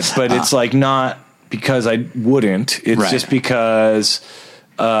those yet, but it's not because I wouldn't. It's just because.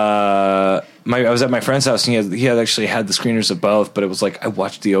 I was at my friend's house and he had actually had the screeners of both, but it was like I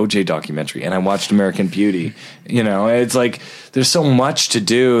watched the OJ documentary and I watched American Beauty. It's like there's so much to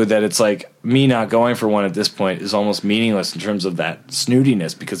do that it's like me not going for one at this point is almost meaningless in terms of that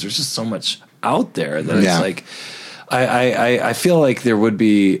snootiness because there's just so much out there that it's like I feel like there would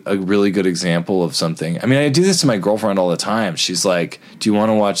be a really good example of something. I mean, I do this to my girlfriend all the time. She's like, do you want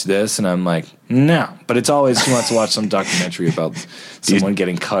to watch this? And I'm like, no. But it's always she wants to watch some documentary about someone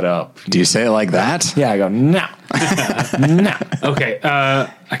getting cut up. Do you say it like that? Yeah, I go, no. No. Okay.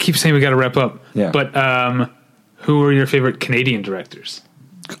 I keep saying we got to wrap up. Yeah. But who are your favorite Canadian directors?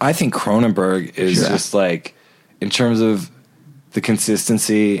 I think Cronenberg is just like, in terms of the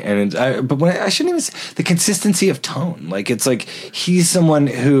consistency I shouldn't even say the consistency of tone. Like it's like he's someone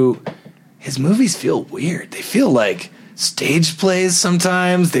who his movies feel weird. They feel like stage plays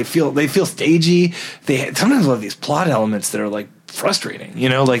sometimes. They feel stagey. They sometimes have these plot elements that are like frustrating.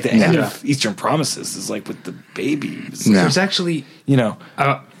 Like the end of Eastern Promises is like with the baby. There's actually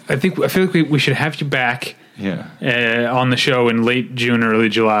I feel like we should have you back. On the show in late June, early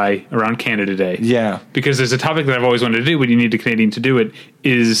July, around Canada Day. Yeah. Because there's a topic that I've always wanted to do, but you need a Canadian to do it,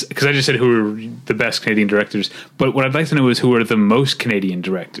 is, because I just said who are the best Canadian directors, but what I'd like to know is who are the most Canadian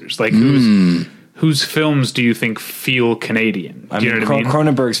directors? Like, whose films do you think feel Canadian? Do you know what I mean?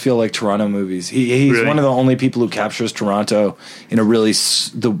 Cronenberg's feel like Toronto movies. He's really? One of the only people who captures Toronto in a really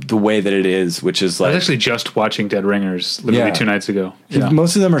the way that it is, which is like... I was actually just watching Dead Ringers literally 2 nights ago. Yeah.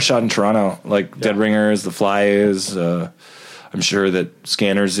 Most of them are shot in Toronto, like Dead Ringers, The Fly is, I'm sure that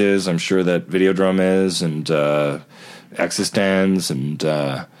Scanners is, I'm sure that Videodrome is, and Existence, and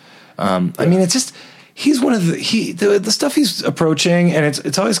I mean, it's just... He's one of the stuff he's approaching, and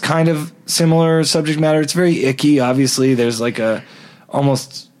it's always kind of similar subject matter. It's very icky. Obviously, there's like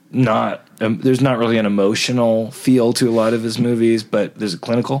there's not really an emotional feel to a lot of his movies, but there's a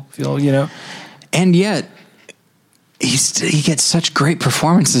clinical feel, And yet, he gets such great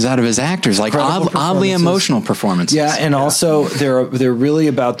performances out of his actors, like oddly emotional performances. Yeah, and also they're really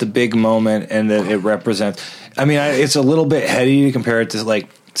about the big moment, and that it represents. I mean, it's a little bit heady to compare it to like.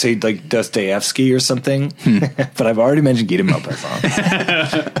 Say like Dostoevsky or something, but I've already mentioned Gita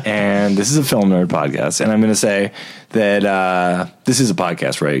Maupassant, and this is a film nerd podcast, and I'm going to say that this is a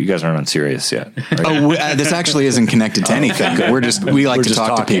podcast, right? You guys aren't on Sirius yet. Right? This actually isn't connected to anything. We like to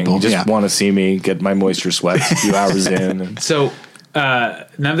talk to people. Just want to see me get my moisture sweat a few hours in. And. So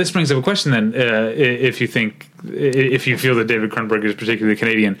now this brings up a question. Then, if you feel that David Cronenberg is particularly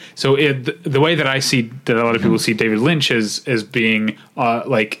Canadian, so the way that I see that a lot of people see David Lynch as being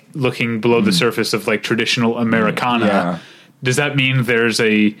like looking below the surface of like traditional Americana, does that mean there's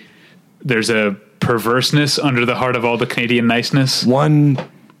a perverseness under the heart of all the Canadian niceness?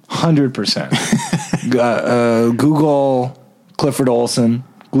 100%. Google Clifford Olson.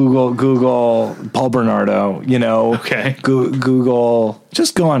 Google Paul Bernardo, Okay. Google,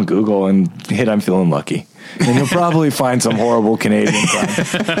 just go on Google and hit I'm Feeling Lucky. And you'll probably find some horrible Canadian crime.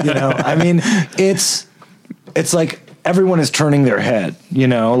 I mean, it's like everyone is turning their head,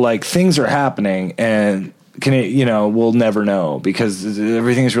 like things are happening and we'll never know because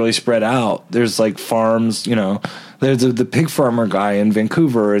everything is really spread out. There's like farms, there's the pig farmer guy in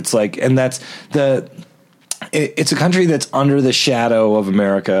Vancouver. It's like, and that's it's a country that's under the shadow of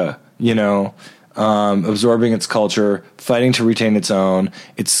America, absorbing its culture, fighting to retain its own.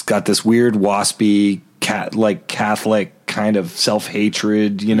 It's got this weird waspy Catholic kind of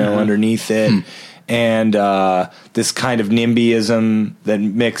self-hatred, underneath it. And this kind of NIMBYism that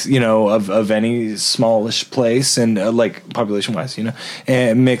mix, of any smallish place and like population-wise,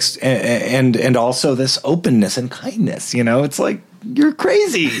 and mixed and also this openness and kindness, it's like you're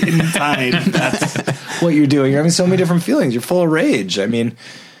crazy inside. That's what you're doing. You're having so many different feelings. You're full of rage. I mean,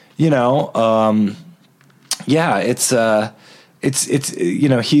 you know, yeah, it's you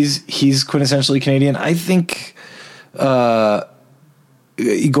know, he's quintessentially Canadian. I think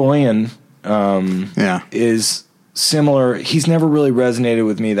Egoyan is similar. He's never really resonated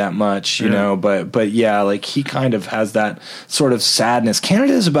with me that much, you know, but yeah, like he kind of has that sort of sadness.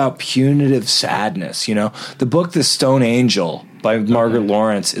 Canada is about punitive sadness, you know. The book The Stone Angel by Margaret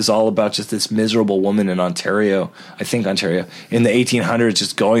Lawrence is all about just this miserable woman in Ontario, I think Ontario, in the 1800s,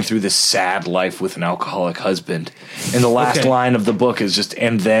 just going through this sad life with an alcoholic husband. And the last line of the book is just,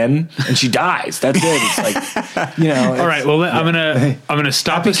 and she dies. That's it. It's like, you know. All right. Well, I'm gonna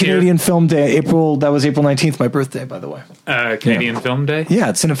stop Happy us Canadian here. Film Day. That was April 19th, my birthday, by the way. Canadian Film Day. Yeah,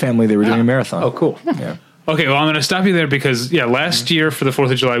 at Cinefamily they were doing a marathon. Oh, cool. Yeah. Okay. Well, I'm going to stop you there because last year for the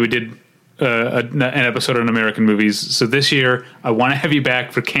 4th of July we did an episode on American movies. So this year, I want to have you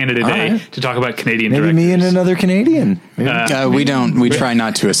back for Canada Day to talk about Canadian Maybe directors. me and another Canadian. We try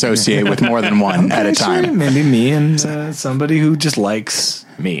not to associate with more than one at a time. Sure. Maybe me and somebody who just likes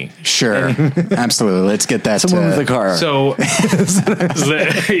me. Sure. Absolutely. Let's get that. Someone with a car. So,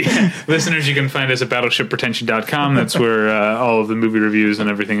 listeners, you can find us at battleshippretension.com. That's where all of the movie reviews and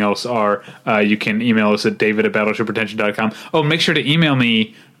everything else are. You can email us at david@battleshippretension.com. Oh, make sure to email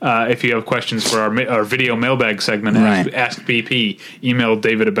me if you have questions for our video mailbag segment, Ask BP. Email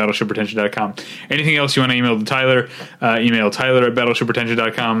david@battleshippretension.com. Anything else you want to email to Tyler, email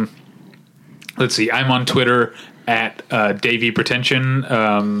tyler@battleshippretension.com. Let's see. I'm on Twitter at Davey Pretension.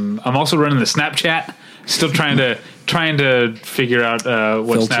 I'm also running the Snapchat. Still trying to figure out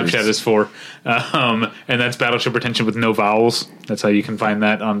what Filters. Snapchat is for. And that's Battleship Pretension with no vowels. That's how you can find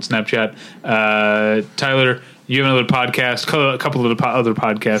that on Snapchat. Tyler, you have another podcast, a couple of other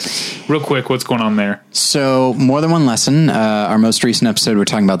podcasts. Real quick, what's going on there? So, More Than One Lesson, our most recent episode, we're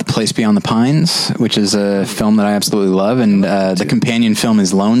talking about The Place Beyond the Pines, which is a film that I absolutely love. And the companion film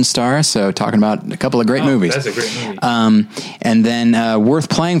is Lone Star, so talking about a couple of great movies. That's a great movie. And then Worth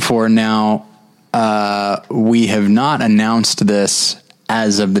Playing For now, we have not announced this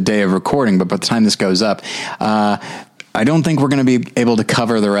as of the day of recording, but by the time this goes up, I don't think we're going to be able to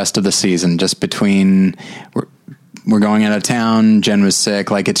cover the rest of the season just between... We're going out of town. Jen was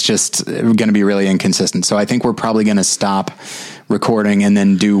sick. Like, it's just going to be really inconsistent. So I think we're probably going to stop recording and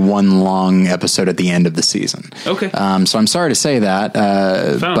then do one long episode at the end of the season. Okay. So I'm sorry to say that,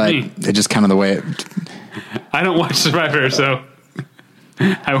 but it's just kind of the way it... I don't watch Survivor, so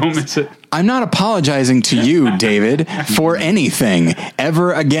I won't miss it. I'm not apologizing to you, David, for anything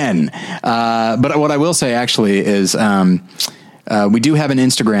ever again. But what I will say actually is we do have an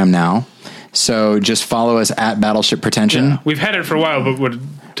Instagram now. So just follow us at Battleship Pretension. Yeah. We've had it for a while, but we're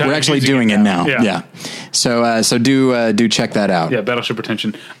actually doing it now. Yeah. So do check that out. Yeah, Battleship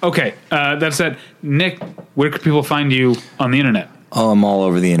Pretension. Okay, that's that. Nick, where can people find you on the internet? Oh, I'm all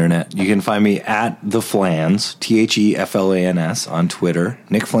over the internet. You can find me at The Flans, TheFlans on Twitter,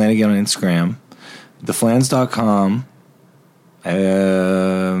 Nick Flanagan on Instagram, theflans.com.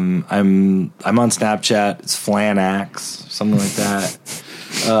 I'm on Snapchat. It's Flanax, something like that.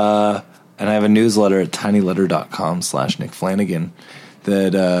 And I have a newsletter at tinyletter.com/Nick Flanagan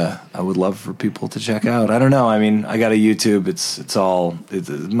that I would love for people to check out. I don't know. I mean, I got a YouTube. It's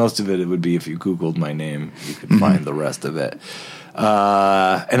most of it would be if you Googled my name, you could find the rest of it.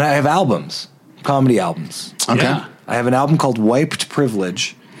 And I have albums, comedy albums. Okay. Yeah. I have an album called Wiped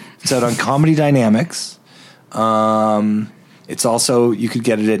Privilege. It's out on Comedy Dynamics. It's also, you could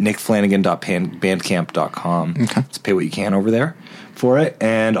get it at nickflanagan.bandcamp.com. Okay. Let's pay what you can over there for it.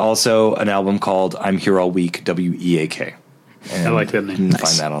 And also an album called I'm Here All Week, WEAK. And I like that name. You can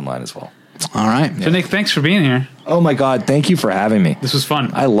find that online as well. All right. So, Nick, thanks for being here. Oh my God, thank you for having me. This was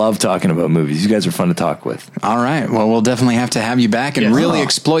fun. I love talking about movies. You guys are fun to talk with. All right. Well, we'll definitely have to have you back and really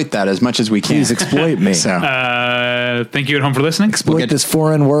exploit that as much as we can. Please exploit me. So, Thank you at home for listening. Exploit this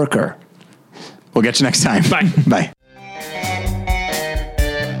foreign worker. we'll get you next time. Bye. Bye.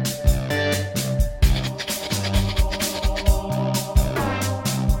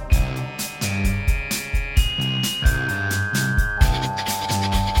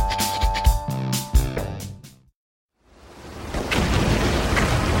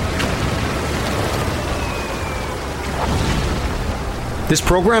 This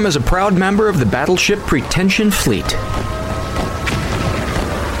program is a proud member of the Battleship Pretension Fleet.